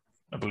Police,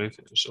 I believe.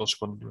 It was also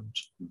one of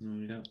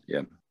the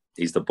Yeah,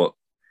 he's the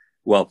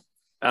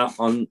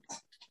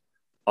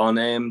on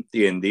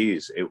the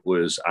Indies, it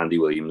was Andy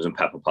Williams and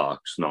Pepper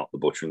Parks, not the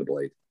Butcher and the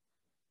Blade.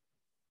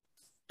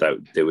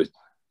 There was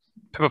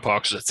Pepper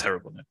Parks is a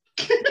terrible name.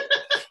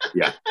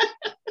 Yeah,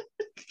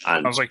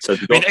 and I was like, so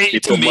to me,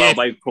 well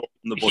by putting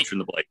the Butcher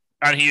and the Blade.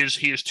 And he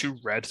is too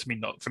red for me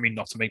not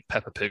to make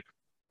Peppa Pig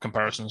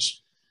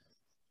comparisons.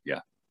 Yeah,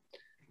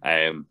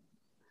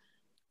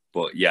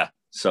 but yeah.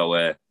 So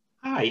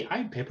hi,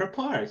 I'm Pepper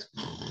Parks.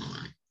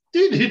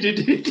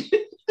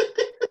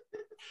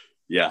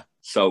 Yeah,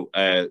 so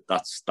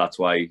that's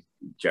why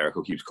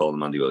Jericho keeps calling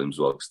him Andy Williams as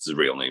well, because it's his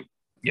real name.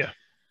 Yeah,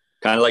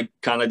 kind of like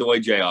the way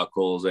JR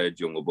calls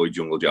Jungle Boy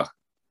Jungle Jack.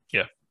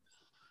 Yeah.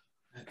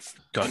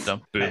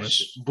 Goddamn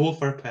boomers.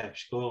 Both are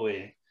pish. Go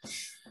away.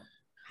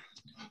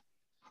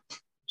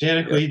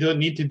 Jericho, you don't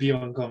need to be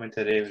on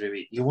commentary every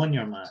week. You won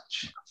your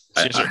match.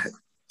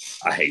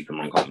 I hate them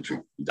on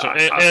commentary. So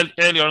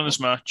early on in this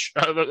match,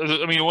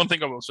 I mean, one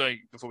thing I will say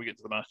before we get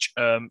to the match,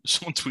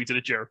 someone tweeted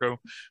at Jericho,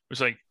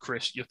 was like,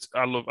 "Chris,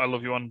 I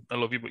love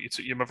you, but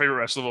you're my favorite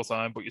wrestler of all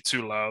time, but you're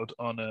too loud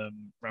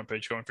on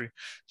Rampage commentary."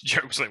 So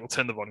Jericho was like, "Well,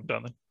 turn the volume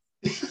down then."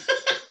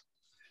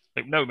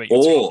 Like, no, mate,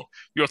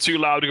 you're too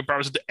loud in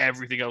comparison to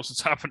everything else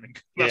that's happening.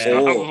 That's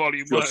not how the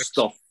volume works. Just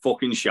stop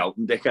fucking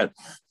shouting, dickhead.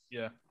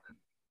 Yeah.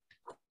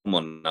 Come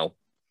on now.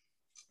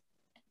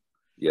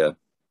 Yeah.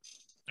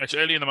 It's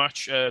early in the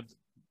match.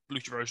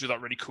 Lucha Bros do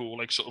that really cool,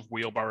 like, sort of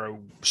wheelbarrow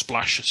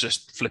splash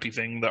assist flippy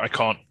thing that I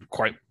can't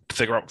quite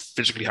figure out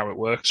physically how it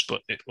works,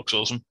 but it looks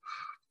awesome.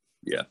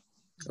 Yeah,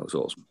 that was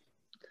awesome.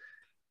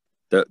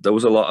 There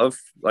was a lot of,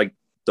 like,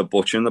 the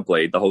Butcher and the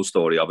Blade, the whole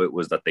story of it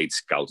was that they'd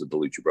scouted the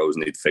Lucha Bros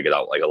and they'd figured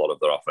out, like, a lot of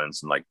their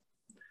offense, and, like,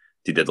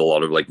 they did a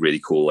lot of, like, really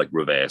cool, like,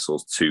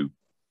 reversals to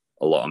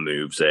a lot of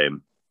moves that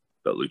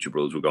Lucha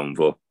Bros were going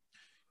for.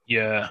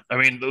 Yeah, I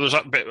mean, there was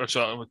that bit.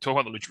 So we're talking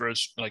about the Lucha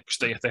Bros. Like,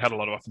 they had a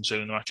lot of offense in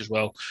the match as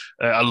well.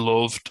 I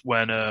loved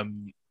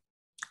when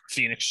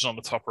Phoenix was on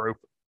the top rope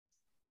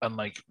and,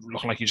 like,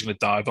 looking like he was going to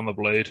dive on the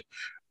Blade,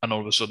 and all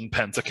of a sudden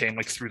Penta came,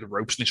 like, through the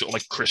ropes and he sort of,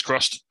 like,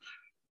 crisscrossed.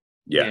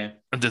 Yeah.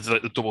 And did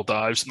the double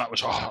dives, and that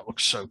was, it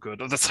looked so good.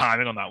 The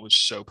timing on that was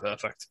so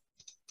perfect.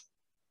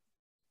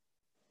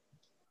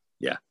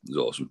 Yeah, it was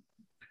awesome.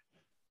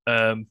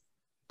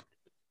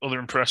 Other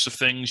impressive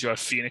things, you had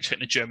Phoenix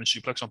hitting a German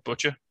suplex on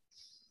Butcher.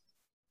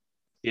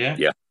 Yeah.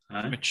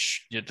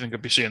 Which you didn't think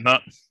I'd be seeing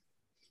that. I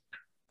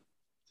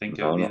think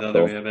it would be the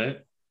other way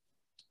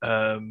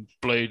about.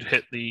 Blade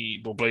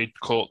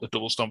caught the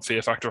double stomp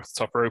Fear Factor off the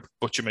top rope.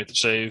 Butcher made the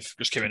save,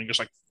 just came in and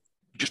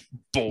just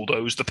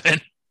bulldozed the pin.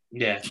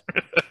 Yeah.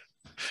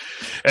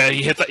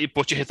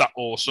 Butcher hit that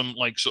awesome,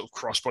 like, sort of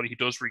crossbody he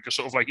does, where he just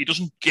sort of, like, he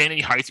doesn't gain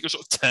any height, he just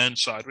sort of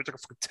turns sideways like a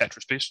fucking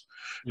Tetris piece.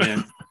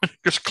 Yeah.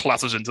 Just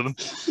clatters into them.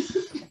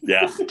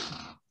 Yeah.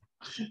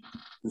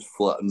 Just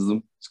flattens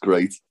them. It's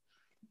great.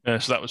 So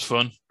that was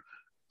fun.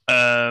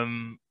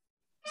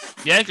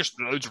 Just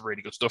loads of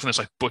really good stuff. And it's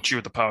like Butcher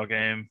with the power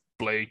game,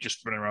 Blade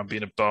just running around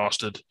being a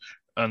bastard,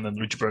 and then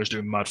Lucha Bros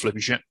doing mad flippy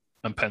shit,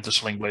 and Penta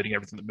sling blading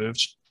everything that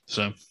moves.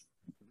 So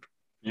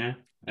yeah,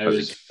 it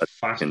was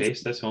fast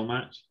paced this whole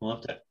match.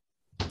 Loved it.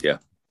 Yeah.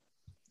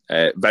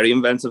 Very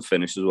inventive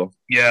finish as well.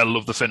 Yeah, I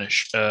love the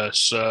finish.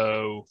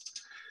 So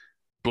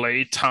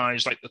Blade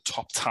ties, like, the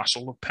top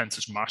tassel of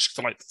Penta's mask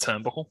to, like, the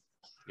turnbuckle.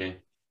 Yeah.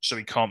 So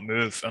he can't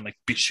move, and, like,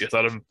 beat shit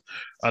out of him.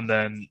 And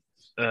then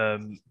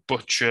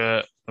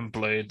Butcher and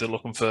Blade, they're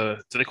looking for,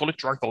 do they call it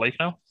Drag the Lake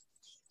now?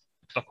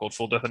 It's not called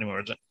Full Death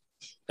anymore, is it?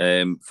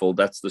 Full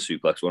Death's the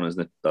suplex one,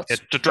 isn't it? That's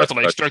Drag the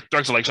Lake.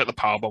 Drag the Lake's like the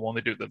powerbomb one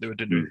they were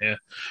doing here.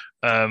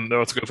 They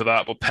want to go for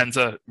that, but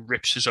Penta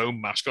rips his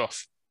own mask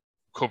off,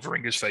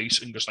 covering his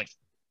face, and just, like,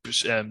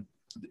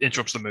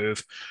 interrupts the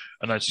move.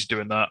 And as he's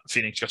doing that,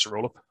 Phoenix gets a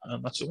roll up,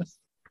 and that's the win.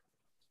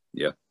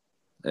 Yeah.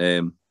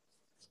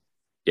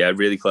 Yeah,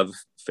 really clever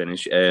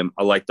finish.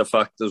 I like the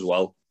fact as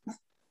well,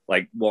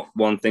 like,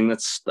 one thing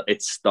it's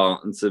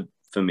starting to,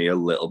 for me, a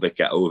little bit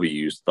get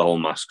overused, the whole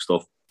mask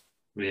stuff.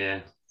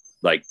 Yeah.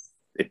 Like,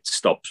 it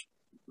stops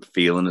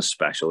feeling as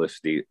special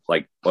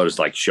or as,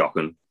 like,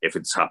 shocking if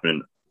it's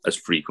happening as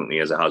frequently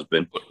as it has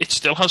been. But it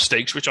still has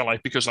stakes, which I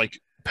like, because, like,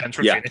 Penta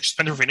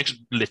and Phoenix,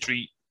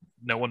 literally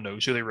no one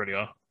knows who they really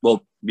are.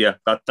 Well, yeah,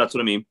 that's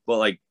what I mean. But,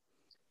 like,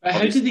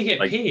 how did they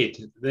get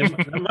paid?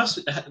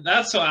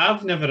 That's what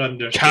I've never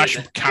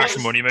understood. Cash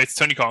money, mate.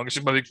 Tony Khan gets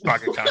a big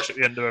bag of cash at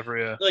the end of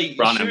every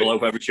brown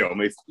envelope every show,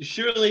 mate.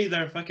 Surely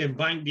their fucking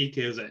bank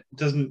details, it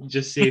doesn't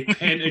just say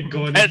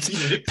Pentagon.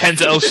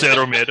 Penta El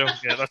Cerro Miedo.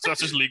 Yeah,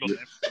 that's his legal name.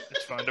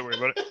 It's fine, don't worry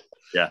about it.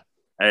 Yeah.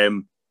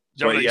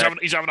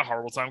 He's having a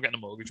horrible time getting a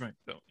mortgage, mate.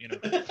 So, you know.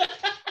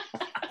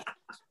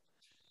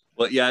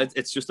 But yeah,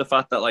 it's just the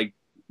fact that, like,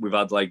 we've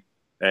had, like,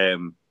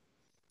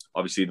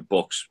 obviously the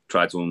Bucks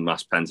tried to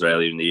unmask Penta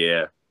earlier in the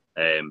year.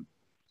 They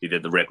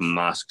did the ripping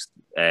masks,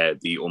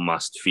 the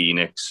unmasked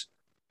Phoenix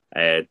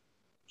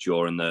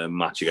during the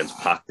match against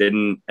Pac. They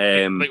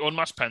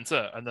unmasked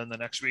Penta, and then the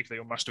next week they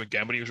unmasked him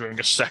again, but he was wearing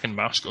a second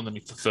mask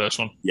underneath the first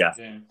one. Yeah.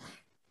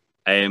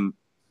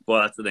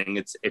 But that's the thing,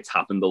 it's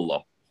happened a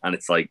lot, and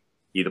it's like,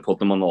 either put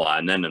them on the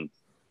line then and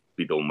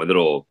be done with it,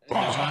 or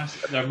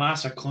their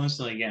masks are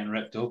constantly getting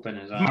ripped open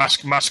as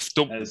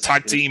well.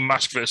 Tag team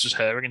mask versus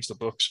hair against the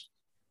Bucks.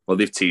 Well,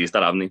 they've teased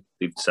that, haven't they?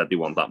 They've said they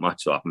want that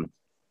match to happen.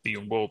 The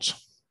Young Bullets.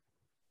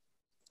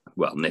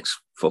 Well, Nick's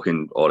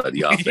fucking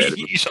already half there.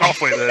 He's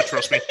halfway there,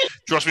 trust me.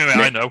 Trust me, mate,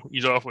 I know.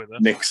 He's halfway there.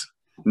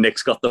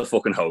 Nick's got the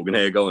fucking Hogan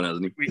hair going,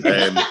 hasn't he?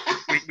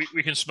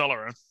 We can smell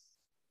around.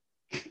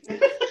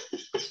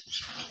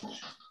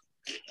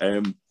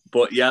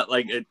 But yeah,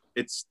 like,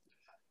 it's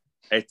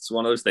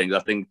one of those things. I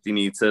think they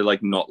need to,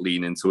 like, not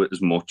lean into it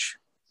as much.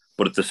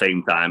 But at the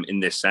same time, in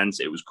this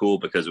sense, it was cool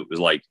because it was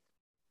like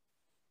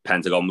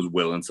Pentagon was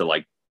willing to,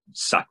 like,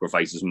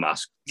 sacrifice his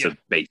mask to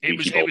basically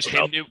it was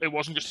him. It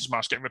wasn't just his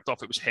mask getting ripped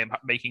off. It was him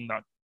making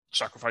that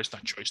sacrifice,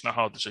 that choice, that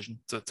hard decision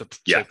to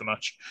save the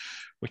match,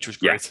 which was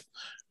great.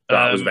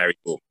 Yeah. That was very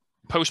cool.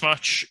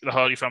 Post-match, the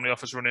Hardy family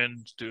office run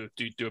in, do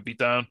a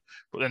beatdown,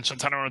 but then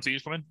Santana and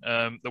Ortiz come in.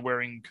 They're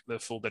wearing the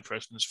full Dead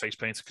President's face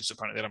paint because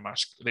apparently they had a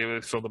mask.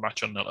 They filmed the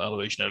match on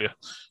Elevation earlier,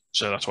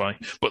 so that's why.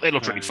 But they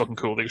looked really fucking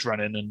cool. They just ran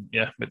in and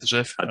made the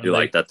save. I do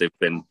like that they've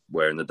been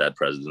wearing the Dead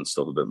President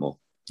stuff a bit more.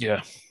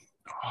 Yeah,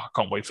 I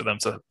can't wait for them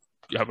to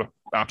have an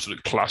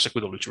absolute classic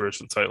with the Lucha Bros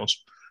for the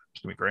titles.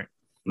 It's gonna be great.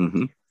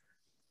 Mm-hmm.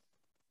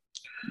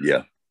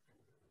 Yeah.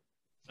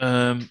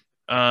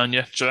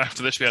 So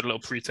after this, we had a little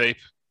pre-tape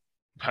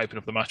hyping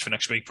up the match for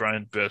next week,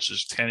 Brian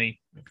versus Kenny,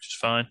 which is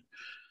fine.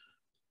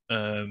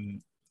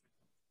 And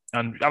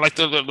I like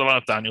the line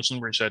of Danielson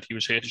where he said he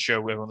was here to show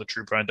everyone the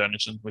true Bryan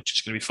Danielson, which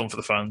is going to be fun for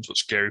the fans but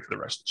scary for the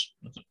wrestlers.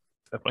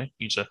 Fair play.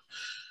 He's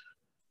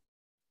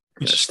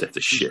stiff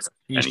as shit.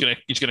 He's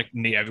gonna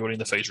knee everybody in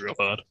the face real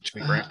hard. It's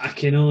gonna be great. I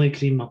can only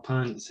clean my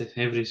pants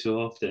every so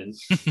often.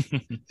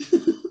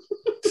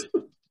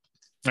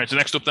 Right, so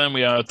next up then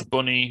we are the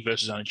Bunny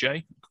versus Anna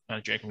Jay.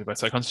 Anna Jay can be by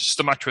Ty Conti. It's just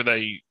a match where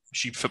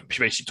she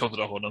basically told the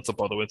dog not to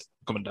bother with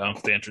coming down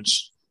the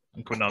entrance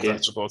and coming down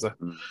to support her.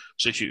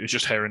 So it was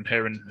just her and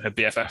her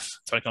BFF,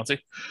 Ty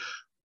Conti.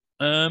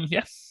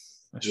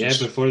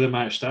 Before the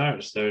match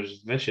starts,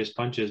 there's vicious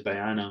punches by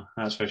Anna,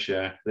 that's for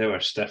sure. They were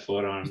stiff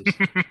forearms.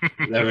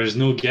 There was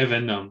no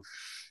giving them.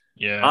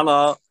 Yeah.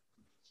 Anna!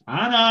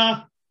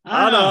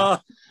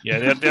 Yeah,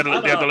 they had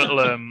a little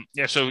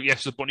so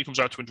the Bunny comes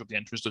out to interrupt the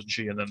entrance, doesn't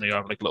she? And then they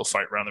have like a little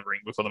fight around the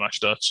ring before the match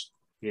starts.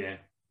 Yeah.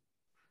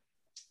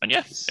 And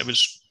it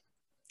was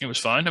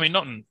fine. I mean,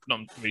 not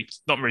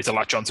really to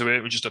latch onto it.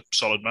 It was just a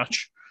solid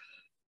match.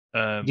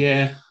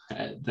 It's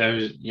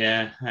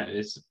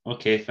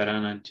okay for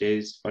Anna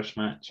Jay's first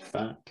match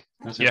back,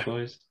 I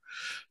suppose.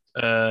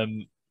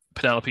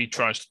 Penelope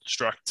tries to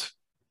distract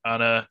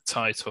Anna.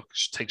 Ty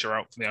takes her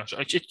out from the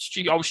outside.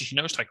 She obviously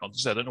knows Ty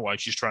Conti. I don't know why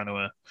she's trying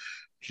to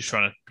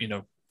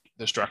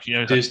distract.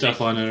 Do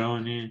stuff on her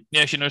own. Yeah.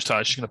 Yeah, she knows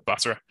Ty. She's going to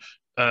batter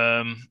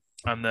her.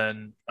 And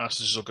then as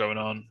this is all going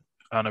on,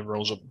 Anna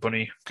rolls up.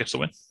 Bunny gets the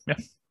win. Yeah.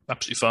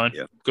 Absolutely fine.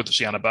 Yeah. Good to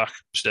see Anna back.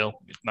 Still,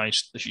 it's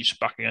nice that she's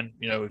back again.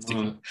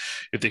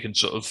 If they can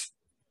sort of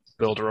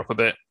build her up a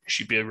bit,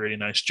 she'd be a really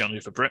nice challenger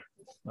for Britt.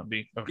 I'd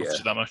love to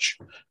see that much.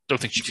 Don't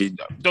think she'd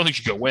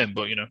go win,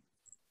 but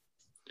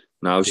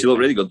No, she looked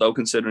really good though,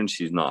 considering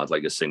she's not had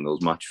like a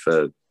singles match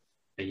for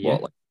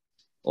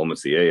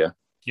almost a year.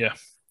 Yeah.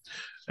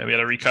 And we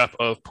had a recap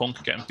of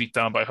Punk getting beat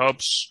down by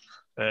Hobbs,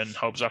 and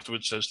Hobbs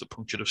afterwards says that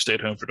Punk should have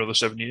stayed home for another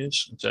 7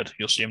 years and said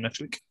you'll see him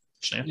next week.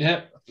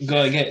 Yeah,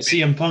 gotta get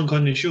CM Punk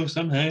on the show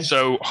somehow.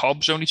 So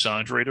Hobbs only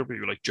signed for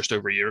AEW like just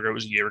over a year ago. It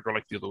was a year ago,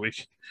 like the other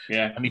week.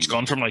 Yeah, and he's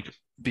gone from like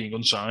being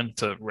unsigned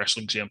to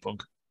wrestling CM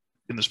Punk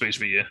in the space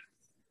of a year.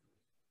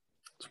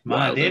 It's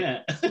mad,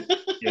 isn't it?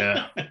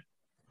 Yeah.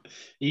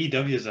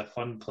 AEW is a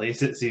fun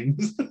place, it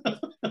seems.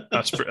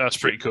 That's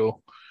pretty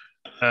cool.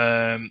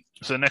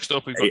 So next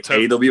up we've got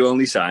AEW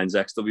only signs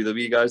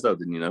ex-WWE guys though,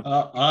 didn't you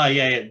know?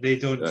 Yeah, they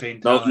don't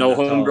train. No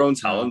homegrown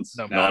talent.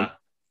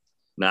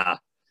 Nah.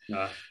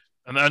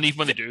 And even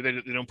when they do, they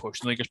don't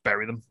push them. They just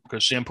bury them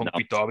because CM Punk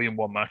beat Darby in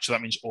one match. So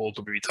that means all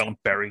WWE talent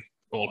bury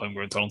all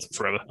homegrown talent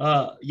forever.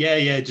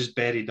 Just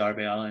bury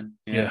Darby Allin.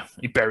 Yeah,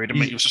 he buried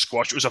him. It was a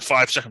squash. It was a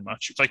 5-second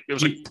match. It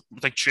was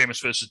like Sheamus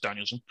versus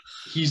Danielson.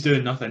 He's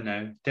doing nothing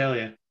now. Tell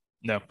you.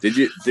 No. Did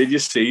you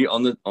see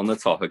on the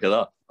topic of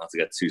that? Not to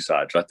get too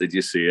sidetracked. Did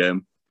you see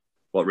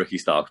what Ricky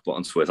Starks put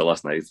on Twitter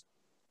last night?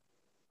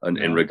 And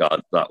in regard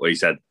to that, where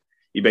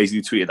he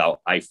basically tweeted out,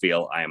 "I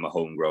feel I am a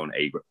homegrown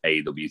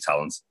AEW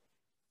talent,"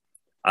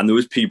 and there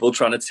was people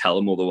trying to tell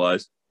him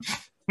otherwise.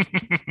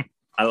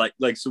 And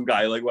like some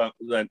guy went,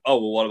 "Oh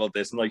well, what about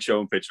this?" and like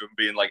showing a picture of him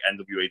being like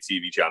NWA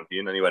TV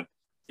champion, and he went,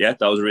 "Yeah,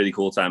 that was a really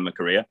cool time in my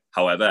career.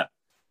 However,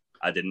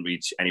 I didn't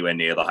reach anywhere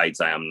near the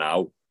heights I am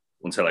now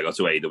until I got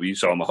to AEW,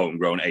 so I'm a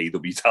homegrown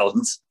AEW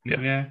talent."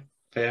 Yeah,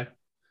 fair.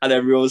 And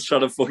everyone was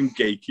trying to fucking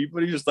gatekeep,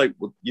 but he's just like,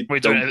 well,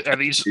 are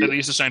these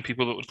the same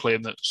people that would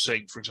claim that,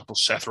 say, for example,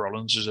 Seth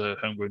Rollins is a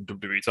homegrown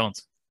WWE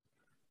talent?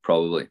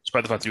 Probably.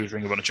 Despite the fact he was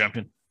Ring of Honor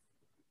champion.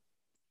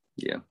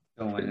 Yeah.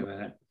 Don't worry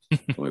about it.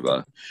 Don't worry about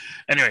it.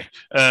 Anyway,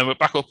 we're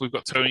back up. We've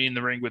got Tony in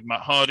the ring with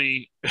Matt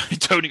Hardy.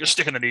 Tony got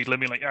sticking the needle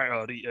in me like,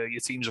 Hardy, your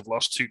teams have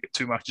lost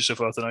two matches so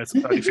far tonight.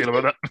 How do you feel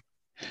about that?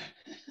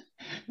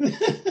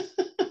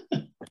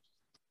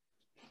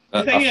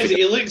 The thing is,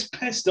 he looks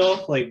pissed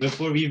off, like,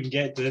 before we even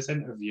get to this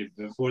interview,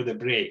 before the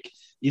break.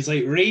 He's,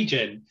 like,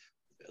 raging,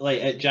 like,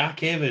 at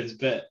Jack Evans,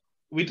 but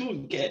we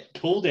don't get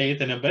told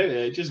anything about it.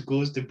 It just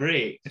goes to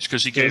break. It's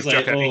because he gave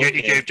Jack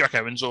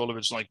Evans all of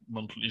his, like,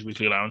 his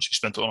weekly allowance. He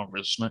spent it all on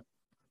Riz, isn't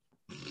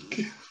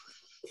it?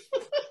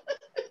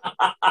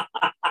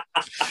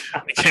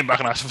 He came back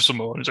and asked for some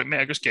more. He's like, "Mate,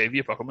 I just gave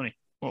you pocket money.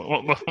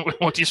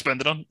 What do you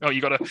spend it on? Oh,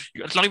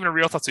 it's not even a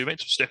real tattoo, mate.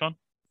 Just stick on."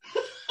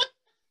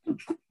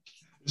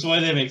 It's one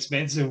of them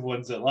expensive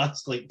ones that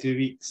last like 2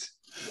 weeks.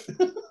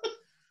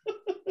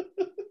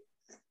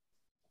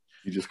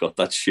 You just got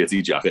that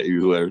shitty jacket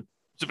you were wearing.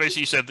 So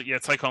basically, he said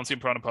that Ty Conti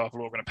and Prana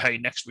Powerful are going to pay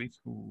next week.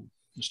 Ooh,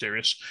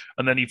 mysterious.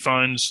 And then he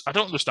finds, I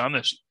don't understand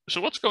this.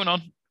 So what's going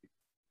on?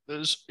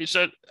 He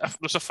said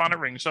there's a fan at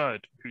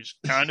ringside who's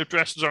kind of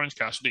dressed as Orange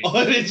Cassidy.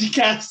 Orange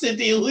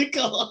Cassidy, look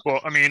up.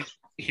 But I mean,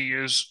 he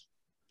is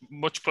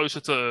much closer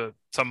to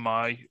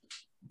my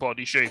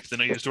body shape than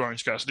he is to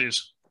Orange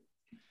Cassidy's.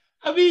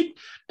 I mean,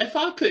 if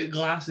I put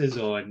glasses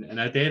on and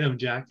a denim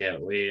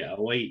jacket with a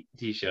white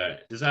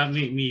t-shirt, does that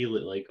make me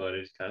look like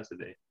Orange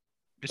Cassidy?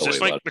 It's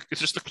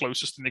just the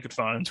closest thing they could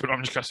find to an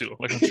Orange Cassidy look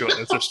like. I'm sure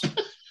it's just,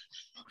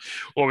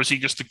 or was he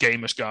just a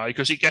gamest guy?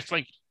 Because he gets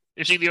like,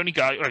 is he the only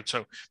guy? Right.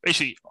 So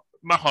basically,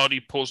 Matt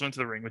Hardy pulls him into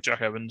the ring with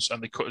Jack Evans,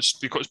 and they cut his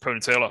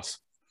ponytail off.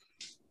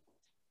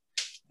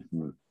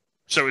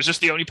 So is this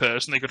the only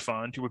person they could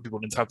find who would be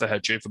willing to have their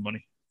head shaved for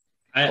money?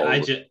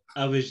 I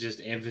was just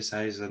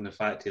emphasising the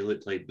fact he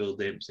looked like Bill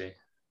Dempsey.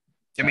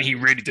 I mean, he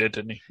really did,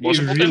 didn't he? He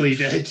really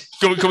did.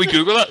 Can we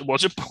Google that?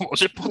 Was it Bill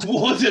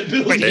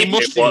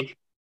Dempsey?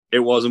 It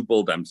wasn't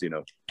Bill Dempsey,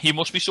 no. He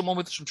must be someone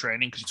with some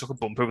training because he took a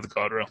bump over the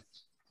guardrail.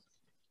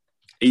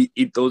 He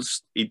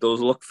does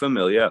look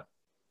familiar.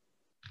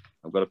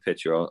 I've got a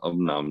picture of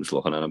him now. I'm just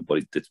looking at him,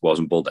 but it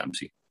wasn't Bill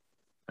Dempsey.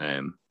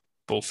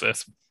 Bull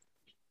fifth.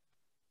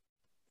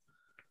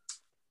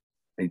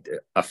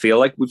 I feel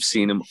like we've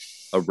seen him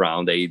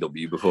around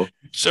AEW before.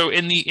 So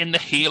in the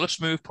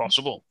heelest move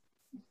possible,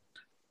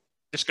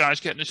 this guy's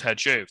getting his head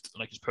shaved,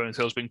 like his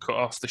ponytail's been cut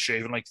off, the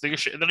shaving, like they're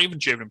not even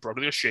shaving him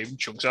properly, they're shaving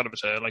chunks out of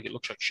his hair, like it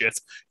looks like shit.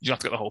 You have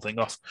to get the whole thing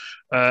off.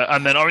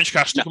 And then Orange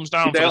Cassidy comes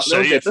down for the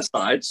save. Get the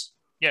sides.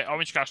 Yeah,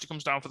 Orange Cassidy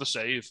comes down for the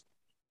save,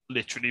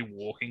 literally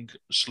walking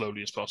as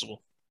slowly as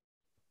possible.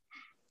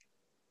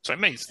 It's like,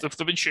 mate, they've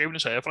been shaving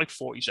his hair for like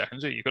 40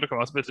 seconds here. You've got to come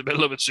out a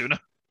little bit sooner.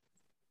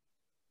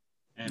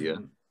 Yeah.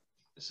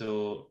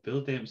 So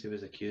Bill Dempsey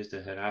was accused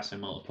of harassing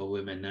multiple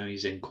women. Now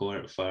he's in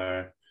court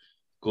for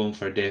going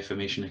for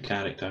defamation of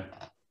character.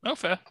 Oh,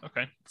 fair.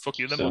 Okay. Fuck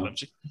you then, Bill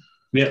Dempsey.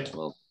 Yeah.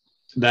 Well,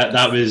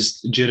 that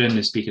was during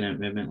the Speaking Out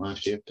movement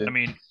last year too. I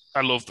mean,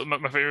 I love my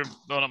favorite.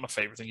 No, not my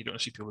favorite thing. You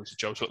don't see people lose the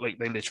jobs, but like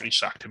they literally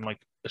sacked him like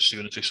as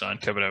soon as they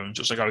signed Kevin Owens.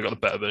 It's like, oh, we got the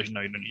better version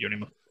now. You don't need you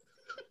anymore.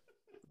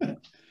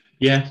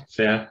 Yeah,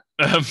 fair.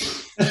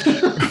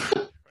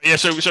 Yeah,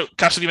 so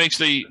Cassidy makes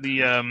the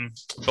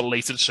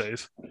belated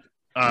save,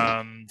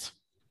 and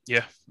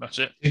yeah, that's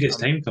it. I think it's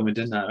time coming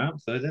in that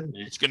ramp, though, didn't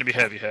it? It's going to be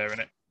heavy hair,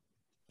 isn't it?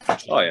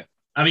 Oh yeah.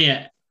 I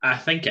mean, I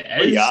think it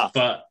is,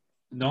 but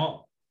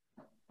not.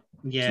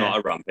 Yeah, it's not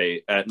a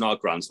rampage, not a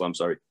Grand Slam.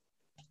 Sorry.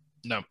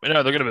 No,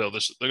 they're going to build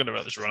this. They're going to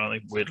build this run, I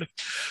think, weirdly.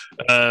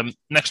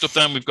 Next up,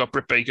 then we've got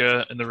Britt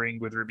Baker in the ring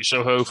with Ruby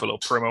Soho for a little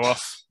promo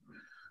off.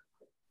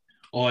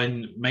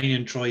 On mine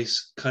and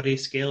Troy's curry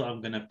scale,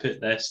 I'm going to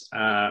put this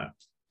at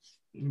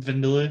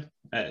Vindaloo.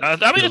 I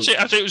mean, I'd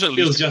say it was at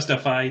least feels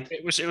justified.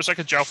 It was like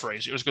a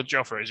jalfrezi. It was a good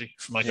jalfrezi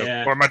from like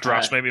or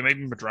Madras, maybe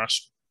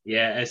Madras.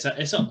 Yeah, it's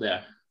up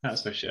there.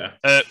 That's for sure.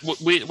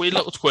 We a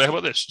little square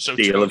about this. So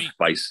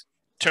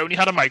Tony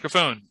had a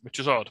microphone, which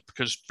is odd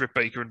because Britt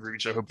Baker and Ruby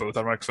Soho both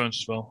had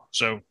microphones as well.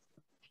 So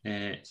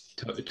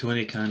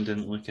Tony Khan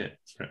didn't look at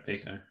Britt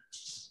Baker.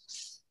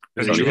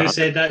 Who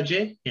said that,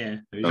 Jay? Yeah,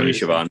 Tony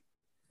Schiavone.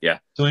 Yeah,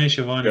 Tony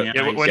Schiavone.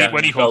 Yeah,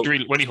 when he hugged her,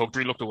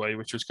 he looked away,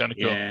 which was kind of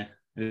cool. Yeah,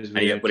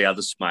 but he had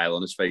a smile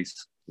on his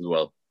face as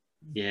well.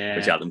 Yeah,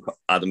 which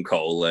Adam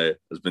Cole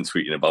has been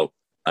tweeting about,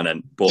 and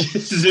then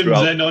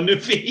zooms in on the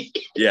feet.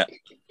 Yeah.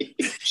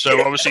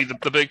 So obviously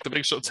the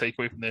big sort of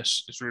takeaway from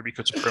this is Ruby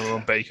cuts a promo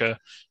on Baker,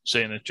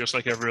 saying that just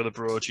like every other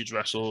broad she's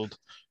wrestled,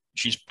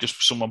 she's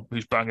just someone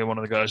who's banging one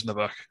of the guys in the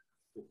back.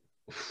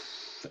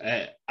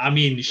 I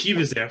mean, she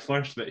was there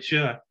first, but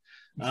sure.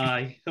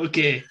 Aye,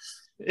 okay.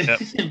 Yep.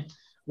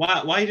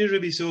 Why did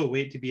Ruby Soho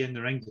wait to be in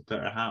the ring to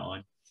put her hat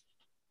on?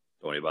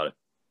 Don't worry about it.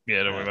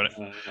 Yeah, don't worry about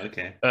it.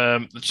 Okay.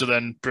 So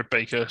then Britt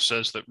Baker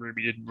says that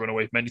Ruby didn't run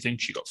away from anything.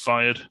 She got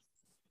fired.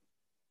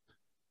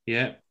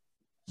 Yeah.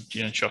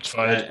 Yeah, shots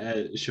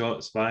fired.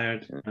 Shots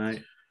fired.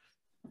 Right.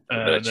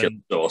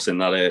 Sauce in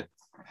that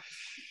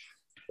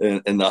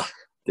in that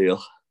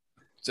deal.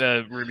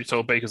 Ruby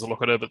told Baker to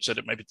look at her, but said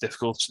it may be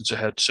difficult since her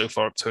head so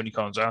far up Tony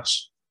Khan's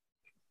ass.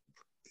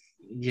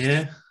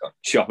 Yeah.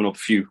 Chopping up a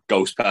few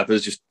ghost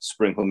peppers, just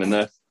sprinkle them in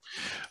there.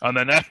 And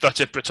then that's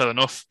it. Britt's had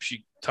enough.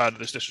 She tired of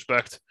this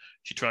disrespect.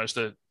 She tries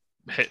to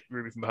hit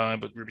Ruby from behind,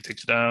 but Ruby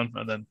takes it down.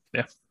 And then,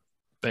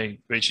 they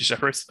eventually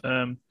separate.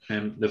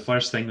 The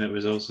first thing that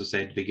was also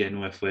said to begin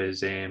with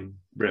was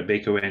Britt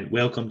Baker went,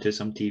 "Welcome to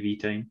some TV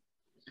time."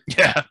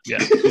 Yeah.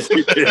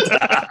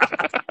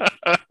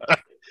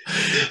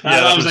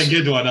 That was a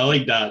good one. I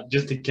like that,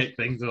 just to kick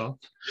things off.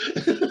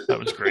 That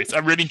was great. I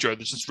really enjoyed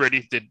this. This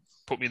really did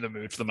put me in the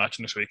mood for the match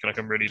next week, and I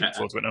can really look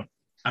forward to it now.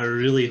 I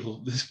really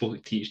hope they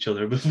spoke to each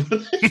other before.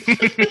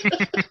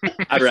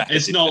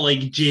 It's not like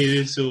Jey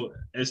Uso.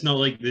 It's not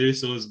like the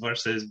Usos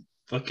versus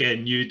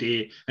fucking New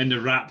Day in the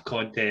rap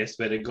contest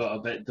where it got a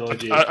bit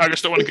dodgy. I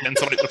just don't want to get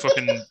into like the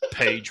fucking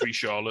Paige v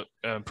Charlotte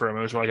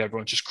promos where like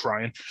everyone's just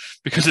crying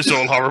because it's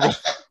all horrible.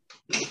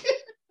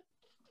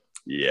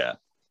 Yeah.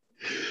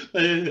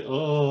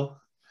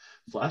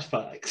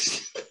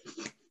 Flashbacks.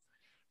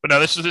 But no,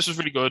 this was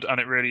really good,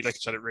 and it really, like I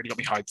said, it really got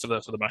me hyped for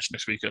the match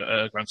next week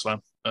at Grand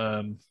Slam.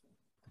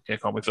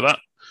 Can't wait for that.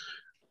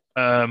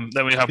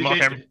 Then we have Mark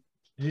Henry.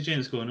 Who's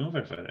James going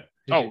over for it?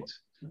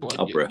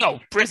 Britt. No,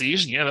 Britt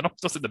isn't. Yeah, they're not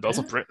dusting the belt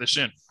of Britt this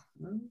soon.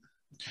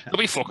 It'll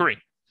be fuckery.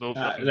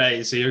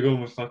 Right, so you're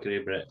going with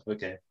fuckery, Britt.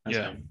 Okay.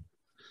 Fine.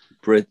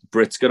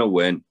 Britt's gonna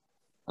win,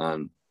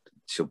 and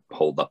she'll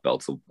hold that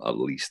belt till at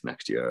least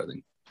next year, I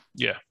think.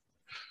 Yeah.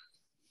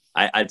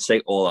 I'd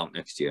say all out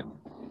next year.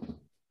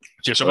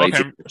 Yeah, so Mark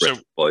Henry,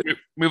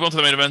 move on to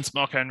the main event.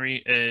 Mark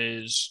Henry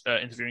is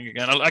interviewing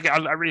again.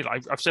 I really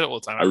like. I've said it all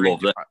the time.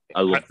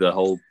 I love the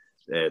whole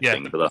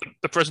thing for that.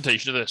 The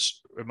presentation of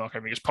this with Mark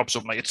Henry just pops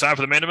up like it's time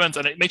for the main event,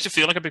 and it makes it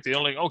feel like a big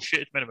deal. Like, oh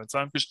shit, it's main event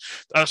time. Because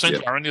I was saying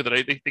to Aaron the other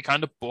day, they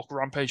kind of book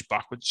Rampage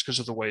backwards because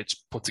of the way it's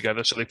put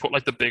together. So they put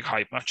like the big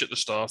hype match at the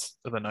start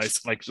of the night,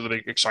 like so the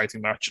big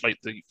exciting match, like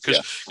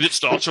because it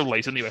starts so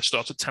late in the US,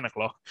 starts at 10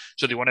 o'clock.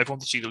 So they want everyone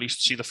to at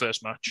least see the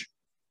first match.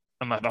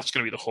 And that's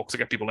going to be the hook to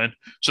get people in.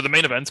 So the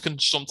main event can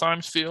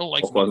sometimes feel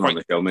like... Hook wasn't on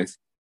the show, mate.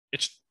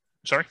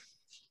 Sorry?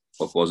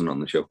 Hook wasn't on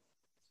the show.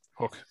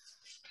 Hook.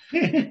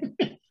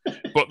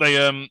 But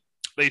the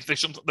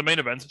main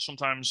event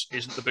sometimes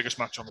isn't the biggest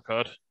match on the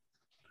card.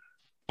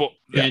 But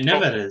it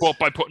never is. But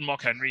by putting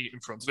Mark Henry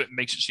in front of it,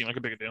 makes it seem like a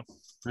bigger deal.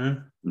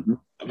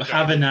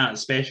 Having that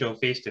special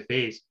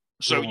face-to-face.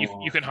 So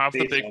you can have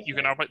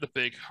the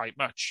big hype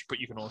match, but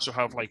you can also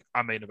have like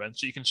a main event.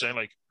 So you can say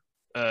like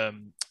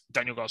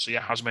Daniel Garcia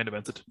has main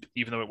evented,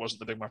 even though it wasn't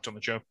the big match on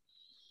the show.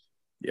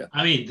 Yeah,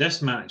 I mean,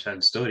 this match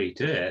had story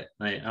to it.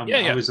 Like,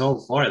 I was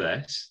all for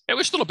this. It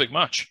was still a big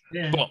match.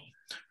 Yeah. But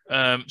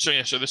so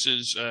this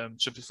is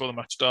so before the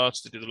match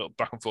starts, they do the little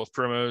back and forth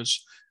promos.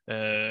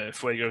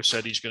 Fuego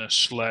said he's going to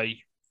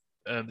slay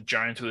the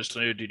Giant with his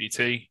tornado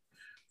DDT.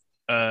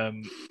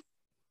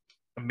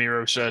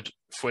 Miro said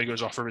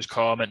Fuego's offer of his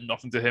car meant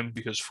nothing to him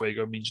because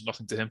Fuego means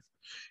nothing to him.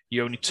 He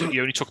only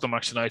took the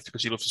match tonight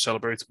because he loves to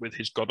celebrate with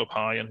his God up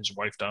high and his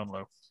wife down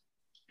low.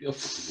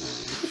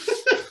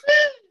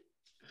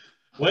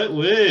 What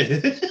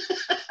way?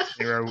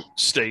 Miro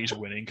stays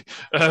winning.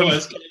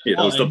 And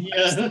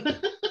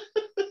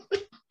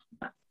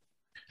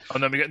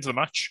then we get into the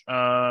match,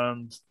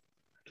 and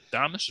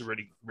damn, this is a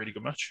really, really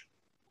good match.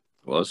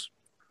 Was.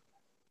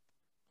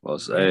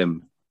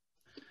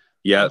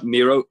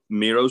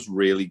 Miro's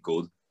really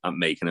good at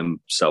making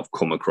himself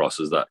come across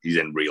as that he's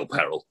in real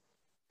peril.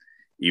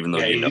 Even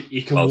though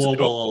he can wobble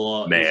a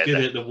lot. He's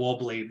good at the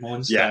wobbly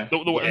monster. Yeah,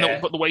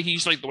 but the way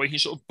he's sort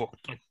of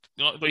booked,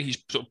 the way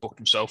he's sort of booked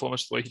himself,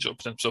 almost the way he sort of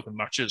presents himself in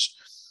matches,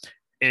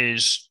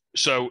 is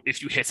so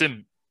if you hit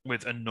him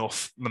with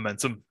enough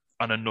momentum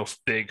and enough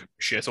big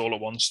shit all at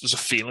once, there's a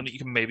feeling that you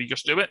can maybe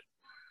just do it.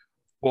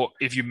 But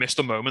if you miss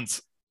the moment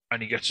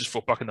and he gets his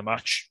foot back in the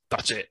match,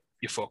 that's it.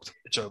 You're fucked.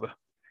 It's over.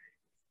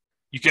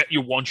 You get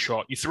your one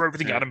shot. You throw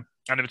everything at him,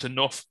 and if it's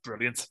enough,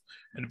 brilliant.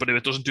 But if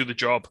it doesn't do the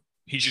job,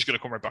 he's just going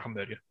to come right back and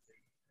murder you.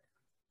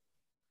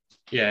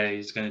 Yeah,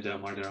 he's going to do a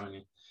murder on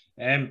you.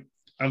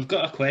 I've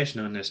got a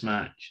question on this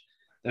match.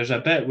 There's a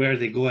bit where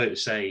they go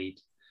outside,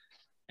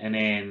 and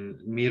then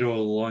Miro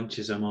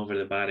launches him over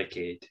the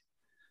barricade.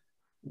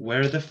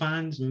 Were the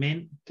fans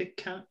meant to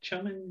catch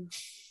him and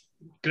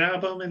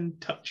grab him and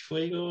touch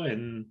Fuego?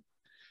 And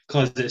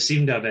because it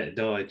seemed a bit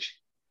dodge.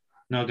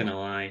 Not going to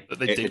lie.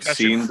 It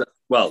seemed...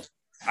 Well,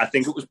 I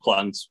think it was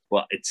planned,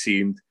 but it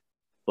seemed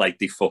like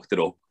they fucked it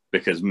up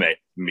because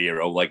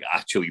Miro like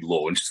actually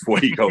launched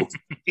Fuego.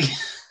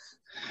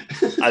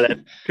 And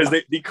then because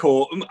they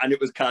caught him, and it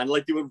was kind of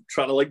like they were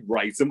trying to like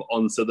right him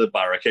onto the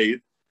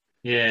barricade.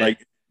 Yeah,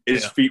 like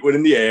his feet were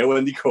in the air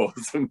when they caught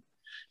him,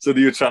 so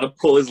they were trying to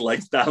pull his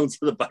legs down to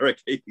the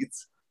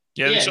barricades.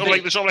 Yeah, they sort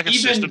of like a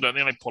system, don't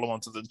they? Like pull him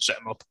onto them, set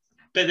him up.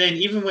 But then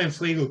even when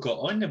Fuego got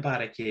on the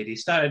barricade, he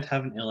started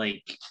having to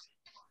like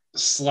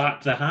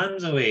slap the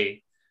hands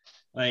away.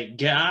 Like,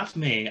 get off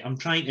me, I'm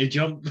trying to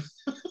jump.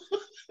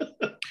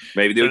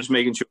 Maybe they were just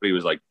making sure he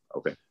was like,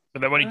 okay.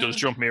 But then when he does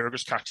jump, Miro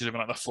just catches him in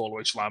like that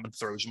fall-away slam and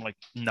throws him like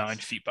 9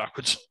 feet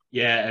backwards.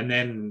 Yeah, and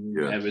then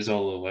it was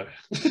all over.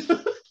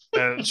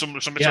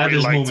 Somebody really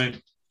liked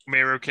moment.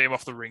 Miro came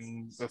off the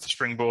ring with the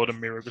springboard, and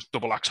Miro just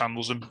double axe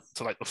handles him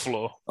to like the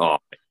floor. Oh,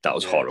 that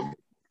was horrible.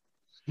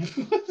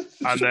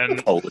 And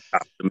then hold him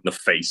in the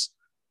face.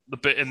 The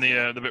bit in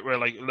the bit where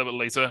like a little bit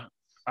later,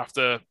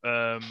 after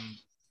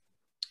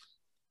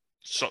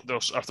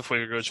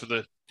Fuego goes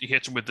for he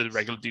hits him with the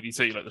regular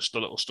DDT, like the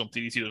little stump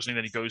DDT, doesn't he?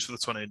 Then he goes for the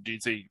tornado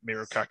DDT.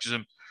 Miro catches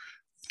him,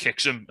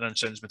 kicks him, and then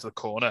sends him into the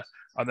corner.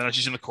 And then as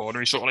he's in the corner,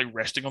 he's sort of like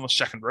resting on the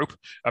second rope,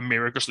 and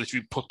Miro just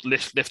literally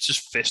lifts his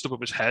fist above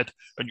his head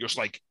and just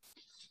like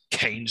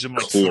canes him,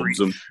 like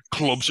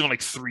clubs him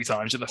like 3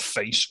 times in the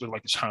face with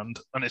like his hand,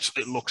 and it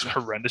looks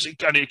horrendous.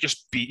 And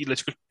he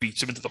literally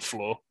beats him into the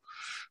floor.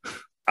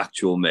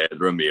 Actual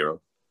murderer Miro.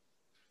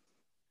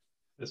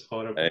 It's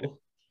horrible.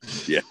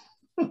 Yeah.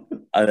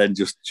 And then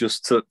just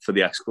for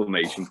the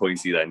exclamation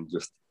point, he then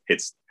just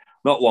hits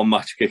not one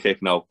match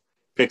kick, no,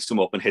 picks him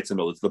up and hits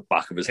another to the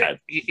back of his head.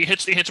 He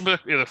hits him with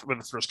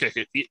a thrust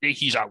kick.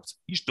 He's out.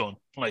 He's done.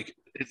 Like,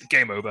 it's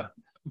game over.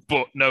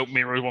 But no,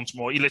 Miro wants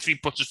more. He literally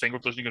puts his finger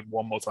up, doesn't even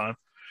one more time,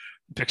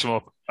 picks him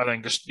up, and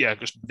then just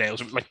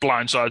nails him, like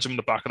blindsides him in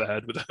the back of the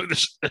head with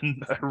this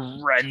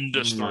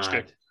horrendous thrust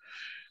kick.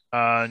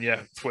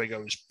 And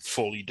Fuego is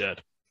fully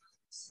dead.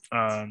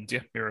 And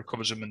Miro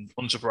covers him and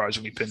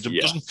unsurprisingly pins him.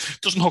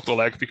 Doesn't hook the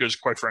leg because,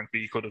 quite frankly,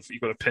 he could have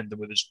pinned him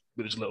with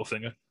his little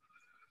finger.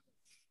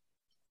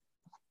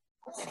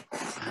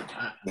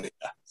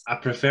 I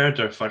preferred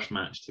their first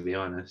match, to be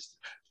honest.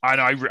 I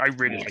know. I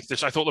really like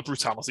this. I thought the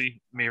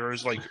brutality,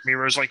 Miro's like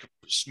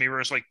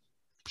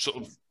sort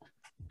of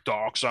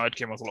dark side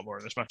came out a lot more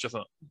in this match, I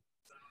thought.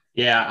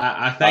 Yeah,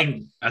 I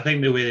think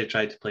the way they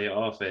tried to play it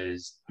off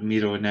is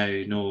Miro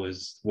now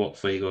knows what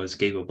Fuego is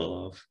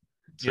capable of,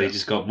 so he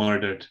just got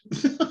murdered.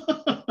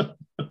 I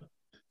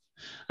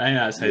think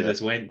that's how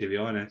this went, to be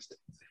honest.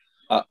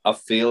 I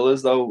feel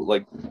as though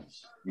like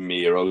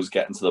Miro's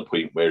getting to the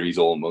point where he's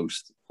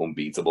almost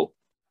unbeatable.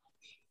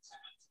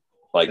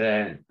 Like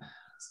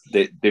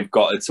they've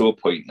got it to a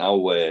point now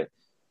where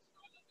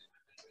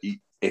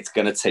it's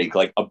going to take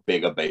like a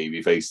bigger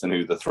baby face than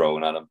who they're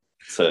throwing at him.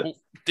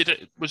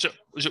 Was it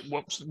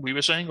what we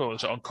were saying, or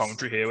was it on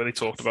commentary here where they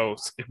talked about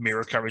if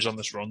Miro carries on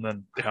this run,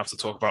 then they have to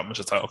talk about him as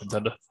a title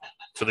contender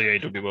for the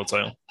AEW World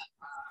Title?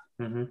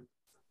 Mm-hmm.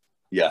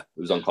 Yeah,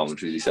 it was on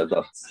commentary. They said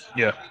that.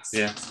 Yeah.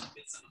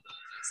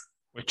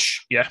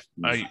 Which,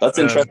 that's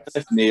interesting.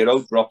 If Miro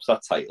drops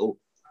that title,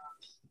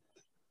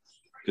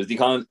 because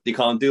they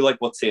can't do like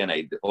what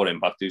TNA or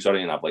Impact do,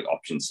 sorry, and have like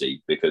option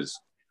C, because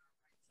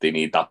they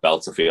need that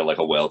belt to feel like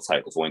a world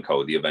title for when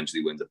Cody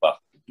eventually wins it back.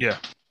 Yeah.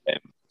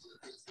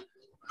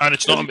 And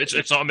it's not a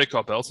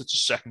mid-card belt; it's a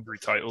secondary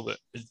title that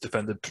is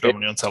defended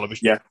predominantly on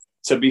television. Yeah,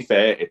 to be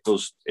fair, it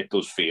does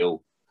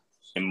feel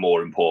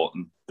more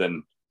important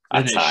than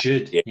it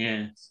should.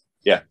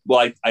 Yeah.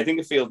 Well, I think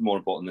it feels more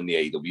important than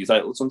the AEW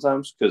title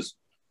sometimes because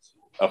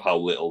of how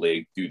little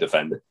they do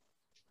defend it.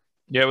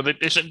 Yeah, well, they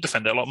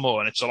defend it a lot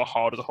more, and it's a lot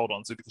harder to hold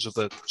on to because of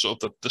the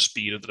sort of the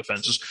speed of the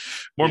defenses.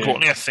 More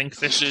importantly, I think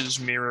this is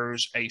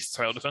Miro's 8th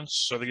title defense,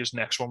 so I think his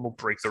next one will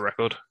break the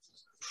record.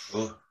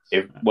 Oh.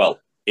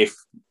 If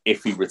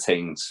he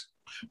retains.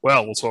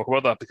 Well, we'll talk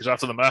about that because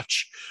after the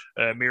match,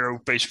 Miro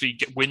basically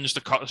wins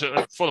the car.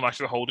 So for the match,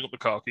 they're holding up the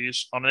car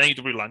keys on an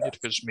AEW lanyard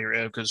because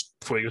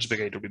Fuego's a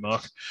big AEW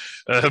mark.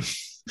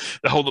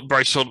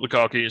 Bryce holding up the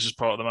car keys as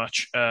part of the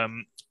match.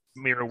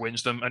 Miro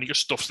wins them and he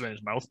just stuffs them in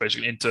his mouth,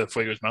 basically into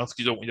Fuego's mouth.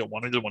 You don't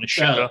want to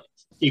shake that.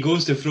 He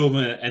goes to throw him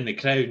in the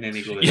crowd and then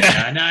he goes,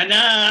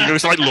 nah. He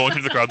goes to like launch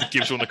into the crowd and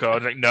gives one the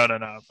card. Like, no,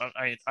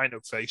 I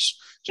know face.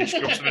 So he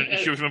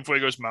shoves him in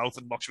Fuego's mouth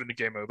and locks him in the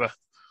game over.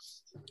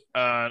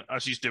 And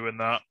as he's doing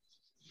that,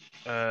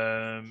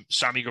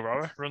 Sammy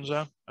Guevara runs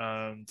out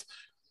and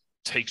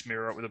takes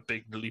Miro out with a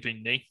big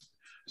leaping knee.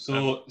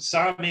 So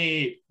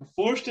Sammy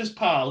forced his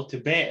pal to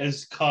bet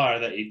his car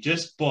that he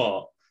just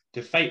bought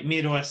to fight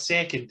Miro a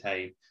second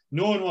time,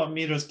 knowing what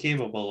Miro's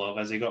capable of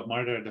as he got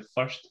murdered the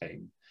first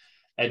time.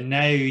 And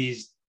now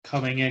he's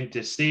coming in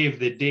to save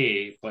the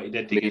day, but he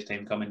did take his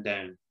time coming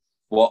down.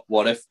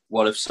 What if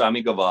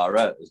Sammy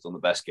Guevara has done the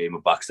best game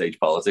of backstage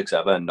politics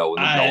ever and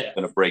knowing they're not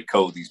going to break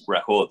Cody's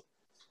record?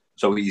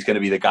 So he's going to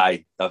be the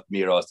guy that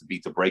Miro has to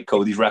beat to break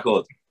Cody's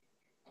record.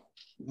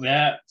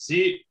 Yeah,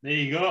 see, there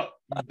you go.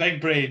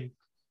 Big brain.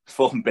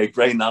 Fucking big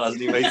brain, that,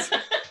 hasn't he, mate?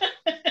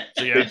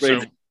 Big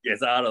brain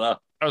gets out of that.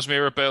 As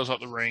Miro bails out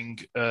the ring,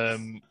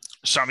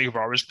 Sammy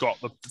Guevara's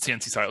got the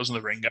TNT titles in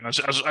the ring, and as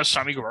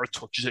Sammy Guevara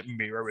touches it,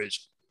 Miro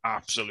is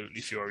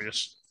absolutely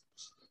furious.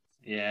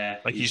 Yeah,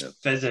 like he's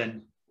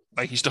fizzing.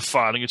 Like he's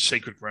defiling its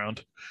sacred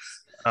ground.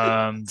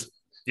 And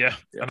and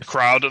the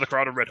crowd are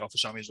red hot for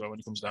Sammy as well when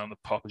he comes down. The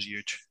pop is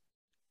huge.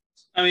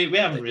 I mean, we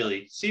haven't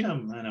really seen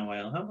him in a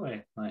while, have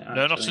we?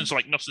 No, not since he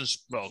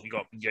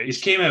got engaged.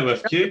 He's came out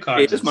with cue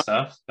cards and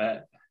stuff,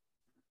 but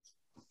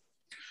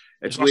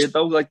it's weird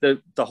though, like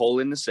the whole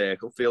in the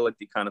circle feel like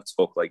they kind of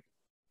took like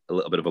a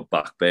little bit of a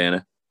back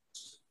burner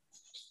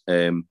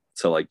to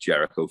like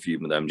Jericho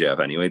feud with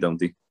MJF anyway, don't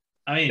they?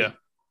 I mean,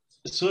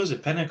 so is the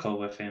Pinnacle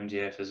with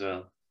MJF as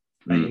well.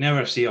 Like, you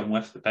never see him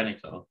with the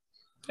Pinnacle.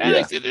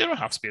 Yeah, they don't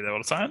have to be there all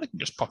the time. They can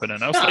just pop in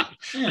and out.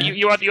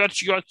 You had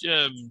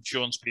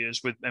Sean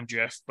Spears with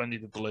MJF when they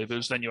did the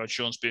Believers. Then you had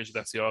Sean Spears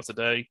with FTR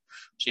today.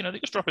 So they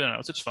just drop in and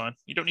out. It's fine.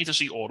 You don't need to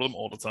see all of them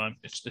all the time.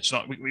 It's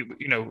not.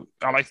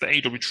 I like the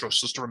AEW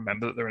trust us to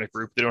remember that they're in a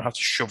group. They don't have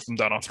to shove them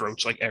down our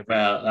throats like every.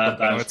 Well,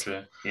 that's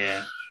true.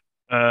 Yeah.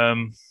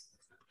 So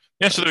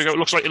there we go. It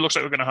looks like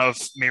we're going to have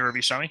Miro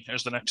v Sammy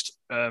as the next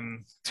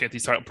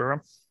TNT title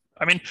program.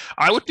 I mean,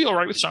 I would be all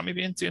right with Sammy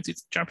being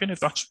TNT champion if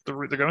that's the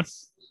route they're going.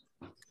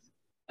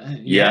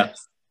 Yeah.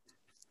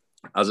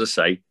 As I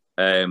say,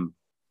 I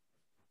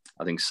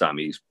think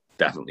Sammy's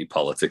definitely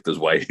politicked his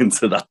way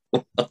into that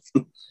one.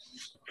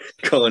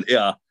 Going,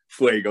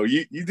 Fuego,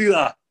 you do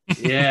that.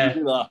 Yeah.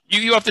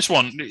 You have this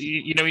one.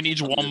 He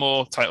needs one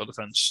more title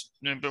defense.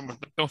 Don't worry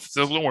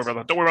about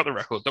that. Don't worry about the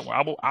record. Don't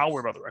worry. I'll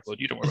worry about the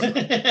record. You don't worry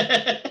about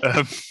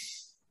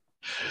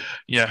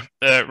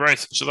that.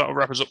 Right. So that'll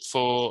wrap us up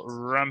for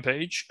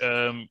Rampage.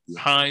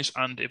 Highs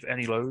and if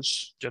any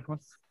lows, gentlemen.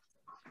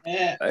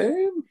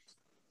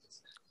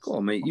 Go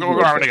on, mate. We'll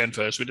go Aaron again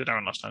first. We did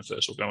Aaron last time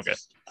first. We'll go again.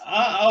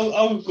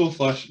 I'll go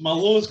first. My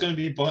low is going to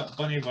be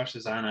Bunny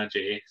versus Anna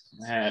Jay.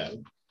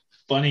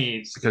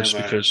 Bunny's because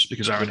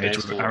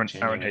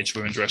Aaron hates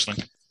women's wrestling.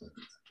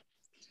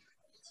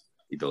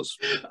 He does.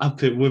 I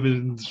put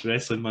women's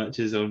wrestling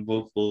matches on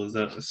both floors.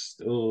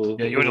 You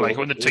only like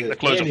when they take the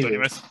clothes off, don't you,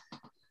 mate?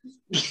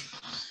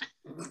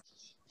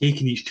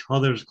 Taking each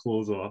other's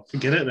clothes off.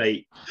 Get it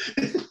right.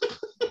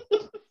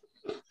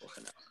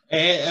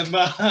 Am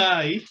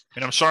I?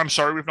 And I'm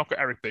sorry we've not got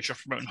Eric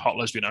Bischoff promoting hot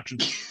lesbian action.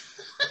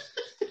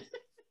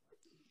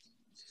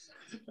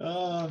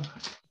 Oh.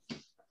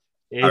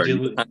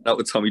 That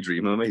with Tommy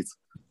Dreamer, mate.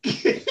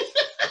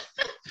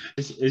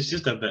 It's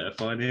just a bit of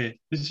fun, eh?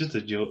 It's just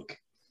a joke.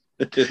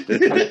 Is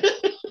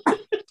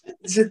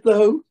it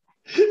though?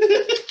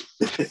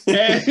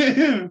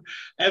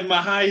 And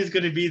my high is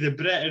going to be the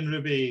Brett and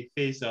Ruby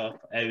face-off.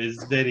 It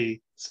was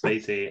very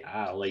spicy.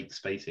 I like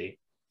spicy.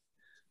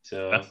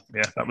 So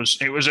yeah, it was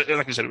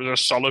like I said, it was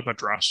a solid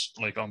madras.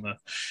 Like on the,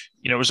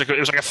 it was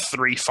like a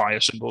 3 fire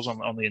symbols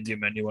on the Indian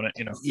menu on it.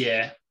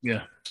 Yeah.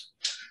 In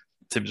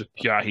terms of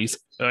Heath.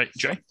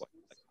 Jay.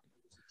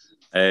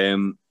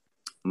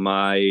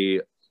 My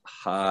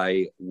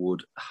high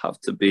would have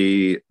to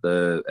be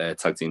the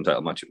tag team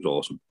title match. It was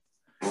awesome,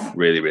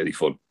 really, really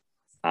fun,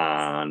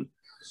 and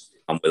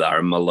with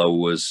Aaron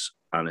Malowas,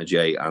 Anna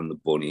Jay, and the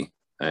Bunny,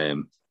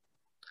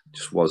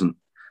 just wasn't.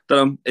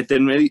 Don't know. It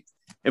didn't really.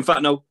 In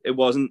fact, no, it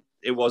wasn't.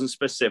 It wasn't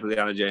specifically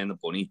Anna Jay and the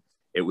Bunny.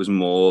 It was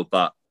more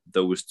that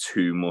there was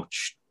too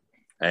much.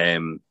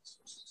 That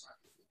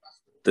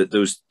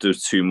there was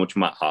too much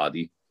Matt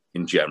Hardy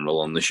in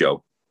general on the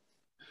show,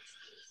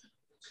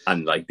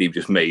 and like they've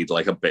just made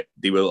like a bit.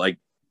 They were like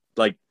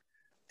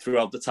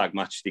throughout the tag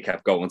match, they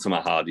kept going to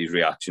Matt Hardy's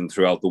reaction.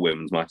 Throughout the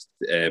women's match,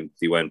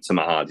 they went to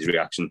Matt Hardy's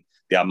reaction.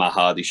 They had Matt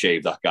Hardy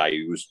shave that guy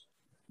who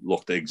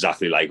looked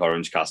exactly like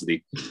Orange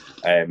Cassidy.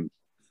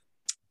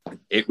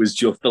 It was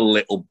just a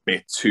little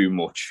bit too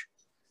much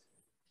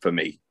for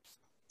me.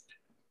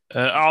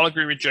 I'll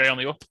agree with Jay on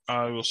the up.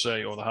 I will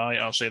say, or the high,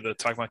 I'll say the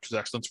tag match was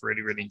excellent.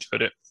 Really, really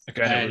enjoyed it.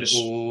 Again, is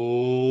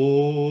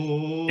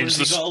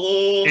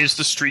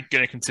the streak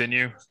going to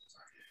continue?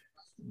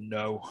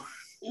 No.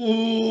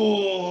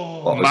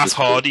 Matt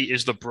Hardy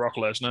is the Brock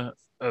Lesnar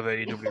of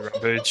AEW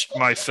Rampage.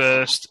 My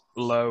first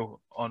low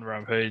on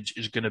Rampage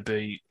is going to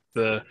be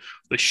the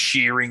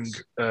shearing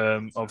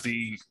of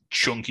the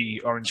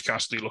chunky Orange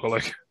Cassidy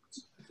lookalike.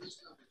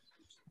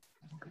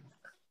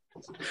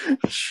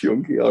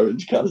 Chunky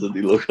Orange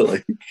Cassidy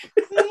lookalike.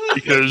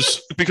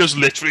 because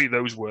literally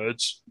those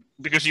words,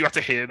 because you have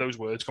to hear those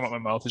words come out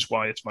of my mouth is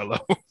why it's my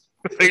low.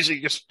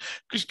 Basically, just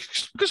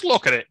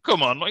look at it.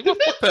 Come on, like what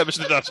purpose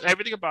did that?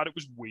 Everything about it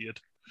was weird.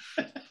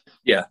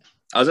 Yeah,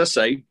 as I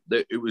say,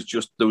 there was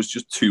just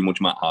too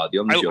much Matt Hardy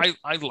on the show.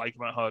 I like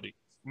Matt Hardy.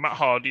 Matt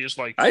Hardy is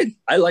like I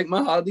like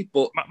Matt Hardy,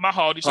 but Matt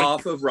Hardy's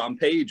half of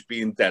Rampage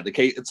being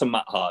dedicated to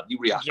Matt Hardy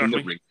reacting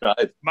to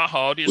ringside. Matt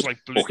Hardy is like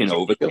blue,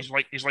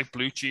 he's like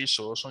blue cheese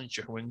sauce on your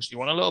chicken wings. You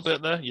want a little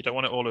bit there. You don't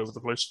want it all over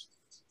the place.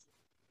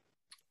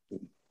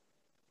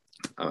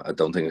 I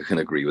don't think I can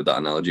agree with that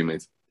analogy,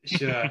 mate.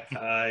 Sure,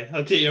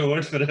 I'll take your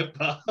word for it,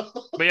 pal.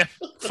 But yeah,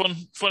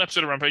 fun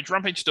episode of Rampage.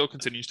 Rampage still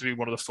continues to be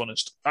one of the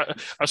funnest. I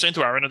was saying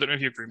to Aaron, I don't know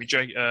if you agree with me,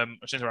 Jay. I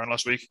was saying to Aaron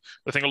last week,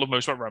 the thing I love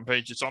most about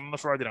Rampage, it's on the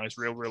Friday nights,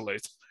 real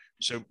late.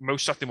 So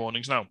most Saturday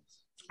mornings now,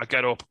 I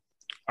get up,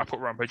 I put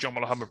Rampage on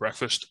while I have my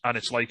breakfast, and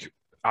it's like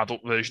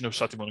adult version of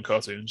Saturday morning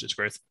cartoons. It's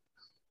great.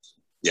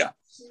 Yeah,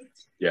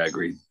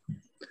 agreed.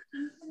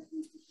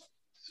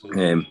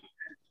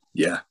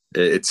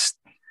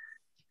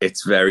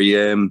 It's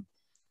very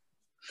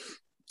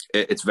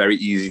it's very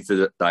easy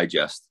to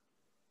digest.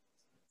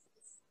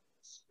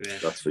 Yeah.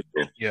 That's for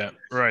sure. Yeah,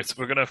 right.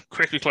 We're going to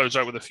quickly close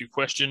out with a few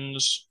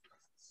questions.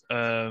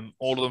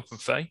 All of them from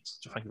Faye.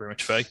 So thank you very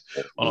much, Faye.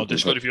 On our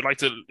Discord, if you'd like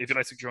to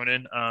join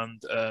in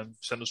and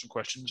send us some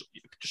questions,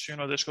 you can just join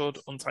our Discord,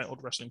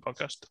 Untitled Wrestling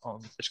Podcast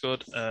on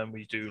Discord.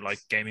 We do like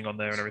gaming on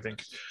there and everything.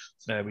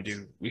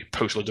 We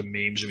post loads of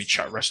memes and we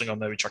chat wrestling on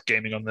there. We chat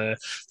gaming on there.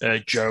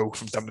 Joe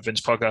from Damn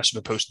Vince Podcast has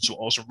been posting some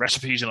awesome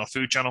recipes in our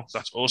food channel.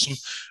 That's awesome.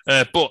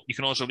 But you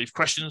can also leave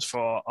questions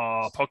for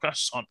our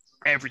podcasts on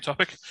every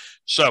topic.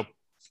 So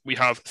we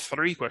have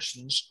 3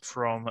 questions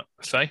from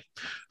Faye.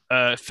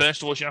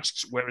 First of all, she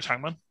asks, where is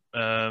Hangman?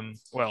 In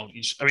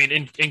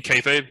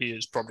kayfabe, he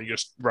is probably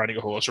just riding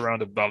a horse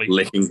around a valley.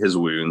 Licking his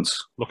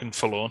wounds. Looking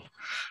forlorn.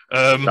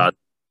 Sad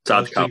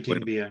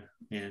beer.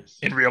 Yes.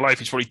 In real life,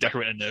 he's probably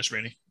decorating a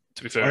nursery,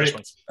 to be fair.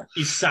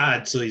 He's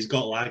sad, so he's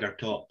got lager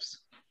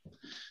tops.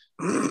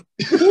 What?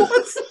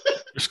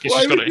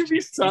 Why would you be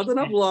sad and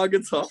have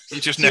lager tops?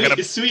 He's just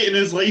sweeten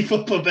his life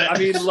up a bit. I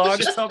mean,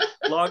 lager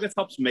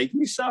tops make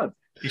me sad.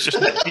 He's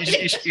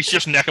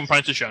just necking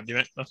pints of shandy,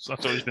 mate. That's all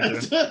he's been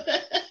doing.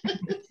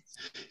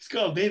 He's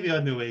got a baby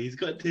on the way. He's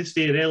got to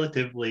stay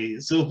relatively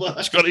sober.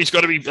 He's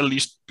got to be at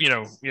least,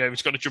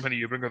 he's got to jump in the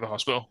Uber and go to the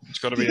hospital. He's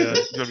got to be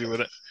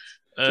with it.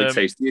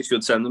 Tasty. You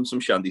should send them some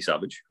Shandy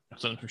Savage.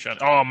 Send them some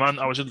Shandy. Oh man,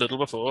 I was in Lidl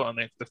before, and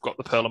they've got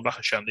the pearl and black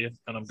of Shandy, and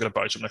I'm going to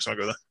buy some next time I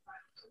go there.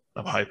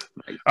 I'm hype.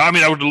 I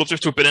mean, I would love to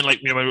have been in it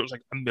was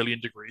like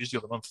 1,000,000 degrees the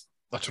other month.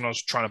 That's when I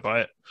was trying to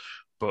buy it.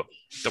 But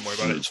don't worry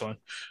about it, it's fine.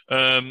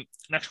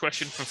 Next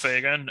question from Faye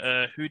again.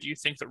 Who do you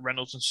think that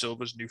Reynolds and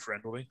Silver's new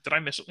friend will be? Did I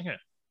miss something here?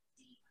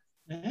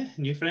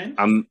 New friend?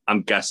 I'm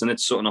guessing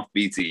it's something off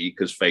BTE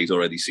because Faye's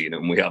already seen it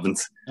and we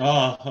haven't.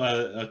 Oh,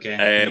 okay.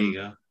 There you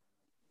go.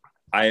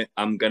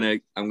 I'm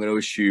gonna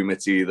assume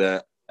it's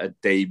either a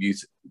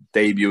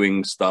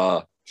debuting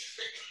star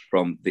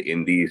from the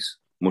Indies,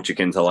 much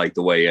akin to like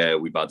the way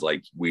we've had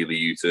like Wheeler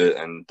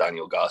Yuta and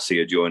Daniel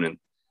Garcia joining.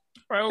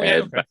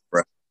 Right, okay.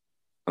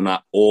 And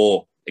that,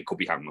 or it could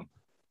be Hangman.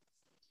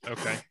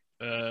 Okay.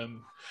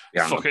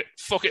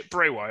 Fuck it,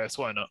 Bray Wyatt.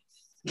 Why not?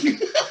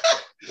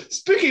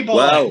 Spooky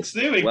bollocks.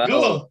 There we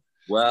go.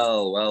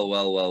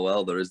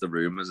 Well. There is the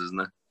rumours, isn't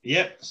there?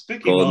 Yep,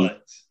 spooky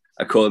bollocks.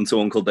 According to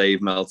Uncle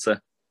Dave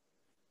Meltzer.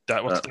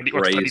 What's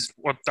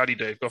Daddy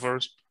Dave got for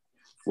us?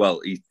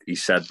 Well, he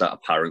said that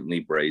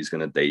apparently Bray's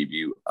going to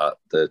debut at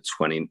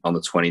on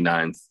the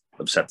 29th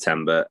of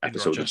September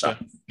episode of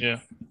that. Yeah.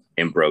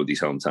 In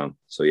Brody's hometown.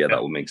 So yeah,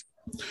 that would make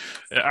sense.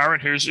 Aaron,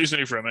 who's the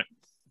new friend, mate?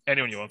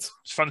 Anyone you want.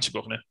 It's fantasy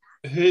booking it.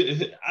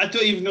 Who I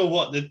don't even know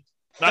what the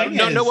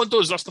no one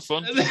does. That's the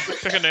fun.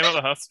 Pick a name out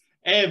of the hat.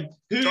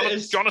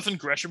 Is Jonathan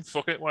Gresham?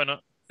 Fuck it, why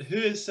not? Who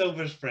is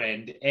Silver's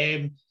friend?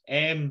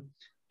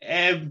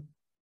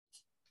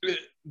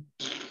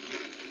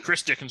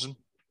 Chris Dickinson.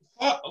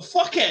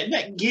 Fuck it,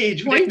 Nick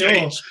Gage. Why not?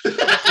 Nick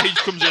Gage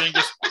comes in and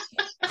just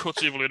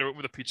cuts Evelina up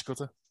with a pizza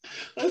cutter.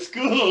 Let's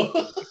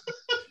go.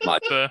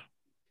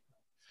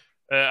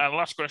 And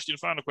last question,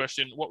 final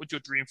question: what would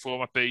your dream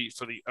format be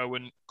for the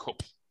Owen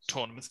Cup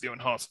tournament, the Owen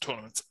Hart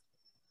tournament?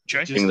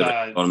 Jay? King of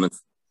the tournament.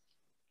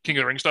 King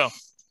of the Ring style.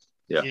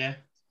 Yeah.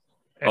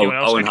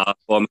 Owen Hart,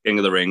 former King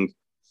of the Ring.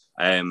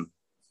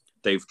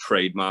 They've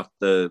trademarked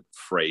the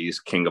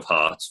phrase "King of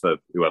Hearts" for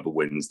whoever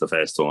wins the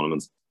first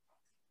tournament.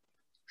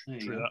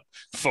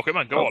 Fuck it,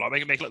 man. Go on. I'll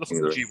make it like the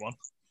fucking G1.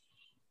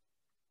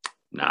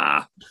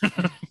 Nah.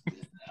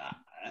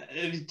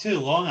 It'd be too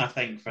long, I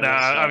think. For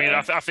I mean,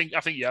 I think a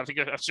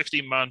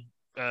 16-man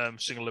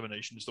single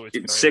elimination is the way to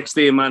go.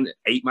 16-man,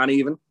 8-man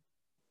even.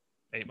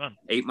 8-man.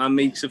 8-man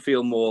makes it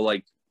feel more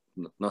like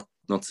not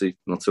to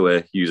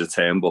use a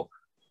term, but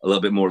a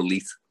little bit more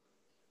elite.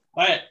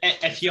 But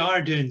if you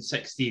are doing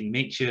 16,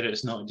 make sure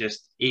it's not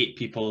just 8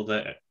 people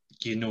that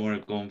you know are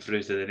going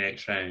through to the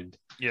next round.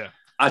 Yeah.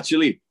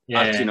 Actually,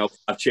 no,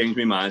 I've changed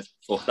my mind.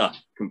 Fuck that.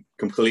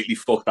 Completely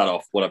fuck that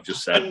off, what I've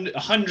just said.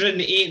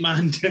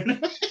 108-man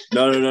tournament.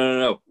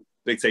 No.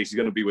 Big Tasty's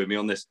going to be with me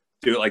on this.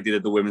 Do it like they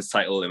did the women's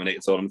title eliminator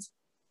tournament.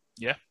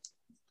 Yeah.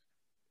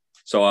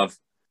 So I've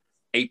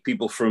 8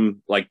 people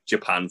from, like,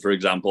 Japan, for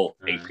example.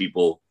 8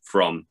 people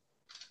from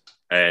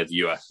the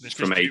US.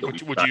 From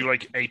AEW. Would you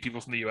like 8 people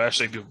from the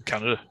US, 8 people from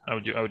Canada? How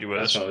would you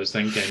wear That's this? what I was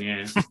thinking,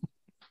 yeah.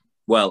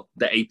 Well,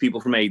 the 8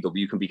 people from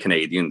AEW can be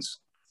Canadians.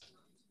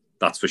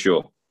 That's for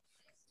sure.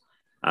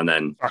 And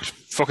then...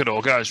 Fuck it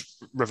all, guys.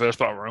 Reverse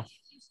Battle Royal.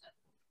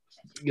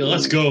 Yeah,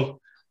 let's go.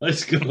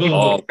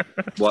 Oh,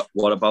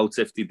 what about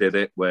if they did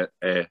it with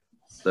the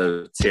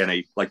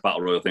TNA like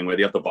Battle Royal thing where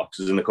they have the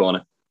boxes in the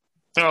corner?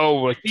 Oh,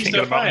 like Feast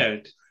are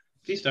fired.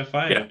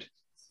 Yeah.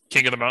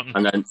 King of the Mountain.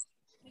 And then...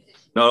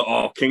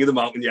 King of the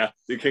Mountain, yeah.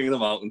 Do King of the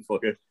Mountain,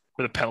 fuck it.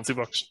 With a penalty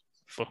box.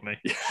 Fuck me.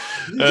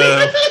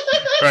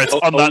 Right,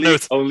 on that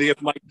note... Only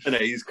if Mike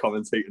Tenay is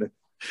commentating it.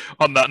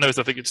 On that note,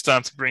 I think it's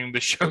time to bring the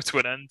show to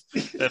an end.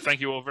 Thank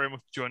you all very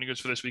much for joining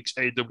us for this week's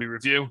AEW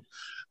review.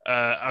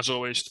 As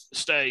always,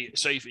 stay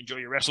safe, enjoy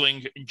your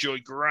wrestling, enjoy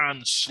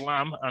Grand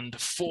Slam and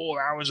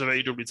 4 hours of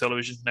AEW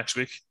television next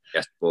week.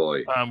 Yes,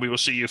 boy. And we will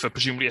see you for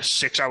presumably a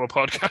 6-hour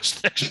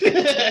podcast next week.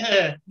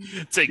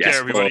 Take care,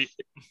 everybody.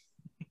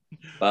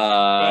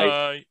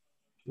 Bye.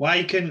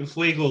 Why couldn't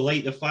Fuego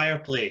light the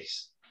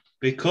fireplace?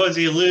 Because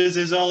he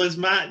loses all his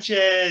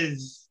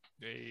matches.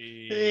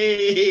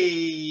 Hey.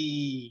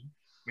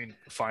 I mean,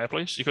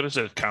 fireplace? You could have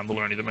said candle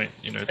or anything, mate.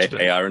 You know.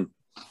 Hey,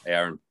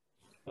 Aaron.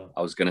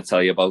 I was going to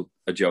tell you about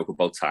a joke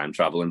about time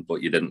traveling,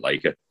 but you didn't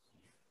like it.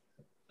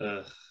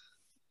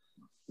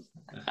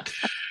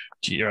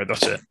 Gee, right,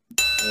 that's it.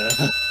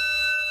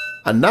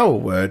 And now a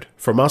word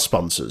from our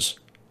sponsors.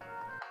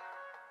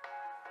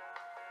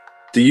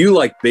 Do you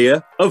like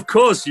beer? Of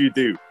course you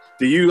do.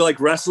 Do you like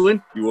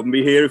wrestling? You wouldn't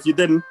be here if you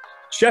didn't.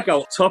 Check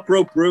out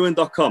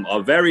topropebrewing.com,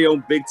 our very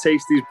own Big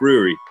Tasties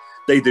brewery.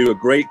 They do a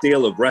great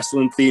deal of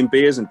wrestling-themed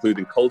beers,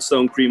 including Cold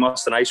Stone Cream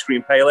Austin Ice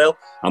Cream Pale Ale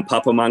and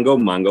Papa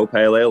Mango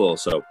Pale Ale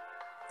also.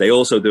 They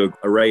also do an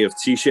array of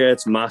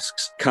T-shirts,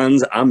 masks,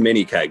 cans, and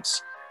mini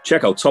kegs.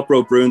 Check out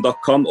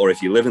topropebrewing.com, or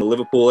if you live in the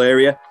Liverpool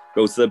area,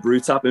 go to the Brew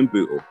Tap in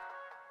Bootle.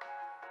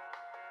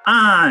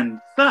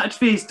 And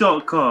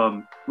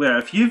Thatchface.com, where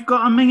if you've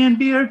got a minging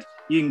beard,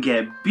 you can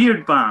get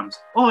beard balms,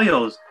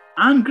 oils,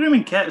 and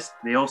grooming kits.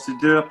 They also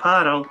do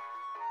apparel.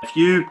 If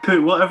you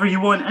put whatever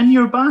you want in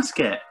your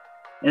basket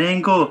and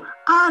then go,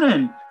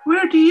 Aaron,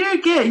 where do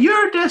you get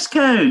your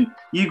discount?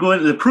 You go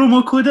into the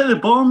promo code at the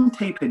bottom,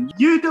 type in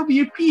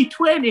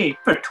UWP20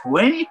 for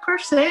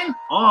 20%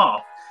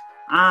 off.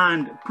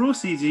 And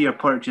proceeds of your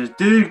purchase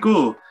do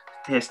go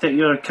to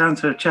testicular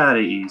cancer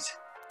charities.